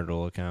shit. A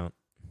marital account.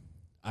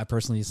 I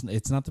personally,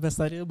 it's not the best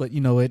idea, but you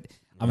know it.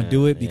 I'm gonna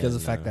do it because of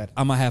the fact that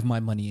I'm gonna have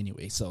my money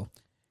anyway. So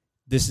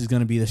this is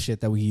gonna be the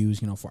shit that we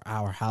use, you know, for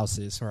our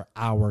houses, for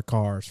our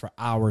cars, for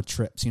our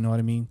trips. You know what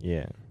I mean?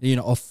 Yeah. You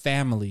know, a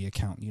family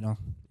account. You know.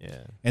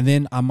 Yeah. And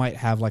then I might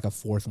have like a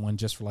 4th one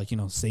just for, like, you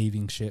know,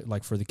 saving shit,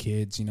 like for the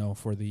kids, you know,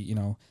 for the, you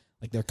know,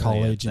 like their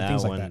college and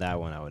things like that. That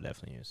one I would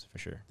definitely use for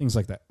sure. Things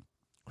like that.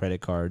 Credit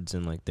cards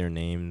and like their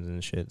names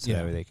and shit, so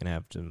that way they can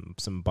have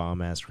some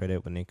bomb ass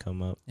credit when they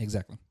come up.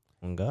 Exactly.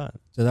 Oh God.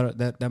 So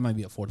that might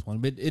be a fourth one,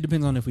 but it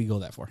depends on if we go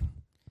that far.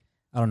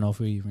 I don't know if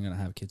we're even gonna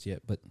have kids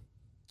yet, but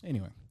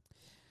anyway,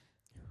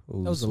 that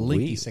was a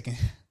lengthy second.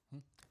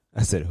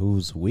 I said,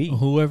 "Who's we?"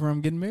 Whoever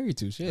I'm getting married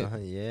to. Shit.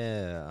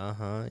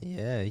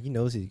 Yeah. He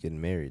knows he's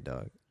getting married,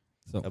 dog.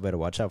 So I better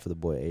watch out for the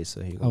boy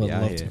Asa. He I gonna would be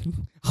out love here. to.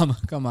 I'm gonna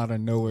come out of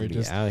nowhere, Be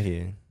just out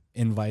here.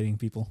 inviting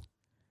people.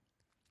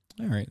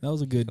 All right, that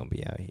was a good. Gonna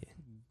be out here.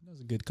 That was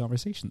a good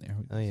conversation there.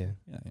 Oh yeah.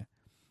 Yeah.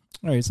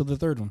 All right, so the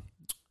third one,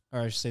 or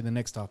I should say the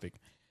next topic,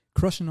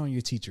 crushing on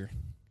your teacher.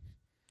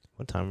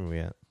 What time are we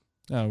at?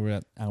 We're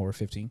at hour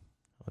 15.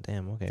 Oh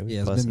damn. Okay. We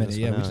Yeah, it's been a busting minute. this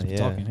Yeah, one we just out. been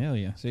talking. Hell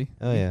yeah. See?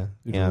 Oh yeah.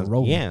 We Yeah. were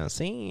rolling. Yeah.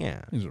 See.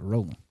 Yeah. These are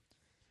rolling.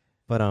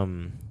 But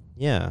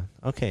yeah.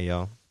 Okay,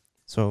 y'all.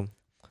 So,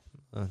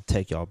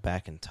 take y'all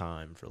back in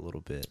time for a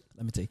little bit.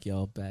 Let me take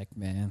y'all back,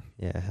 man.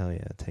 Yeah. Hell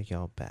yeah. Take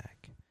y'all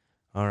back.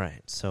 All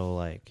right. So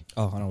like,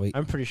 Oh, hold on, wait.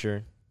 I'm pretty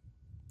sure.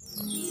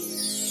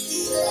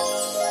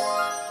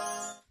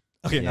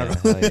 Okay, Yeah. now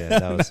Hell yeah.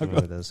 That was Now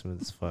smooth. go. That was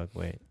smooth as fuck.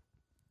 Wait.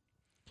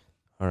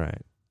 All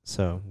right.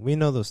 So we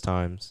know those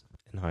times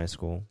in high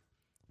school,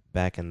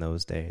 back in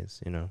those days.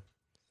 You know.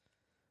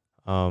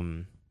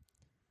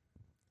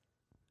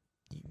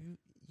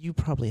 You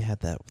probably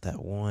had that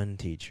one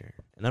teacher,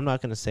 and I'm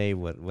not gonna say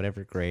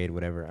whatever grade,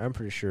 whatever. I'm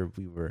pretty sure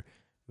we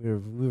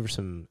were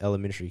some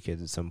elementary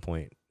kids at some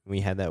point.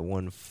 We had that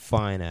one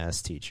fine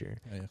ass teacher.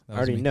 Oh, yeah, I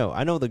already know.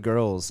 I know the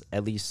girls,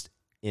 at least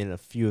in a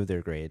few of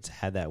their grades,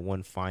 had that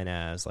one fine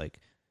ass like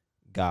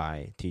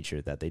guy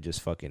teacher that they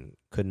just fucking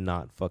could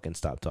not fucking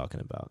stop talking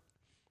about,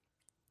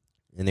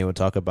 and they would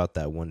talk about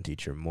that one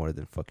teacher more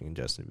than fucking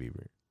Justin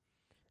Bieber,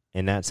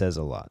 and that says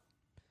a lot.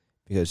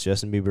 Because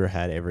Justin Bieber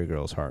had every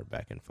girl's heart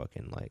back in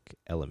fucking like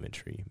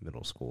elementary,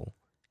 middle school.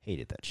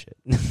 Hated that shit.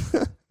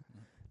 Don't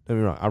get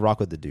me wrong, I rock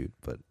with the dude,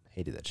 but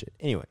hated that shit.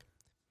 Anyway,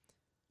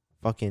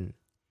 fucking,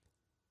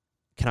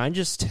 can I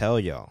just tell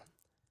y'all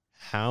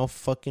how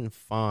fucking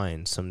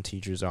fine some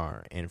teachers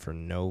are, and for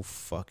no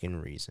fucking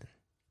reason?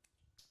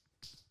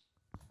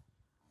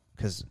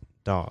 Because,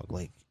 dog,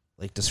 like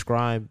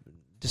describe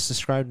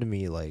to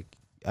me, like,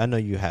 I know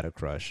you had a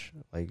crush,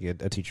 like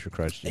a teacher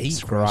crush.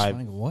 Describe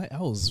Like, what? I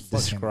was fucking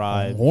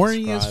describe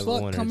horny as describe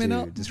fuck one or coming two.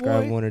 up.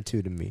 Describe boy. one or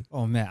two to me.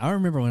 Oh man, I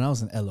remember when I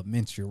was in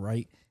elementary,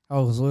 right? I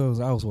was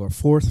what,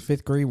 4th,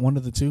 5th grade, one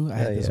of the two. I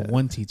had this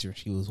one teacher.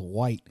 She was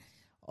white.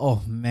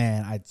 Oh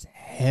man, I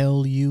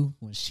tell you,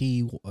 when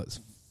she was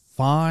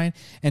fine.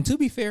 And to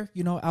be fair,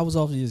 you know, I was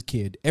also just a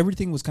kid.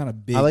 Everything was kind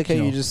of big. I like how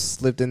you you know. just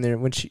slipped in there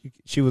when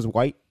she was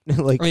white.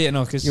 Like, Oh yeah,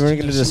 no, because you weren't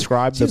going to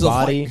describe the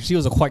body. She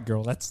was a white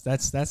girl. That's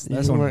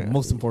one of the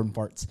most important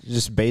parts.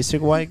 Just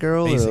basic white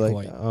girl. Basic or like,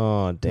 white.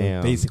 Oh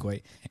damn. Basic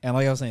white. And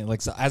like I was saying,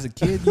 like, so as a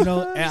kid, you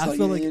know, and I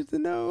feel like to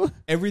know.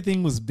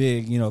 everything was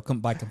big, you know,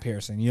 by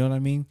comparison. You know what I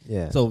mean?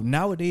 Yeah. So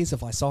nowadays,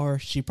 if I saw her,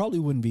 she probably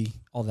wouldn't be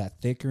all that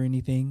thick or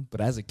anything.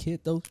 But as a kid,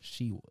 though,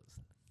 she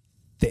was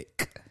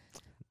thick.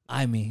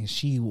 I mean,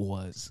 she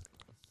was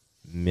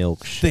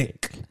milkshake.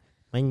 thick.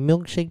 Like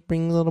milkshake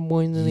bring little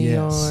boys in the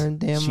yard.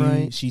 Damn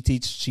right. She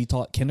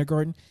taught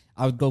kindergarten.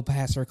 I would go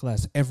past her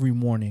class every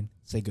morning,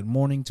 say good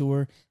morning to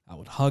her. I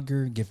would hug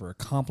her, give her a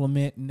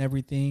compliment and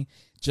everything.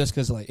 Just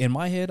because, like, in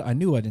my head, I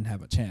knew I didn't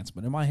have a chance.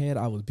 But in my head,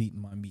 I was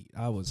beating my meat.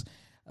 I was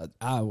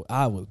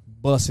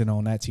busting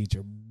on that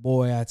teacher.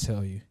 Boy, I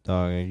tell you.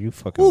 Dog, you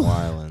fucking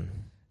wildin'.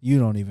 You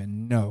don't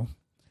even know.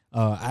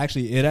 I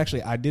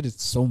did it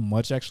so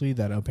much actually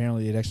that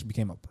apparently it actually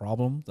became a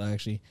problem. I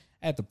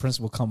had the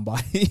principal come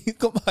by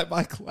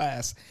my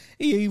class.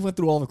 He went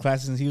through all the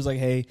classes and he was like,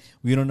 "Hey,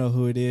 we don't know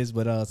who it is,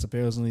 but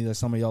supposedly that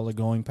some of y'all are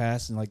going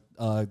past and like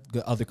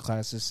the other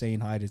classes saying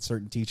hi to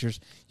certain teachers.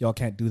 Y'all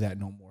can't do that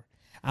no more."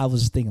 I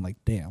was just thinking like,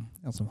 damn,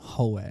 that's some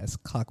hoe ass,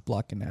 cock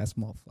blocking ass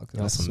motherfuckers.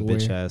 Y'all some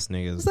bitch ass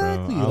niggas,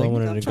 Exactly. bro. Like, I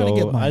wanted to trying to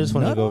get go. my I just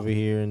want to nut go off. over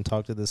here and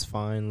talk to this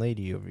fine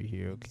lady over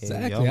here. Okay,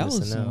 Exactly. y'all I was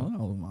missing out.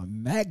 on my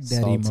Mac Daddy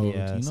Salty mode.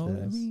 You ass know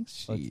what I ass. mean?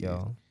 Fuck Shit.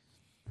 y'all.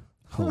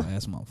 Hoe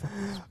ass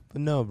motherfuckers.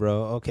 But no,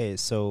 bro. Okay,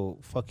 so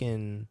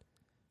fucking,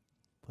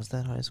 was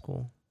that high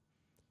school?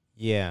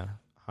 Yeah,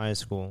 high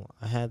school.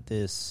 I had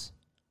this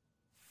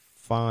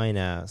fine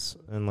ass,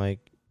 and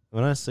like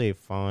when I say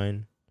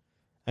fine,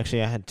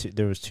 actually I had two.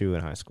 There was two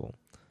in high school.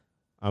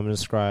 I'm gonna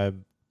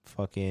describe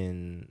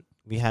fucking.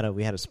 We had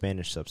a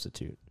Spanish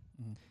substitute,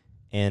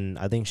 and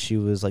I think she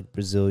was like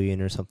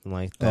Brazilian or something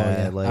like Oh that.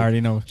 yeah, Like, I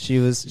already know. she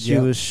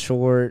was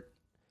short,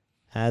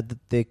 had the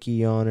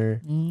thickie on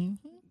her. Mm-hmm.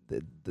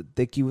 The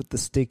thicky with the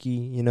sticky,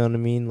 you know what I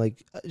mean?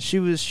 Like she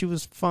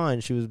was fine,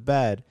 she was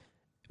bad,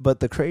 but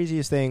the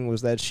craziest thing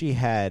was that she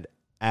had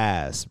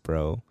ass,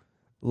 bro,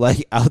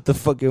 like out the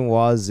fucking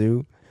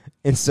wazoo.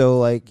 And so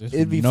like There's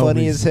it'd be no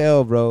funny reason. as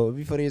hell, bro. It'd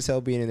be funny as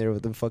hell being in there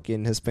with the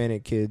fucking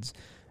Hispanic kids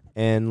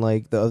and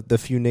like the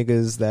few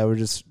niggas that were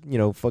just, you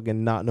know,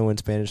 fucking not knowing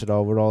Spanish at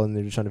all. We're all in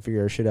there trying to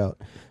figure our shit out.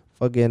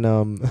 Fucking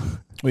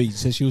Wait, you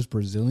said she was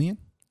Brazilian?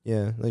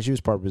 yeah, like she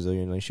was part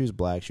Brazilian, like she was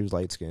black, she was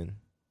light skinned.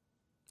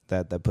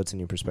 That puts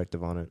any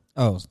perspective on it.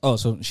 Oh,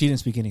 so she didn't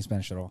speak any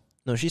Spanish at all.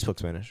 No, she spoke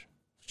Spanish.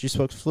 She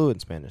spoke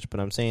fluent Spanish, but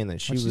I'm saying that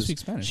Why did she was speak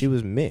Spanish? she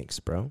was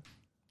mixed, bro.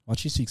 Why'd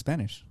she speak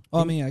Spanish?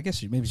 Oh, I mean, I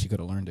guess maybe she could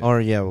have learned it. Or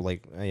yeah, well,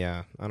 like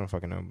yeah, I don't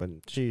fucking know, but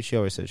she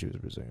always said she was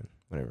Brazilian.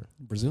 Whatever.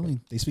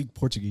 Brazilian, they speak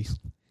Portuguese.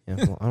 Yeah,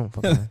 well, I don't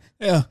fucking know.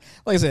 Yeah,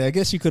 like I said, I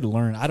guess she could have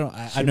learned. I never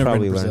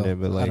probably been to learned Brazil. it,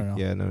 but I like don't know.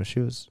 yeah, no, she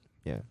was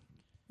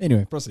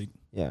Anyway, proceed.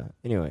 yeah.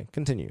 Anyway,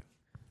 continue.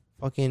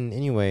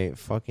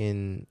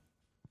 Fucking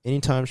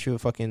anytime she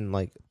would fucking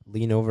like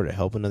lean over to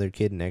help another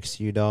kid next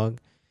to you, dog,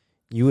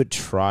 you would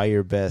try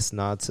your best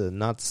not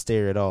to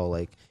stare at all.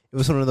 Like it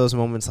was one of those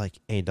moments like,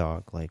 hey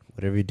dog, like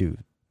whatever you do,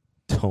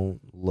 don't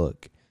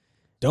look.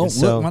 Don't And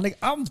so- look, my nigga.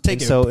 I'm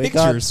taking so it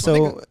got pictures. my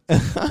so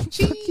nigga. I'm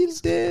fucking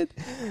dead.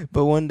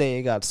 But one day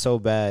it got so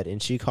bad,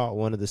 and she caught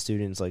one of the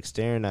students like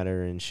staring at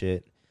her and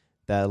shit.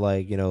 That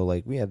like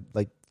like we had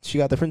like she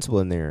got the principal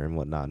in there and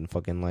whatnot, and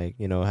fucking like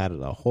had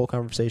a whole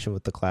conversation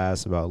with the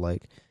class about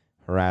like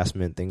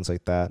harassment, things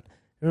like that.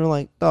 And we're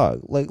like,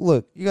 dog, like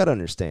look, you gotta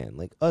understand,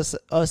 like us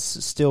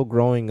still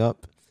growing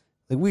up,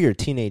 like we are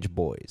teenage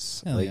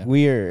boys, Hell like yeah.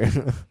 we are.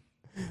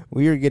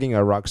 We are getting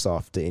our rocks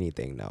off to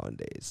anything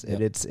nowadays, and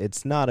Yep.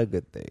 it's not a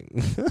good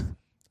thing.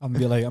 I'm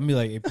gonna be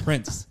like, hey,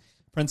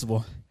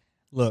 principal.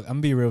 Look, I'm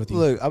gonna be real with you.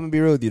 Look, I'm gonna be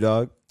real with you,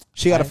 dog.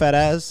 She got a I- fat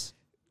ass.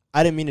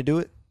 I didn't mean to do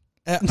it.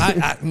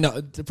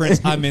 No,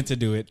 Prince, I meant to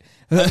do it.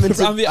 I meant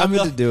to, I'm be- I I'm be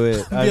meant to like- do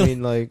it. I'm I be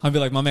mean, like, I'll be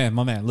like, my man,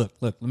 look,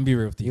 let me be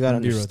real with you. you gotta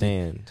Let me be real with you.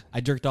 understand. I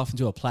jerked off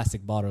into a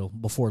plastic bottle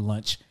before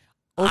lunch.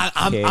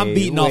 Okay, I'm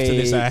beating off to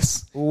this wait,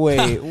 ass.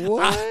 Wait,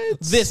 what?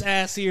 This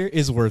ass here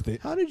is worth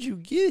it. How did you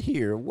get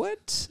here?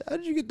 What? How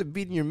did you get to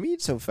beating your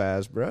meat so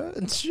fast, bro?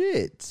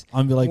 Shit.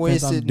 I'm be like,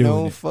 Prince, I'm Wasted doing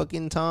no it.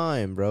 fucking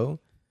time, bro.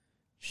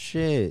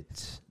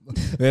 Shit.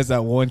 There's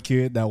that one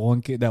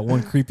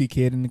creepy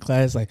kid in the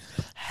class, like,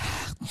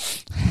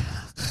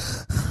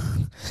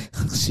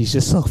 she's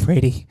just so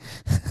pretty.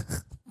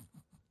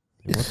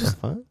 What the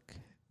fuck?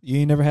 You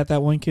ain't never had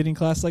that one kid in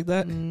class like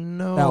that?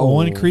 No. That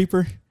one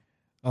creeper?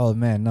 Oh,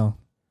 man, no.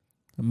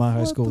 My high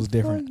What school the was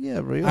different. fuck? Yeah,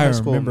 bro. Your I high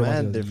school remember like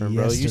mad it was different,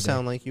 bro. You yesterday.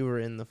 sound like you were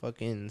in the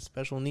fucking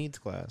special needs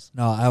class.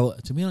 No,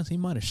 to be honest, he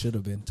might have should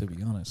have been, to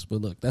be honest.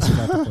 But look, that's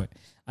not the point.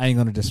 I ain't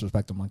gonna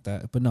disrespect him like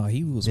that. But no,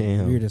 he was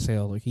Damn. weird as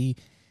hell. Like he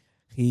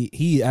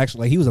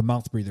actually, like, he was a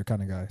mouth breather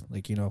kind of guy.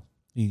 Like,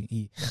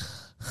 he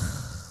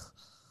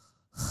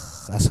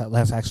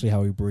that's actually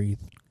how he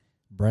breathed.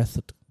 Breathed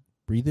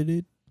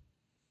it.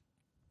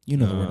 You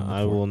know the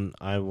word.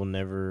 I will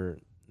never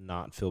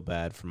not feel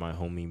bad for my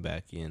homie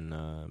back in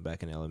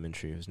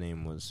elementary. His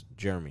name was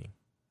Jeremy,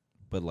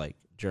 but like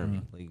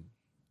Jeremy, like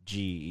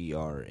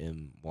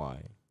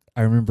Germy.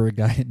 I remember a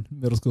guy in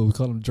middle school. We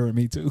called him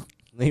Jeremy too.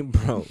 Like,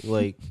 bro,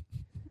 like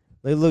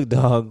look,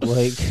 dog,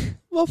 like,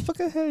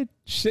 Motherfucker had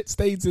shit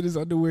stains in his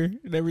underwear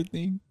and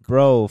everything.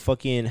 bro,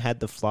 fucking had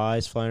the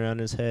flies flying around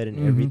his head and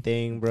Mhm.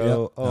 everything, bro.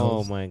 Yep, that Oh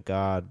was- my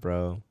god,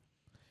 bro.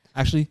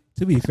 Actually,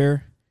 to be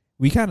fair,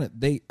 I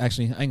ain't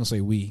gonna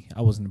say we.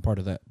 I wasn't a part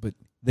of that, but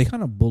they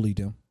kind of bullied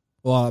him.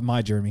 Well,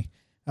 my Jeremy.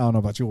 I don't know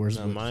about yours.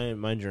 No, but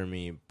my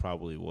Jeremy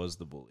probably was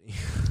the bully.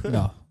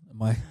 no,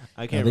 my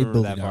I can't they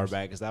remember that bullied far ours.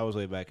 back because that was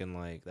way back in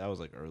that was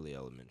like early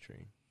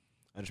elementary.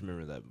 I just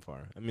remember that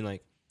far. I mean,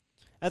 like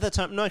at that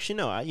time. No, actually,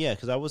 no.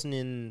 Because I wasn't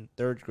in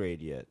third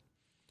grade yet.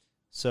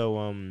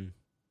 So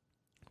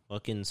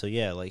so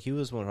yeah, like he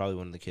was probably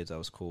one of the kids I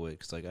was cool with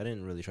because like I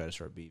didn't really try to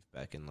start beef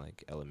back in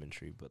like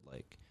elementary, but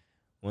like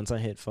once I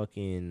hit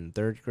fucking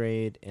third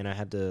grade and I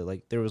had to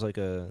like there was like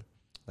a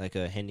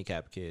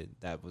handicapped kid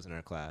that was in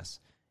our class.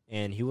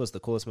 And he was the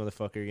coolest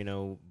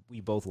motherfucker, we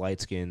both light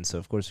skinned, so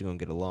of course we're gonna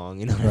get along,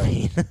 you know what I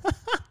mean?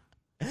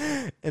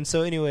 And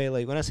so anyway,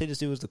 like when I say this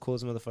dude was the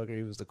coolest motherfucker,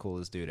 he was the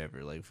coolest dude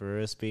ever. Like for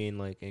us being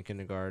like in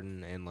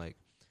kindergarten and like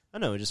I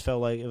don't know, it just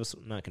felt like it was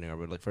not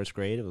kindergarten, but like first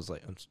grade, it was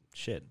like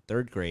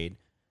third grade.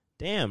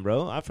 Damn,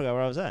 bro, I forgot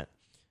where I was at.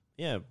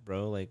 Yeah,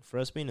 bro, like for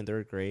us being in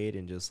third grade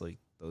and just like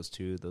those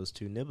two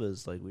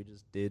nibbas, like we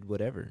just did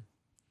whatever.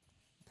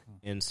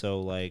 And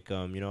so, like,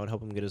 I'd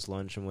help him get his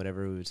lunch and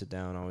whatever. We would sit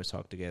down, always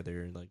talk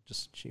together, and like,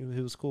 he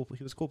was cool.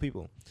 He was cool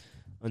people.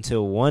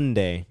 Until one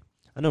day,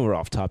 I know we're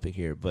off topic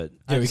here, but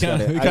Yeah, I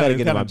gotta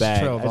get in my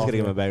bag. I just gotta get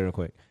in my bag real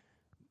quick.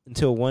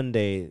 Until one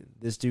day,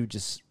 this dude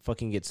just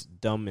fucking gets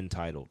dumb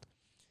entitled,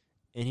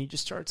 and he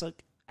just starts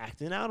like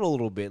acting out a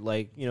little bit,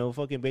 like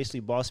fucking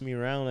basically bossing me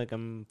around, like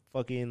I'm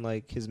fucking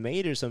like his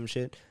mate or some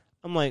shit.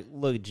 I'm like,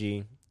 look,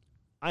 G.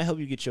 I help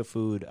you get your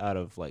food out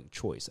of like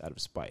choice, out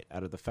of spite,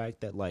 out of the fact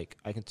that like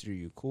I consider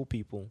you cool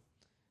people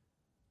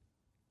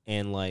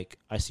and like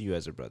I see you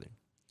as a brother.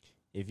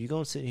 If you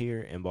gonna sit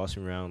here and boss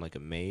me around like a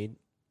maid,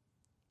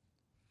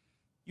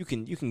 you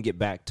can get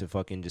back to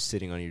fucking just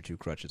sitting on your two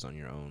crutches on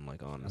your own,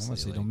 like honestly.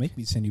 honestly, Like, don't make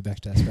me send you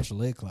back to that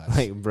special ed class.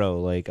 like bro,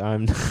 like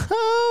I'm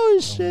oh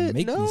shit,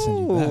 make me send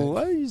you back. no.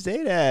 Why do you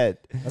say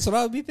that? That's what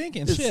I would be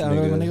thinking. This Shit, I'm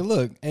like,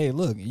 nigga. nigga,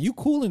 look, you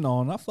cool and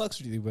all, and I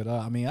fucks with you, but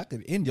I mean, I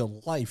could end your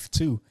life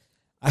too.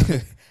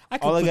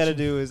 All I gotta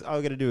do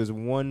is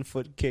 1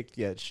 foot kick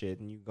that shit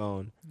and you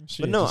gone.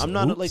 But no, I'm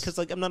not like, cause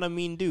like I'm not a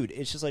mean dude.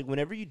 It's just like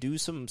whenever you do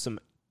some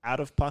out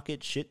of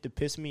pocket shit to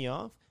piss me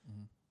off,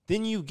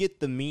 then you get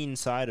the mean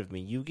side of me.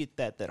 You get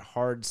that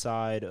hard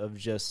side of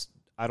just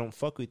I don't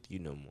fuck with you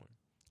no more.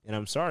 And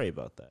I'm sorry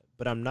about that.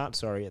 But I'm not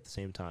sorry at the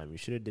same time. You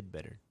should have did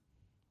better.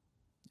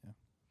 Yeah.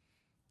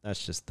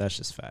 That's just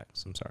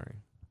facts. I'm sorry.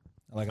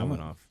 Like I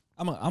went off.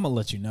 I'm gonna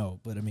let you know,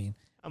 but I mean,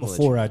 I'm gonna let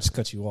before you I know. just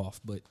cut you off,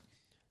 but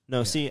No,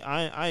 Yeah. see,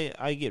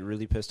 I get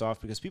really pissed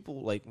off because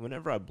people, like,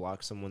 whenever I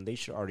block someone, they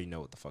should already know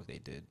what the fuck they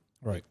did.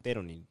 right. Like, they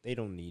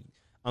don't need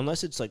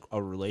unless it's like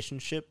a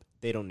relationship,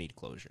 they don't need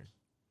closure.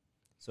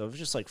 So if it's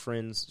just like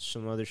friends,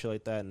 some other shit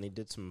like that, and they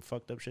did some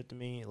fucked up shit to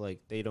me,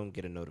 like, they don't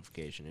get a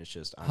notification. It's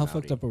just How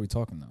fucked up are we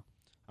talking though?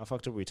 How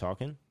fucked up are we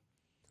talking?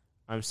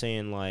 I'm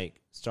saying like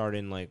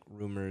starting like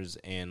rumors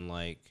and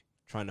like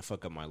trying to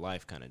fuck up my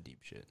life kind of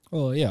deep shit.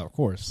 Well, yeah, of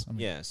course. I mean,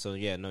 Yeah, so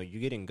yeah, no,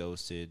 you're getting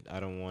ghosted. I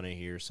don't want to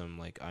hear some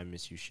like I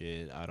miss you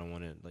shit. I don't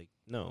want to like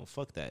no,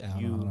 fuck that.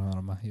 hold on,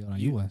 I'm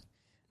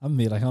gonna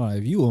be like, hold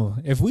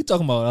on. If we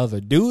talking about other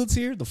dudes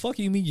here, the fuck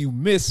you mean you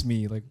miss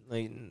me? Like,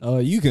 like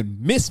you can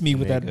miss me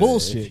with that nigga,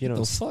 bullshit. if you Get don't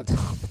the fuck,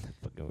 stop with that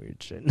fucking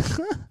weird shit.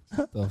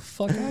 the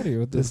fuck out of here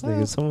with This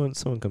this nigga,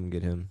 someone come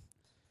get him.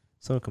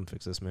 Someone come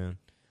fix this man.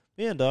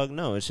 But yeah, dog.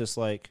 No, it's just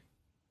like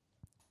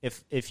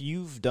if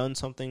you've done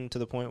something to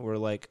the point where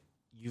like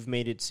you've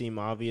made it seem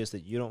obvious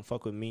that you don't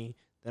fuck with me,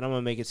 then I'm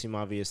gonna make it seem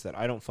obvious that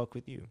I don't fuck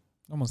with you.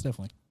 Almost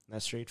definitely.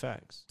 That's straight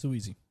facts. Too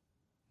easy.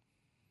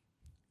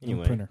 No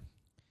Anyway, printer.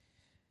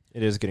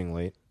 it is getting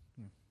late.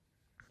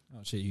 Oh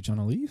shit, you trying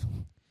to leave?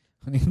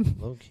 I mean,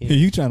 Low key.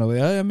 you trying to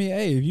leave? I mean,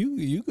 hey, if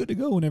you good to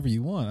go whenever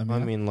you want. I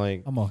mean,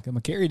 like, I'm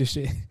gonna carry the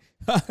shit.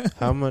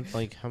 how much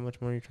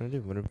more are you trying to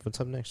do? What's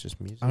up next? Just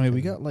music. I mean, we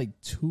and- got like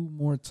 2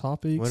 more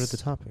topics. What are the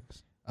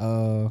topics?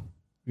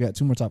 We got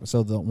 2 more topics.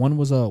 So the one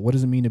was what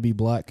does it mean to be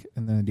black,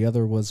 and then the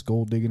other was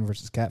gold digging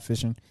versus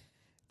catfishing.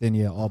 Then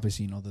yeah,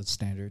 obviously the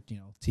standard,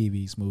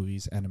 TVs,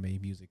 movies, anime,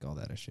 music, all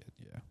that shit.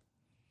 Yeah.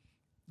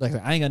 Like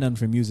I ain't got nothing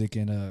for music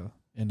and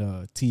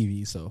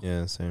TV. So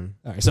Yeah, same.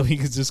 all right, so we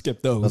could just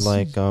skip those. But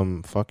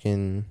like,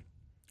 fucking.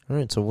 All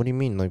right. So what do you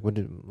mean? Like, what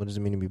does it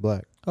mean to be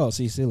black? Oh,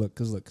 see, look,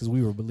 because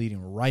we were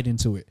bleeding right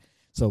into it.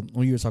 So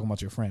when you were talking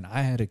about your friend,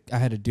 I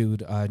had a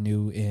dude I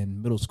knew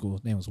in middle school.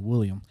 His name was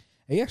William.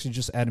 He actually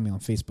just added me on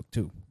Facebook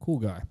too. Cool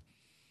guy.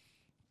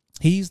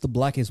 He's the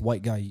blackest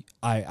white guy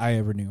I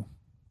ever knew.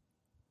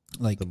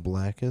 Like The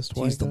blackest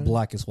white he's the guy?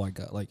 blackest white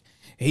guy. Like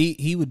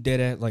he would dead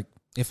at like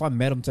if I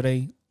met him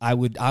today, I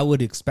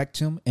would expect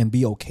him and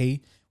be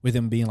okay with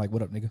him being like,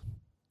 "What up, nigga?"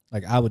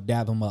 Like I would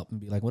dab him up and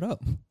be like, "What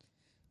up?"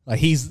 Like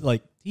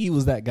he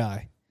was that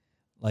guy.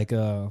 Like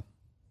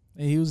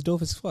he was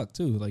dope as fuck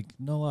too. Like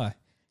no lie,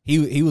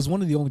 he was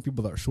one of the only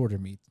people that are shorter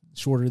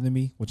than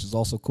me, which is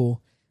also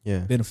cool, Yeah.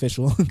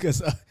 beneficial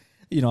because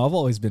I've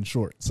always been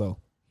short. So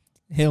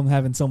him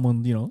having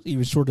someone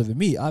even shorter than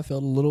me, I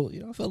felt a little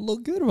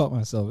good about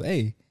myself.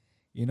 Hey,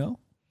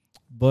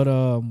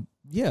 but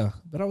yeah.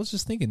 But I was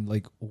just thinking,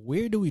 like,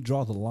 where do we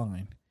draw the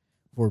line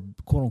for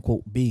quote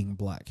unquote being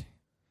black?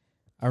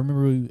 I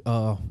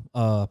remember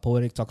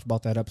Poetic talked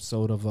about that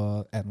episode of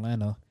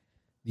Atlanta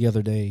the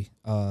other day,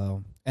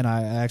 and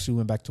I actually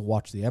went back to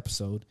watch the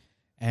episode,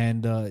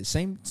 and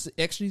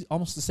actually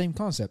almost the same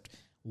concept.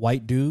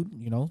 White dude,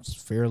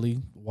 fairly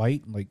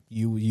white, like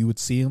you would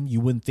see him, you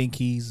wouldn't think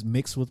he's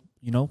mixed with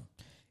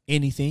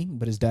anything,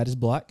 but his dad is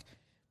black.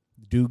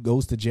 Dude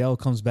goes to jail,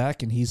 comes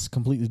back, and he's a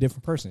completely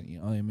different person. You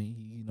know what I mean?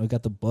 He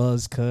got the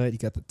buzz cut, he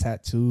got the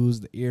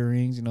tattoos, the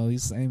earrings.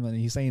 He's saying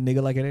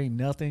nigga like it ain't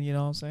nothing. You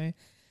know what I'm saying?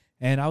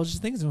 And I was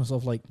just thinking to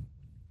myself, like,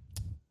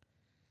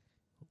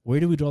 where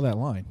do we draw that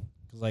line?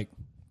 Because like,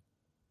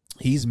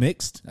 he's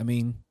mixed. I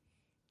mean,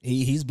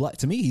 he's black.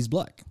 To me, he's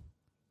black,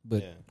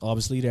 but Yeah.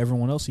 obviously to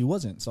everyone else, he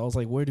wasn't. So I was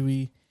like, what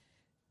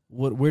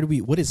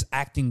is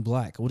acting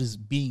black? What is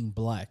being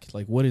black?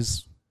 Like,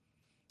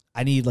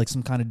 I need like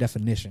some kind of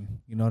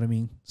definition. You know what I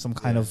mean? Some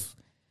kind Yeah. of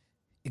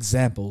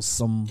examples,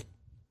 some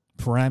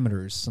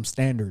parameters, some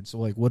standards. So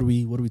like, what are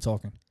we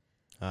talking?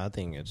 I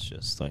think it's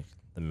just like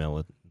the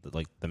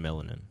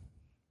melanin.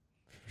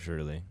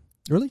 Surely.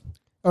 Really?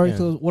 All right. Yeah.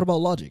 So what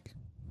about logic?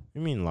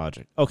 You mean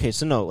logic? Okay,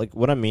 so no, like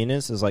what I mean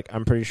is like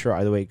I'm pretty sure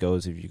either way it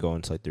goes, if you go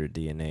into like their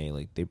DNA,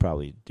 like they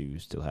probably do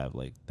still have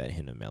like that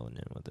hint of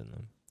melanin within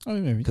them. I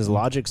mean, maybe Because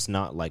Logic's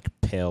not like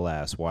pale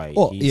ass white.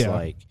 Well, He's yeah.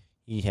 like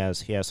he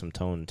has some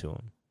tone to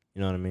him. You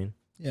know what I mean?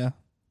 Yeah,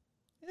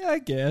 I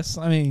guess.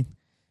 I mean,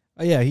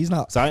 yeah, he's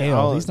not So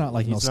pale. He's not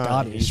like he's not-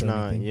 Scottish he's or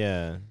not, anything.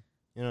 yeah.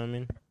 You know what I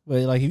mean?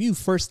 But like, if you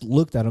first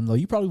looked at him though,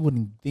 you probably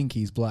wouldn't think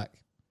he's black.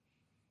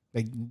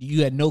 Like,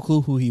 you had no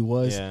clue who he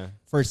was Yeah.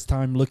 first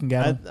time looking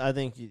at him. I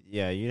think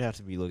you'd have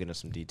to be looking at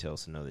some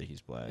details to know that he's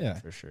black. Yeah.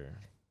 For sure.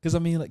 Because I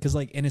mean,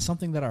 and it's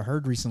something that I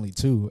heard recently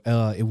too.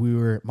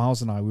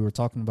 Miles and I were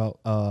talking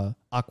about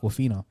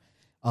Aquafina,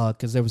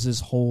 because there was this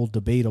whole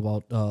debate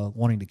about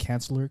wanting to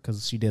cancel her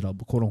because she did a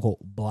quote unquote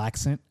black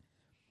scent,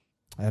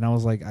 and I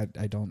was like,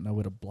 I don't know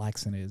what a black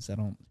scent is.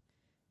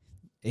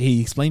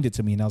 He explained it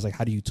to me, and I was like,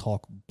 how do you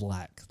talk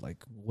black?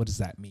 Like, what does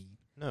that mean?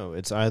 No,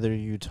 it's either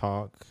you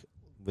talk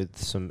with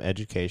some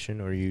education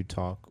or you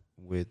talk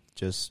with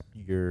just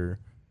your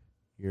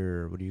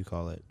what do you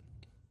call it?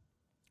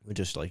 With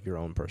just like your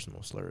own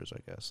personal slurs, I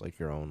guess. Like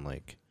your own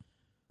like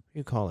what do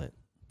you call it?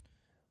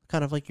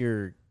 Kind of like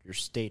your your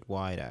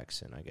statewide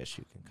accent, I guess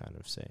you can kind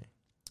of say.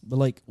 But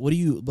like, what do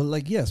you? But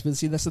like, yes. But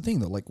see, that's the thing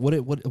though. Like,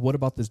 what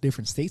about these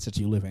different states that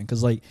you live in?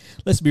 Because like,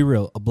 let's be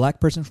real. A black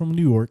person from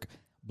New York,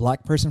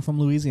 black person from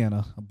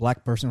Louisiana, a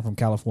black person from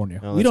California.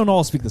 No, we don't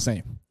all speak the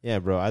same. Yeah,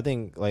 bro. I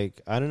think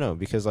like I don't know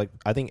because like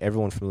I think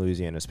everyone from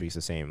Louisiana speaks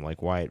the same,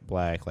 like white,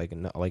 black, like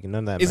none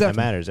of that Exactly.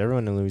 matters.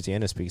 Everyone in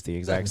Louisiana speaks the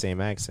exact same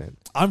accent.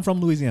 I'm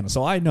from Louisiana,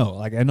 so I know.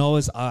 Like, I know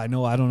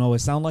I don't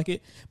always sound like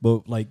it,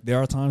 but like there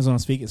are times when I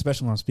speak,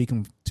 especially when I'm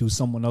speaking to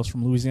someone else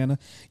from Louisiana,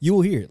 you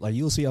will hear it. Like,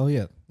 you'll see, oh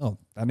yeah, oh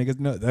that nigga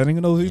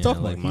knows who he's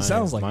talking like about. He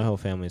sounds like my it. whole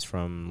family's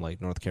from like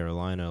North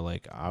Carolina.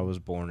 Like I was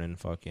born in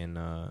fucking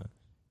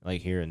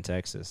like here in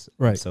Texas,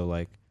 Right. So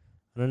like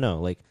I don't know,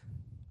 like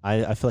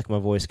I feel like my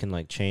voice can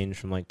like change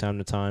from like time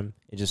to time.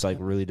 It just like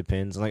really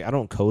depends. Like I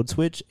don't code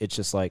switch. It's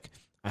just like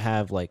I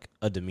have like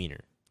a demeanor.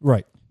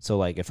 Right. So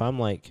like if I'm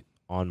like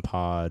on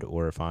pod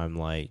or if I'm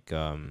like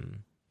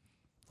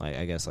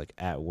I guess like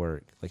at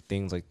work, like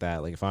things like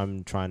that. Like if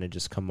I'm trying to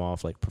just come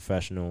off like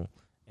professional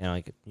and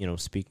like, you know,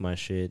 speak my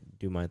shit,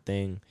 do my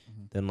thing,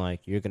 then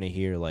like you're gonna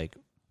hear like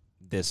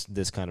this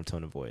kind of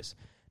tone of voice.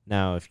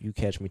 Now if you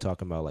catch me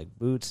talking about like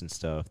boots and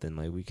stuff, then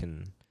like we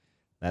can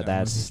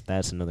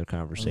that's another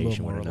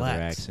conversation more with another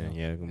relaxed, accent.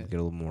 you know? Yeah, get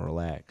a little more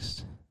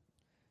relaxed.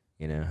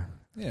 You know.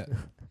 Yeah.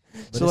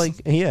 So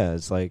like yeah,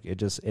 it's like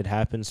it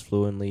happens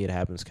fluently, it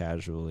happens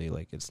casually,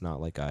 like it's not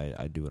like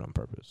I do it on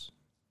purpose.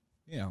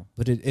 Yeah,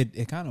 but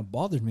it kind of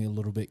bothered me a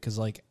little bit because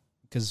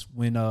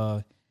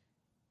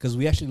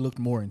we actually looked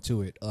more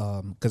into it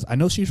because I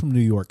know she's from New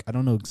York. I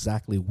don't know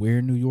exactly where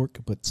in New York,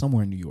 but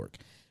somewhere in New York.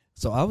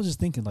 So I was just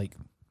thinking, like,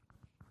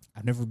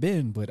 I've never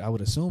been, but I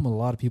would assume a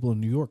lot of people in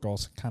New York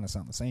also kind of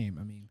sound the same.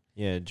 I mean,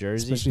 yeah,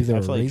 Jersey. especially if they I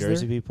were feel like raised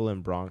Jersey there. people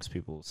and Bronx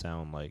people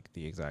sound like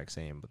the exact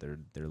same, but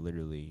they're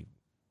literally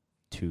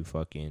two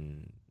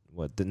fucking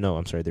no,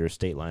 I'm sorry, they're a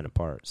state line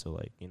apart. So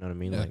like, you know what I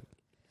mean? Yeah. Like,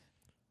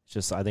 it's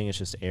just I think it's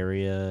just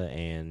area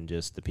and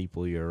just the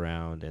people you're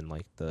around and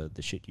like the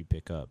shit you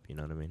pick up. You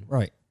know what I mean?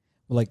 Right.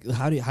 Well, like,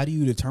 how do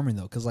you determine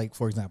though? Because like,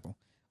 for example,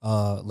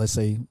 let's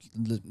say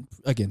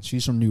again,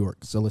 she's from New York,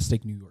 so let's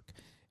take New York.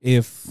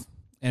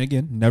 And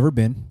again, never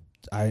been.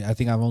 I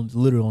think I've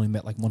literally only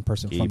met like one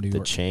person from New Keep the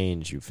York.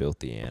 change, you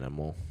filthy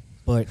animal.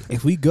 But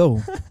if we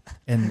go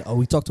and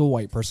we talk to a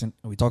white person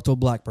and we talk to a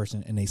black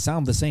person and they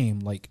sound the same,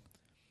 like,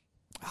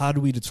 how do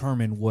we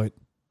determine what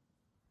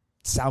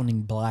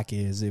sounding black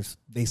is if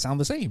they sound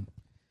the same?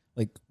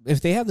 Like,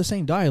 if they have the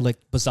same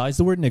dialect besides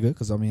the word nigga,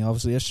 because I mean,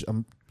 obviously,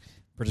 I'm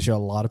pretty sure a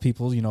lot of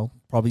people, you know,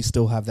 probably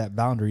still have that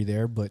boundary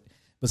there. But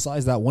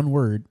besides that one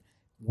word,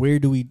 where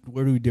do we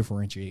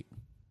differentiate?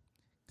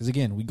 Because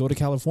again, we go to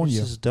California.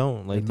 You just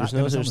don't like. They're There's not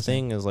no gonna sound such the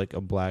same. thing as like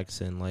a black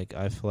accent. Like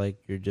I feel like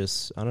you're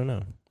just I don't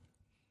know.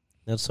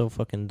 That's so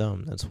fucking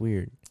dumb. That's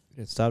weird.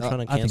 Stop trying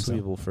to I think cancel so.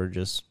 people for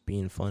just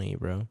being funny,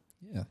 bro.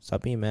 Yeah.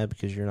 Stop being mad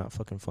because you're not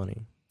fucking funny.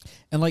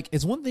 And like,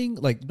 it's one thing,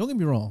 like, don't get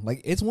me wrong,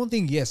 like, it's one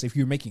thing, yes, if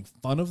you're making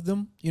fun of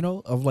them, you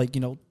know, of like,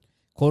 you know,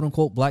 quote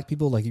unquote black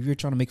people, like if you're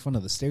trying to make fun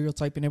of the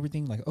stereotype and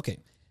everything, like, okay,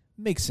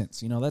 makes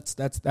sense, you know, that's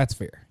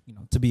fair, you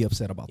know, to be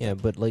upset about Yeah,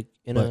 that. but like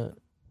in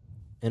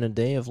a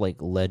day of like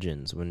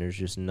legends when there's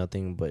just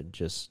nothing but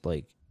just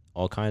like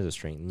all kinds of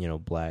strength, you know,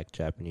 black,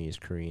 Japanese,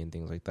 Korean,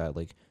 things like that.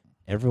 Like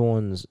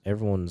everyone's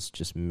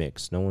just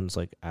mixed. No one's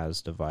like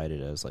as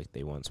divided as like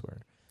they once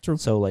were. True.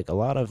 So like a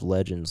lot of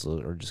legends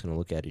are just gonna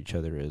look at each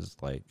other as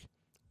like,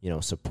 you know,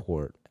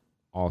 support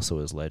also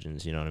as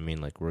legends. You know what I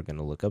mean? Like we're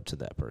gonna look up to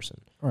that person.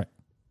 Right.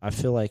 I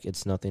feel like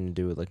it's nothing to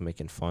do with like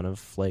making fun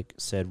of like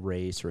said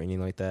race or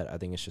anything like that. I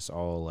think it's just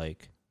all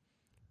like,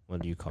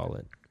 what do you call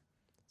it?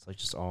 It's like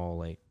just all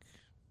like,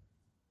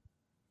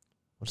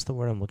 what's the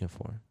word I'm looking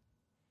for?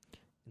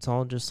 It's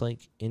all just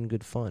like in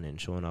good fun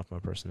and showing off my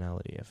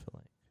personality. I feel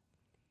like,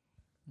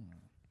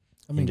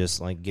 I mean, and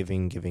just like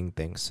giving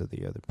thanks to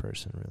the other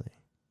person.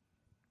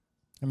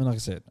 Really. like I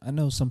said, I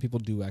know some people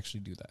do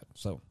actually do that,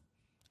 so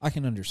I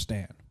can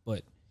understand.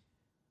 But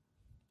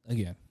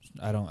again,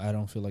 I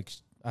feel like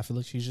I feel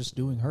like she's just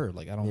doing her.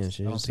 Like I don't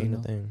She's I don't just see doing no.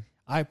 the thing.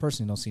 I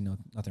personally don't see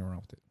nothing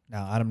wrong with it.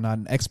 Now I'm not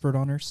an expert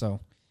on her,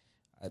 so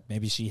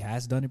maybe she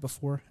has done it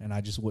before, and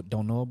I just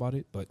don't know about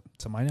it. But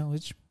to my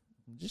knowledge,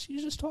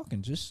 she's just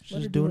talking, just She's let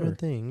her just do doing her her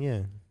thing.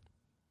 Yeah.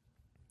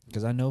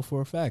 Because I know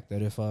for a fact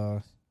that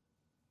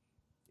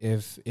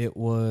if it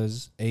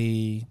was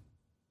a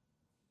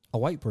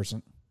white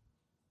person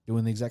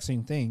doing the exact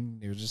same thing,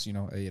 it was just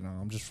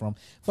I'm just from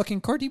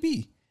fucking Cardi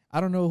B.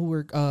 I don't know who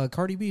her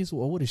Cardi B is.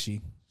 Well, what is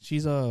she?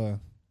 She's actually,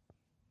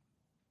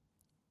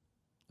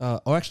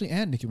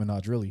 and Nicki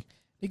Minaj, really.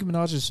 Nicki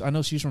Minaj is, I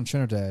know she's from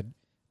Trinidad.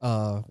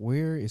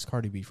 Where is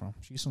Cardi B from?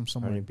 She's from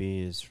somewhere Cardi B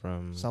is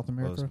from South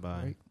America, close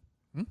by. right?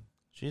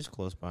 She's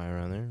close by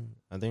around there.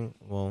 I think.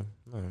 Well,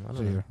 no, I So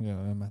don't know. yeah,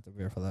 I'm gonna have to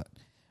verify that.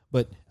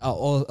 But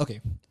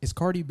okay, is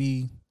Cardi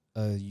B?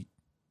 Was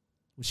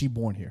she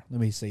born here? Let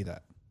me say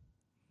that.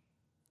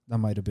 That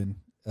might have been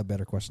a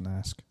better question to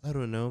ask. I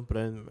don't know, but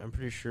I'm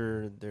pretty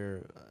sure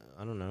they're.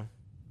 I don't know.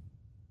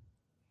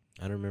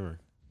 I don't remember.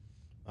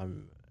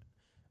 I'm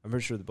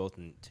pretty sure they're both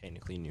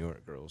technically New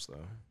York girls,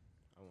 though.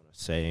 I want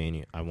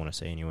I want to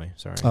say anyway.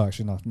 Sorry. Oh,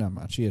 actually, no, never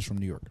mind. She is from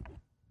New York.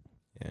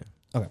 Yeah.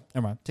 Okay,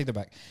 never mind. Take that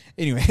back.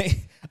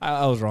 Anyway,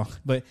 I was wrong.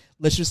 But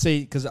let's just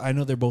say, because I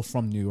know they're both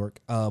from New York.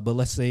 But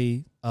let's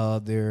say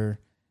they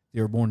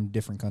were born in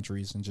different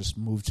countries and just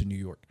moved to New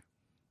York.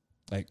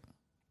 Like,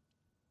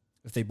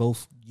 if they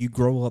both, you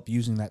grow up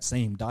using that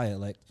same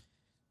dialect,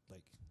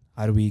 like,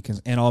 how do we?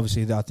 And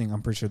obviously,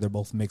 I'm pretty sure they're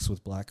both mixed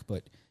with black.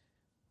 But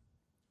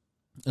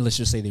let's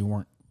just say they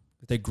weren't.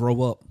 If they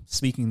grow up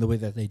speaking the way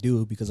that they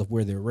do because of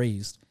where they're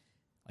raised,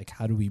 like,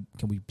 can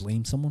we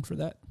blame someone for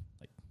that?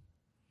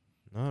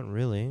 Not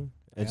really.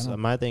 It's Yeah,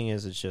 my thing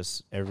is, it's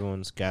just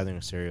everyone's gathering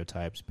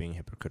stereotypes, being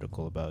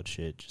hypocritical about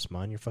shit. Just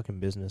mind your fucking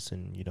business,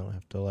 and you don't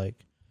have to like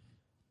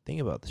think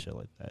about the shit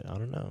like that. I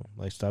don't know.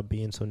 Like, stop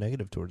being so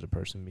negative towards a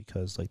person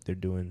because like they're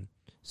doing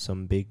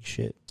some big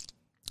shit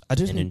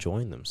and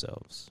enjoying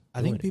themselves.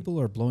 I think people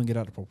are blowing it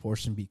out of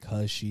proportion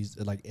because she's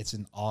like, it's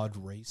an odd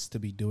race to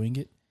be doing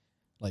it,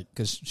 like,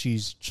 because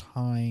she's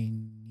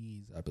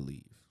Chinese, I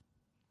believe.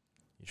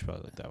 You should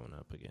probably look that one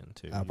up again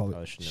too. I You probably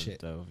probably shouldn't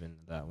shit. have dove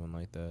into that one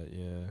like that.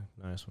 Yeah,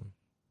 nice one.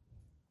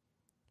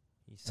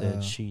 He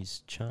said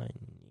she's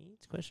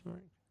Chinese? Question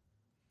mark.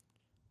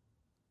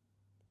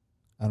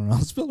 I don't know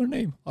how to spell her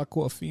name.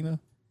 Aquafina.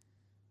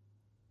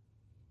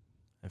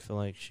 I feel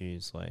like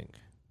she's like,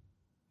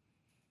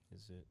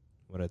 is it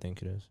what I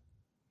think it is?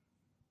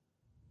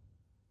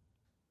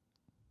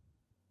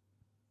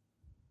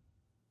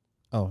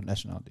 Oh,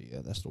 nationality.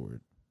 Yeah, that's the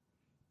word.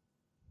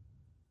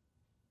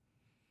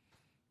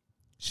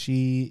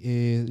 She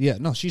is,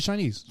 she's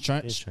Chinese.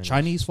 Chinese.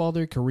 Chinese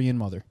father, Korean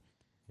mother.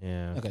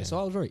 Yeah. Okay, so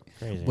I was right.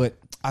 Crazy. But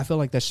I feel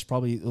like that's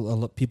probably,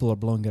 people are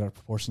blowing it out of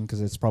proportion because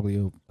it's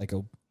probably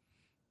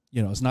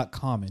it's not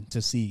common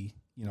to see,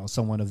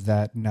 someone of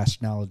that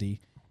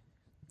nationality,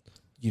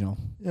 yeah,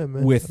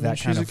 man. with that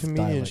she's kind a of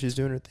comedian. dialect. She's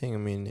doing her thing. I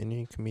mean,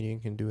 any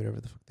comedian can do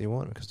whatever the fuck they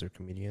want because they're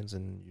comedians,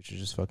 and you should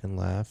just fucking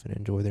laugh and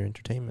enjoy their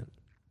entertainment.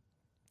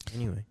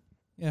 Anyway.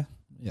 Yeah.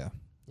 Yeah.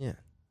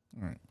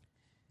 All right.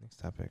 Next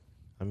topic.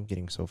 I'm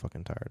getting so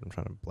fucking tired. I'm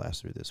trying to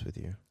blast through this with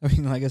you. I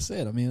mean, like I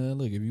said,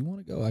 look, if you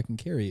want to go, I can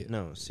carry it.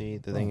 No, see,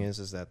 the thing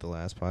is that the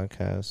last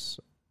podcast,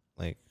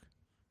 like,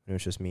 it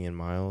was just me and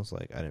Miles.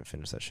 Like, I didn't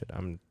finish that shit.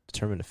 I'm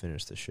determined to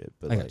finish this shit,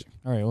 but I like, got you.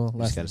 All right, well,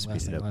 last thing.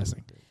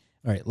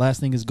 All right, last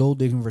thing is gold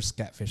digging versus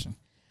catfishing.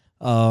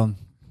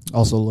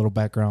 Also, a little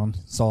background.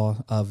 Saw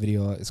a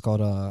video. It's called,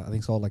 I think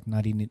it's called like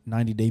 90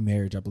 Day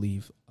Marriage, I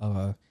believe.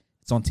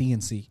 It's on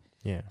TNC.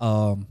 Yeah.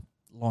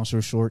 Long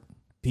story short,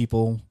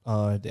 people,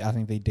 I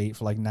think they date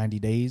for like 90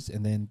 days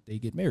and then they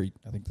get married.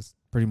 I think that's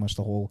pretty much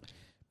the whole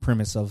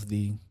premise of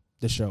the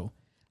show.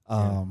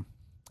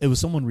 It was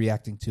someone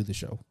reacting to the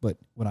show, but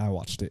when I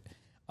watched it,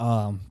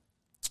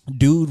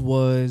 dude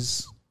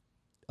was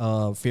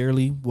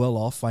fairly well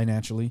off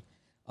financially.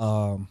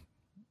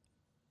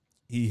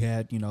 He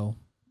had,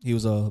 he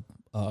was a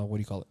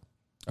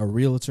a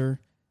realtor.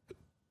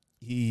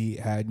 He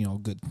had,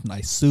 good,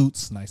 nice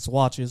suits, nice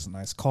watches,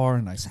 nice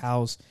car, nice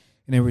house,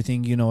 and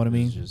everything. You know what I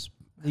mean?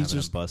 He's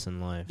just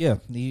busting life. Yeah,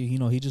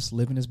 he just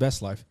living his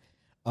best life.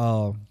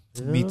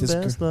 Meet this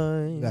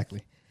girl.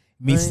 Exactly.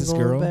 Meets this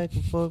girl. Back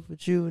and forth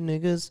with you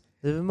niggas,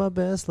 living my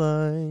best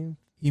life.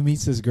 He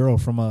meets this girl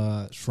from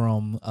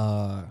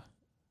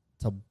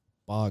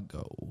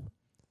Tobago.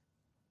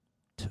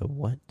 To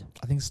what?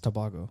 I think it's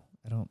Tobago.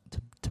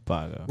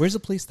 Tobago. Where's the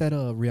place that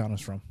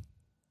Rihanna's from?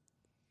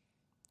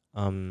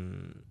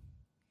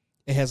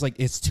 It has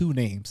it's two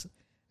names.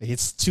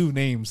 It's two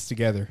names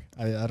together.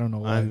 I don't know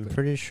why. I'm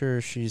pretty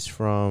sure she's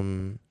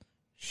from...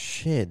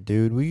 Shit,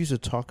 dude. We used to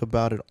talk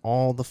about it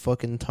all the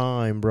fucking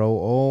time, bro.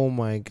 Oh,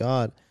 my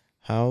God.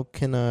 How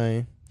can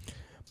I...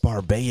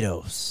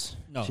 Barbados.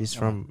 No, she's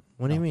from...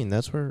 What do you mean?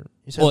 That's where...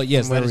 You said well,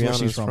 yes, that is where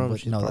she's from.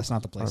 But no, that's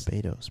not the place.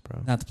 Barbados,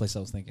 bro. Not the place I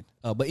was thinking.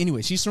 But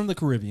anyway, she's from the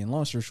Caribbean.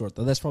 Long story short,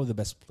 though, that's probably the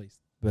best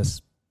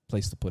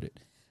place to put it.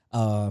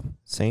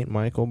 St.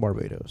 Michael,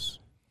 Barbados.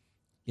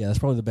 Yeah, that's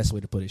probably the best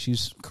way to put it.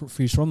 She's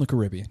from the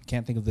Caribbean.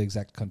 Can't think of the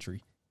exact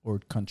country or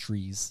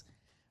countries.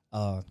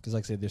 Because,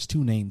 like I said, there's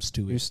two names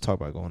to it. We used to talk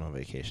about going on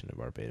vacation to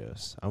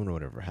Barbados. I don't know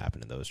whatever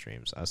happened in those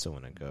dreams. I still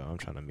want to go. I'm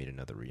trying to meet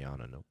another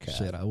Rihanna. No cap.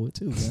 Shit, I would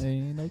too.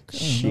 Man. No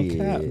Shit,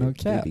 no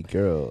cap. Baby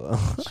girl.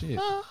 Shit.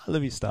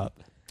 Let me stop.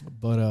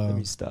 But Let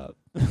me stop.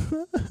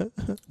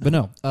 But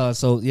no.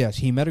 So yeah,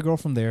 he met a girl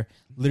from there.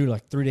 Literally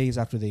like 3 days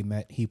after they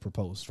met, he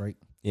proposed. Right.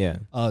 Yeah.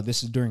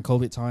 This is during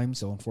COVID time,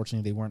 so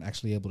unfortunately they weren't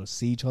actually able to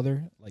see each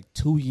other. Like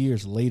 2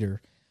 years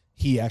later,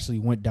 he actually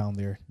went down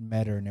there,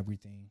 met her, and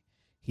everything.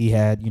 He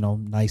had,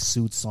 nice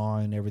suits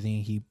on and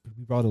everything. He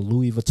brought a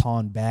Louis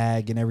Vuitton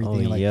bag and everything.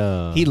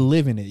 He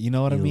living it. You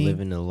know what I mean?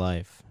 Living the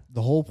life.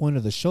 The whole point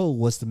of the show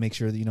was to make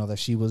sure that, that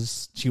she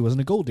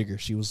wasn't a gold digger.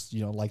 She was,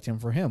 liked him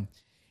for him.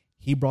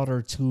 He brought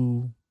her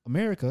to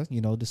America,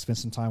 to spend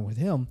some time with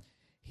him.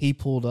 He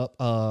pulled up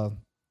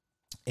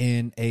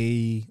in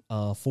a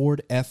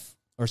Ford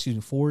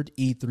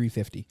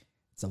E350.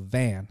 It's a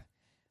van.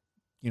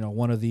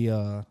 One of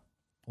the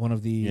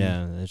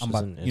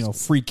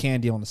free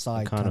candy on the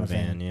side kind of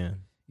van. Yeah.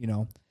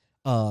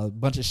 A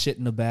bunch of shit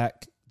in the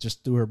back.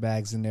 just threw her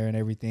bags in there and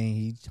everything.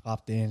 He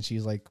hopped in.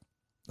 She's like,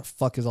 "The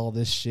fuck is all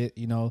this shit?"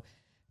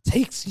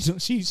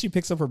 She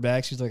picks up her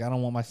bag. She's like, "I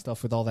don't want my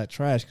stuff with all that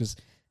trash because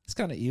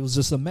it was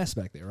just a mess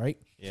back there, right?"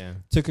 Yeah.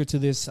 Took her to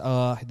this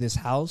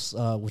house,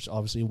 which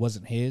obviously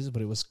wasn't his,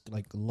 but it was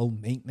like a low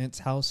maintenance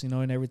house,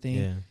 and everything.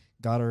 Yeah.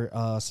 Got her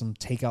some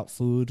takeout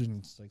food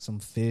and like some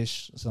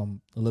fish, it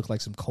looked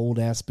like some cold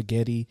ass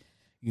spaghetti,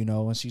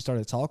 and she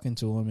started talking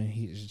to him,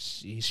 and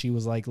she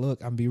was like,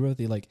 "Look, I'm be real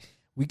with you, like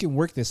we can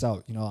work this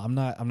out. I'm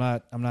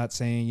not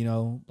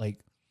saying, like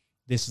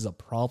this is a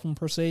problem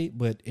per se,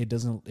 but it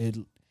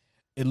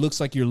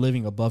looks like you're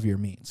living above your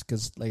means."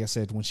 Because like I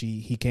said, when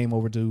he came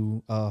over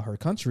to her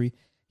country,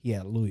 he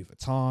had Louis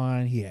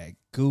Vuitton, he had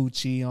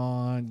Gucci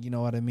on, you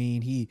know what I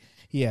mean? He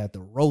had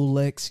the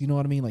Rolex, you know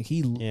what I mean? Like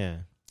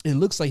it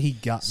looks like he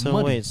got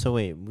money.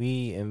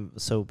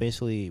 So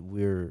basically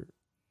we're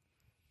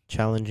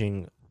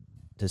challenging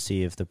to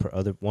see if the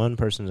other one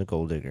person's a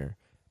gold digger,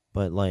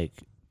 but like,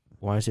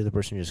 why is the other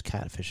person just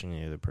catfishing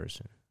the other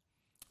person?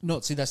 No,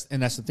 see that's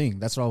the thing.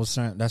 That's what I was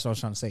trying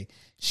to say.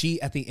 She,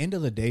 at the end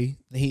of the day,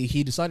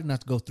 he decided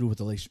not to go through with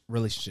the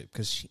relationship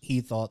because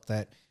he thought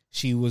that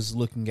she was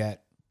looking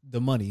at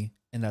the money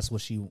and that's what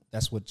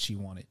she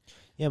wanted.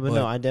 Yeah, but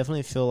no, I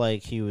definitely feel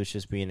like he was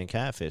just being a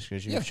catfish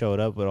because you showed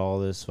up with all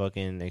this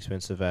fucking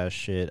expensive ass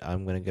shit.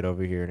 I'm gonna get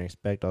over here and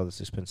expect all this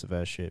expensive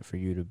ass shit for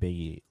you to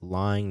be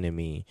lying to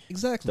me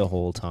exactly the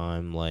whole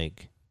time,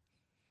 like.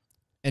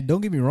 And don't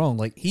get me wrong,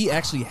 like he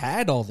actually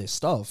had all this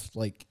stuff,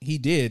 like he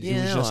did. Yeah,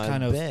 it was just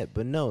kind of.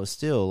 But no,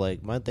 still,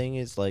 like my thing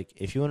is like,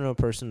 if you want to know a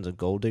person's a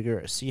gold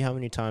digger, see how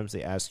many times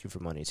they ask you for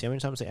money. See how many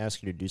times they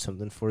ask you to do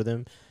something for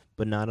them,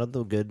 but not out of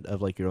the good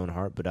of like your own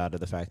heart, but out of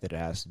the fact that it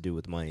has to do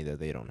with money that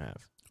they don't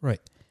have. Right.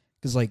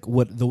 Because like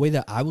the way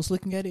that I was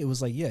looking at it, it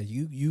was like, yeah,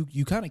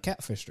 you kind of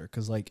catfished her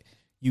because like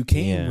you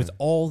came with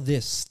all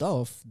this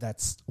stuff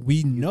that's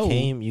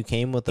you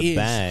came with a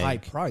bag, high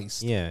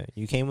priced. Yeah,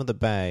 you came with a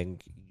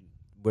bag.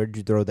 Where'd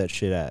you throw that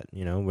shit at?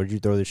 Where'd you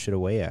throw this shit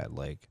away at?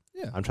 Like,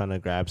 I'm trying to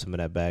grab some of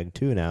that bag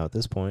too now at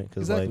this point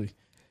because you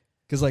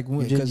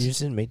just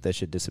didn't make that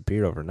shit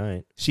disappear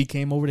overnight. She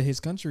came over to his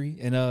country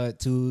and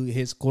to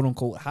his quote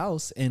unquote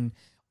house and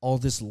all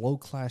this low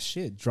class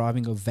shit,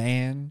 driving a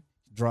van.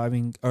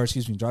 Driving a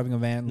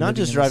van. Not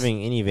just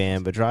driving any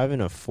van, but driving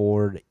a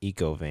Ford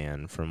Eco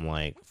van from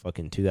like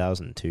fucking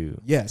 2002.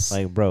 Yes.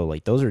 Like, bro,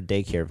 like those are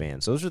daycare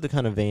vans. Those are the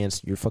kind of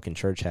vans your fucking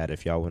church had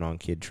if y'all went on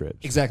kid trips.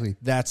 Exactly.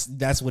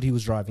 That's what he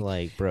was driving.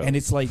 Like, bro. And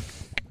it's like,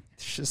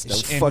 it's just no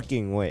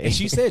fucking way. And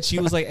she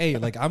was like, hey,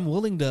 like I'm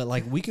willing to,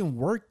 like we can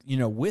work,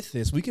 with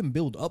this. We can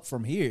build up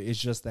from here. It's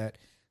just that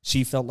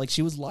she felt like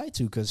she was lied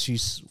to because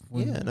she's...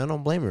 and I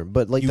don't blame her.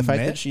 But, like, the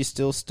fact that she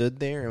still stood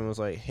there and was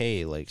like,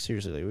 hey, like,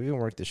 seriously, like, we can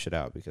work this shit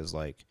out because,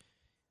 like,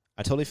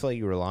 I totally feel like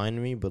you were lying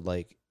to me, but,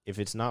 like, if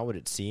it's not what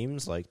it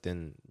seems, like,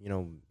 then,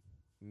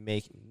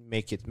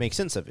 make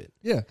sense of it.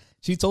 Yeah.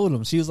 She told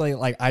him, she was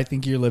like, I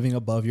think you're living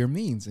above your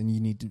means and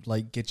you need to,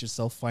 like, get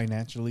yourself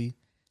financially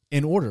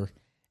in order.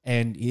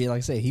 And like I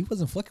say, he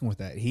wasn't fucking with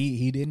that.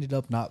 He ended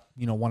up not,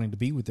 wanting to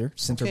be with her.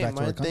 Sent her back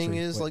to her country. My thing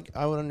is, like,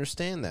 I would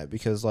understand that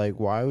because, like,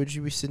 why would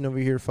you be sitting over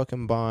here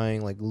fucking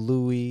buying like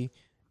Louis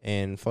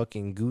and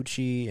fucking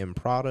Gucci and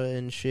Prada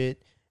and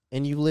shit,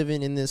 and you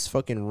living in this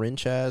fucking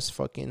rich ass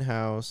fucking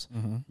house?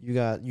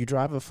 Mm-hmm. You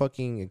drive a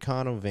fucking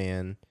econo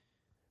van,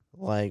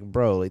 like,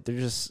 bro, like they're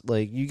just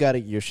like you got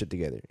to get your shit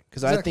together.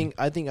 Because exactly.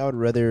 I think I would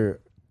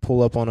rather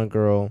pull up on a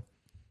girl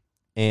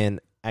and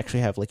actually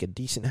have like a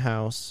decent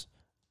house.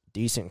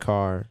 Decent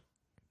car,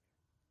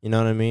 you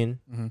know what I mean?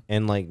 Mm-hmm.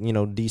 And like,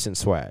 decent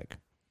swag.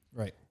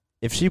 Right.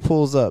 If she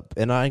pulls up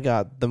and I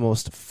got the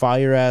most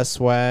fire ass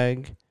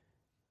swag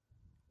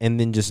and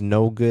then just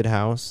no good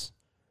house,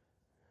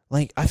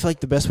 like I feel like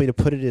the best way to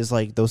put it is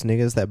like those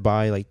niggas that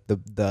buy like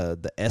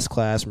the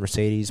S-Class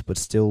Mercedes but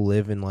still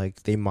live in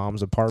like their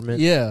mom's apartment.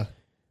 Yeah.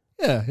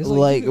 Yeah, it's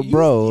like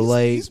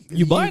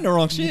you buying the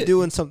wrong shit. You're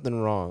doing something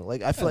wrong.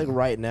 Like I feel like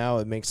right now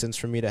it makes sense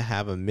for me to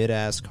have a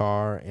mid-ass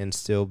car and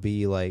still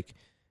be like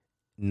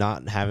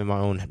not having my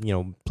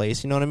own,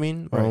 place, you know what I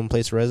mean? My own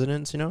place of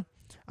residence,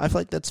 I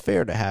feel like that's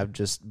fair to have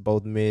just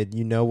both mid,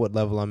 what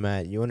level I'm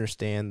at. You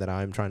understand that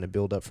I'm trying to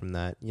build up from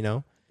that,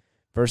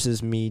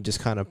 versus me just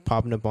kind of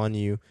popping up on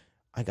you.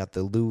 I got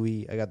the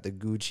Louis, I got the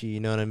Gucci, you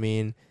know what I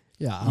mean?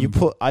 Yeah.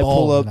 I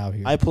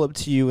pull up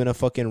to you in a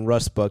fucking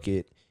rust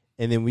bucket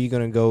and then we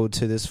gonna go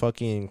to this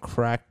fucking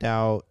cracked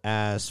out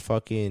ass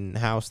fucking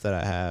house that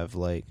I have.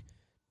 Like,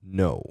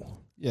 no.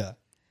 Yeah.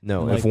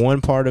 No. Like, if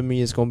one part of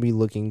me is gonna be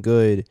looking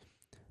good,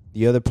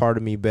 the other part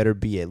of me better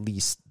be at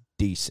least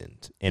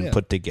decent and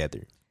put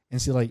together.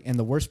 And see, like, and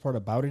the worst part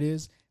about it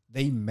is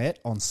they met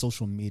on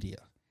social media.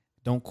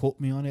 Don't quote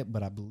me on it,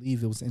 but I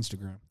believe it was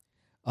Instagram.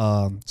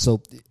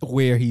 So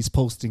where he's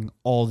posting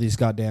all these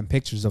goddamn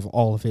pictures of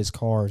all of his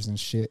cars and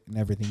shit and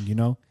everything,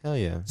 Hell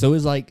yeah. So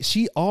it's like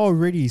she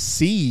already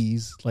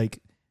sees, like,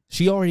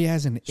 she already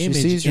has an image.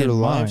 She sees your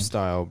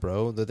lifestyle,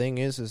 bro. The thing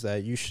is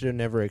that you should have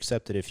never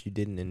accepted if you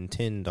didn't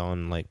intend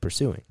on like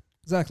pursuing.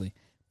 Exactly.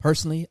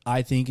 Personally,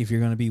 I think if you're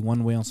going to be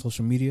one way on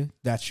social media,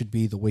 that should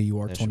be the way you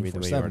are That should be the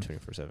way you are 24/7.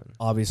 24/7.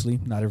 Obviously,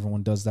 not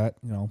everyone does that.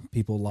 You know,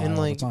 people lie And all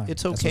like, the time.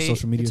 it's That's what okay.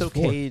 social media It's is for.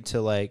 okay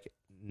to like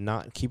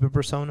not keep a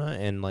persona,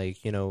 and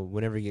like, you know,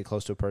 whenever you get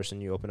close to a person,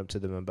 you open up to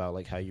them about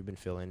like how you've been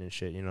feeling and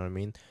shit. You know what I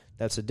mean?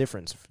 That's a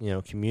difference. You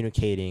know,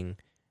 communicating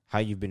how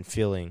you've been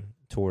feeling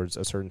towards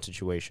a certain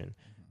situation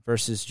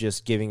versus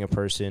just giving a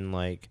person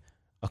like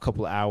a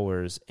couple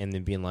hours and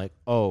then being like,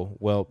 oh,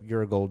 well,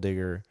 you're a gold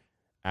digger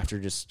after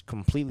just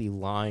completely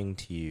lying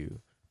to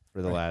you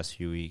for the last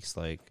few weeks.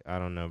 Like, I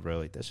don't know, bro.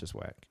 Like, that's just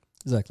whack.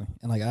 Exactly.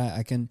 And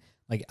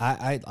like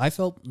I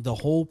felt the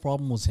whole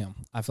problem was him.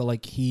 I felt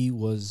like he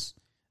was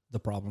the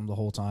problem the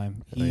whole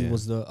time. He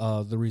was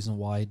the reason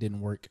why it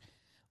didn't work.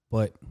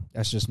 But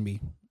that's just me.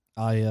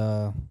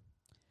 I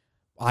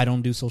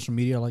don't do social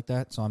media like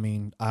that. So I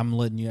mean, I'm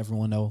letting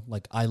everyone know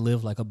like I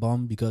live like a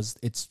bum because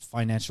it's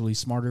financially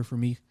smarter for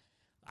me.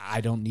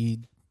 I don't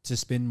need to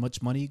spend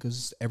much money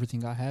because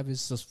everything I have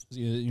is just,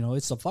 you know,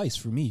 it suffice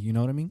for me. You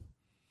know what I mean?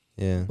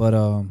 Yeah.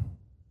 But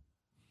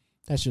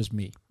that's just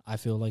me. I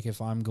feel like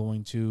if I'm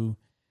going to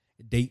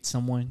date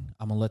someone,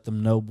 I'm gonna let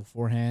them know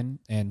beforehand,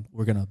 and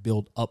we're gonna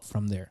build up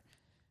from there.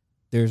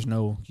 There's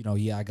no, you know,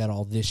 yeah, I got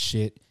all this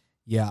shit.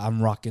 Yeah,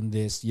 I'm rocking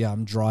this. Yeah,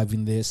 I'm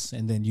driving this,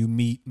 and then you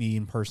meet me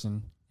in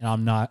person, and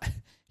I'm not.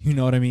 You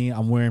know what I mean?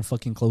 I'm wearing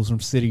fucking clothes from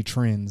City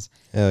Trends,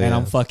 and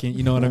I'm fucking.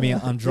 You know what I mean?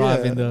 I'm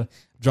driving the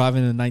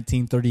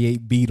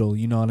 1938 Beetle.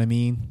 You know what I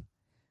mean?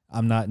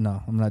 I'm not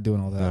doing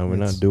all that. No, we're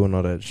not doing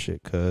all that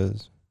shit,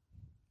 cuz.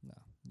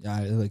 Yeah,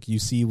 like you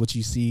see what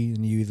you see,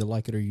 and you either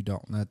like it or you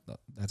don't.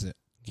 That's it.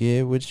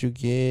 Get what you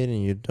get,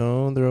 and you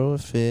don't throw a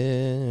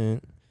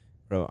fit.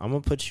 Bro, I'm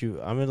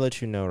gonna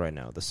let you know right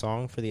now. The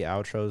song for the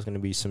outro is gonna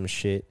be some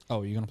shit.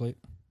 Oh, you gonna play it?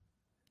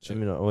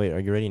 Wait, are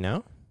you ready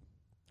now?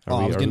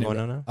 I was getting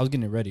now?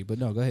 it ready, but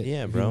no, go ahead.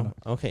 Yeah, bro.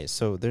 Okay,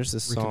 so there's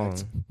this song.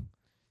 Reconnect.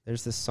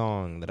 There's this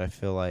song that I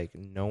feel like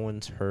no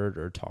one's heard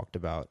or talked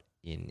about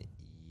in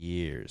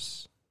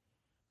years.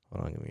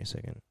 Hold on, give me a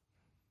second.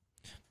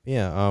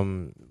 Yeah,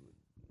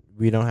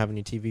 we don't have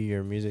any TV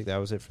or music. That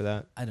was it for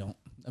that. I don't.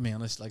 I mean,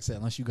 unless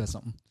you got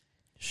something.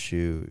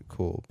 Shoot,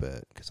 cool,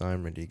 bet. Because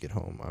I'm ready to get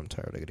home. I'm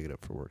tired. I gotta get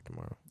up for work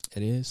tomorrow.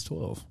 It is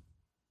 12.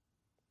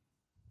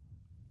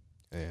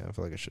 Yeah, I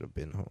feel like I should have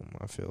been home.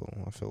 I feel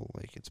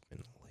like it's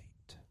been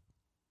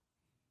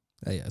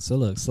late. Yeah.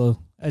 So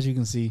as you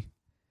can see,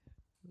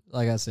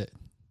 like I said,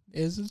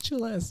 it was a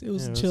chill ass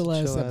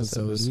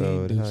episode.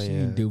 We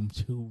didn't do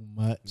too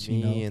much.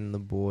 Me and the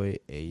boy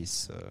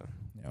Asa.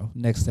 You know,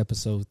 next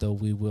episode though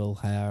we will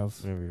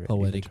have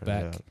Poetic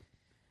back.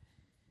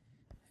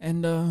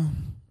 And how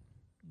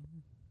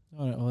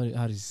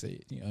do you say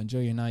it? You know, enjoy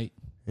your night,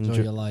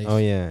 enjoy your life. Oh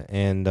yeah,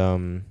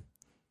 and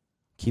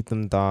keep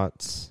them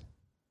thoughts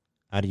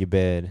out of your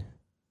bed.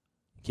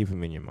 Keep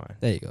them in your mind.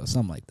 There you go,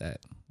 something like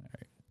that. All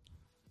right.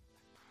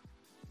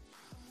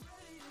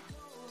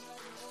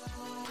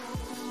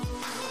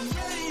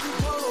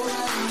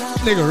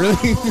 Nigga,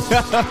 really?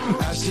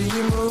 I see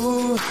you move.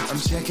 I'm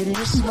checking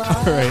your smile.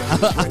 All right.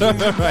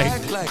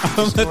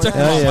 Hell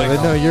yeah,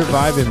 but no, you're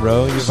vibing,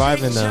 bro. You're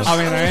vibing though. I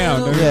mean, I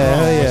am. Yeah,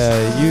 hell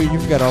yeah. You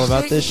forgot all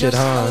about this shit,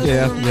 huh?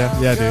 Yeah,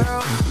 dude.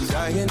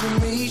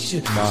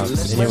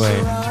 Anyway,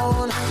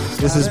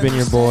 this has been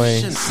your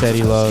boy,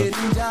 Steady Love,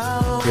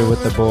 here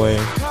with the boy,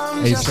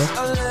 Asa.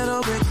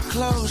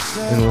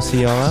 and we'll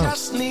see y'all out.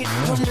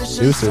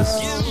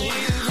 Deuces.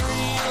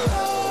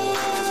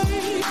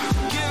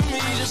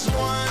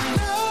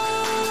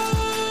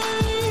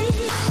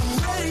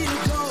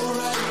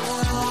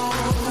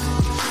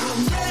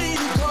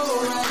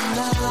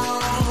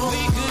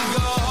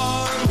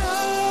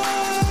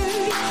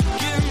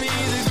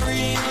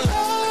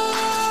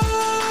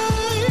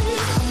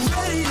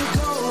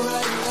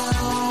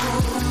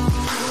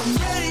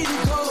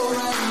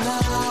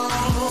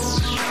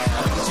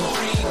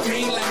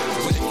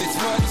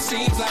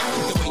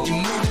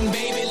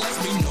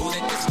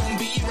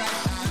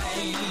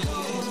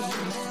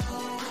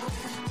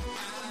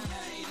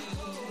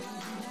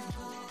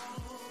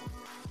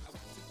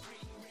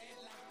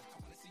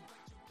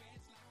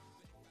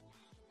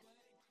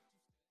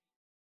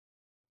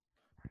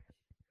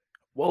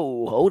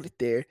 Whoa, hold it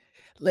there.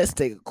 Let's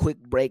take a quick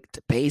break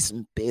to pay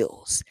some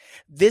bills.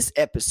 This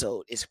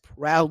episode is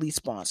proudly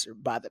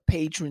sponsored by the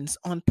patrons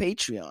on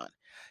Patreon.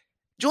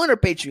 Join our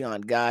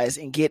Patreon, guys,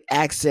 and get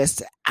access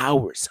to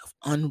hours of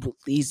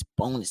unreleased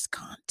bonus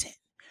content.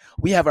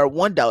 We have our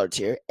 $1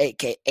 tier,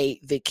 aka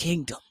the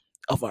kingdom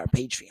of our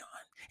Patreon.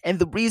 And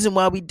the reason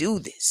why we do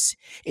this,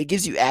 it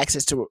gives you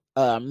access to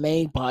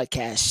main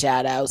podcast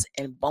shout outs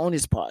and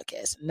bonus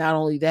podcasts. Not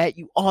only that,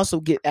 you also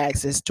get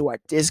access to our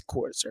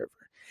Discord server.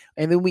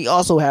 And then we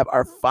also have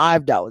our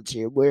 $5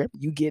 tier where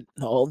you get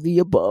all the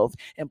above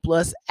and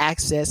plus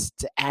access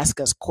to ask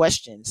us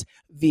questions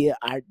via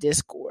our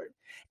Discord.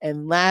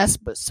 And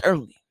last but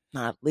certainly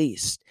not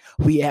least,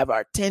 we have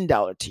our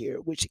 $10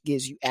 tier, which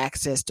gives you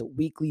access to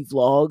weekly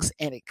vlogs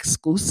and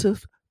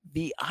exclusive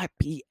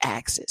VIP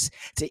access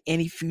to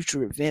any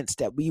future events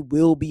that we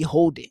will be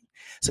holding.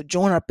 So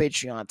join our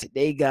Patreon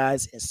today,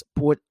 guys, and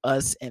support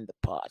us and the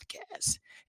podcast.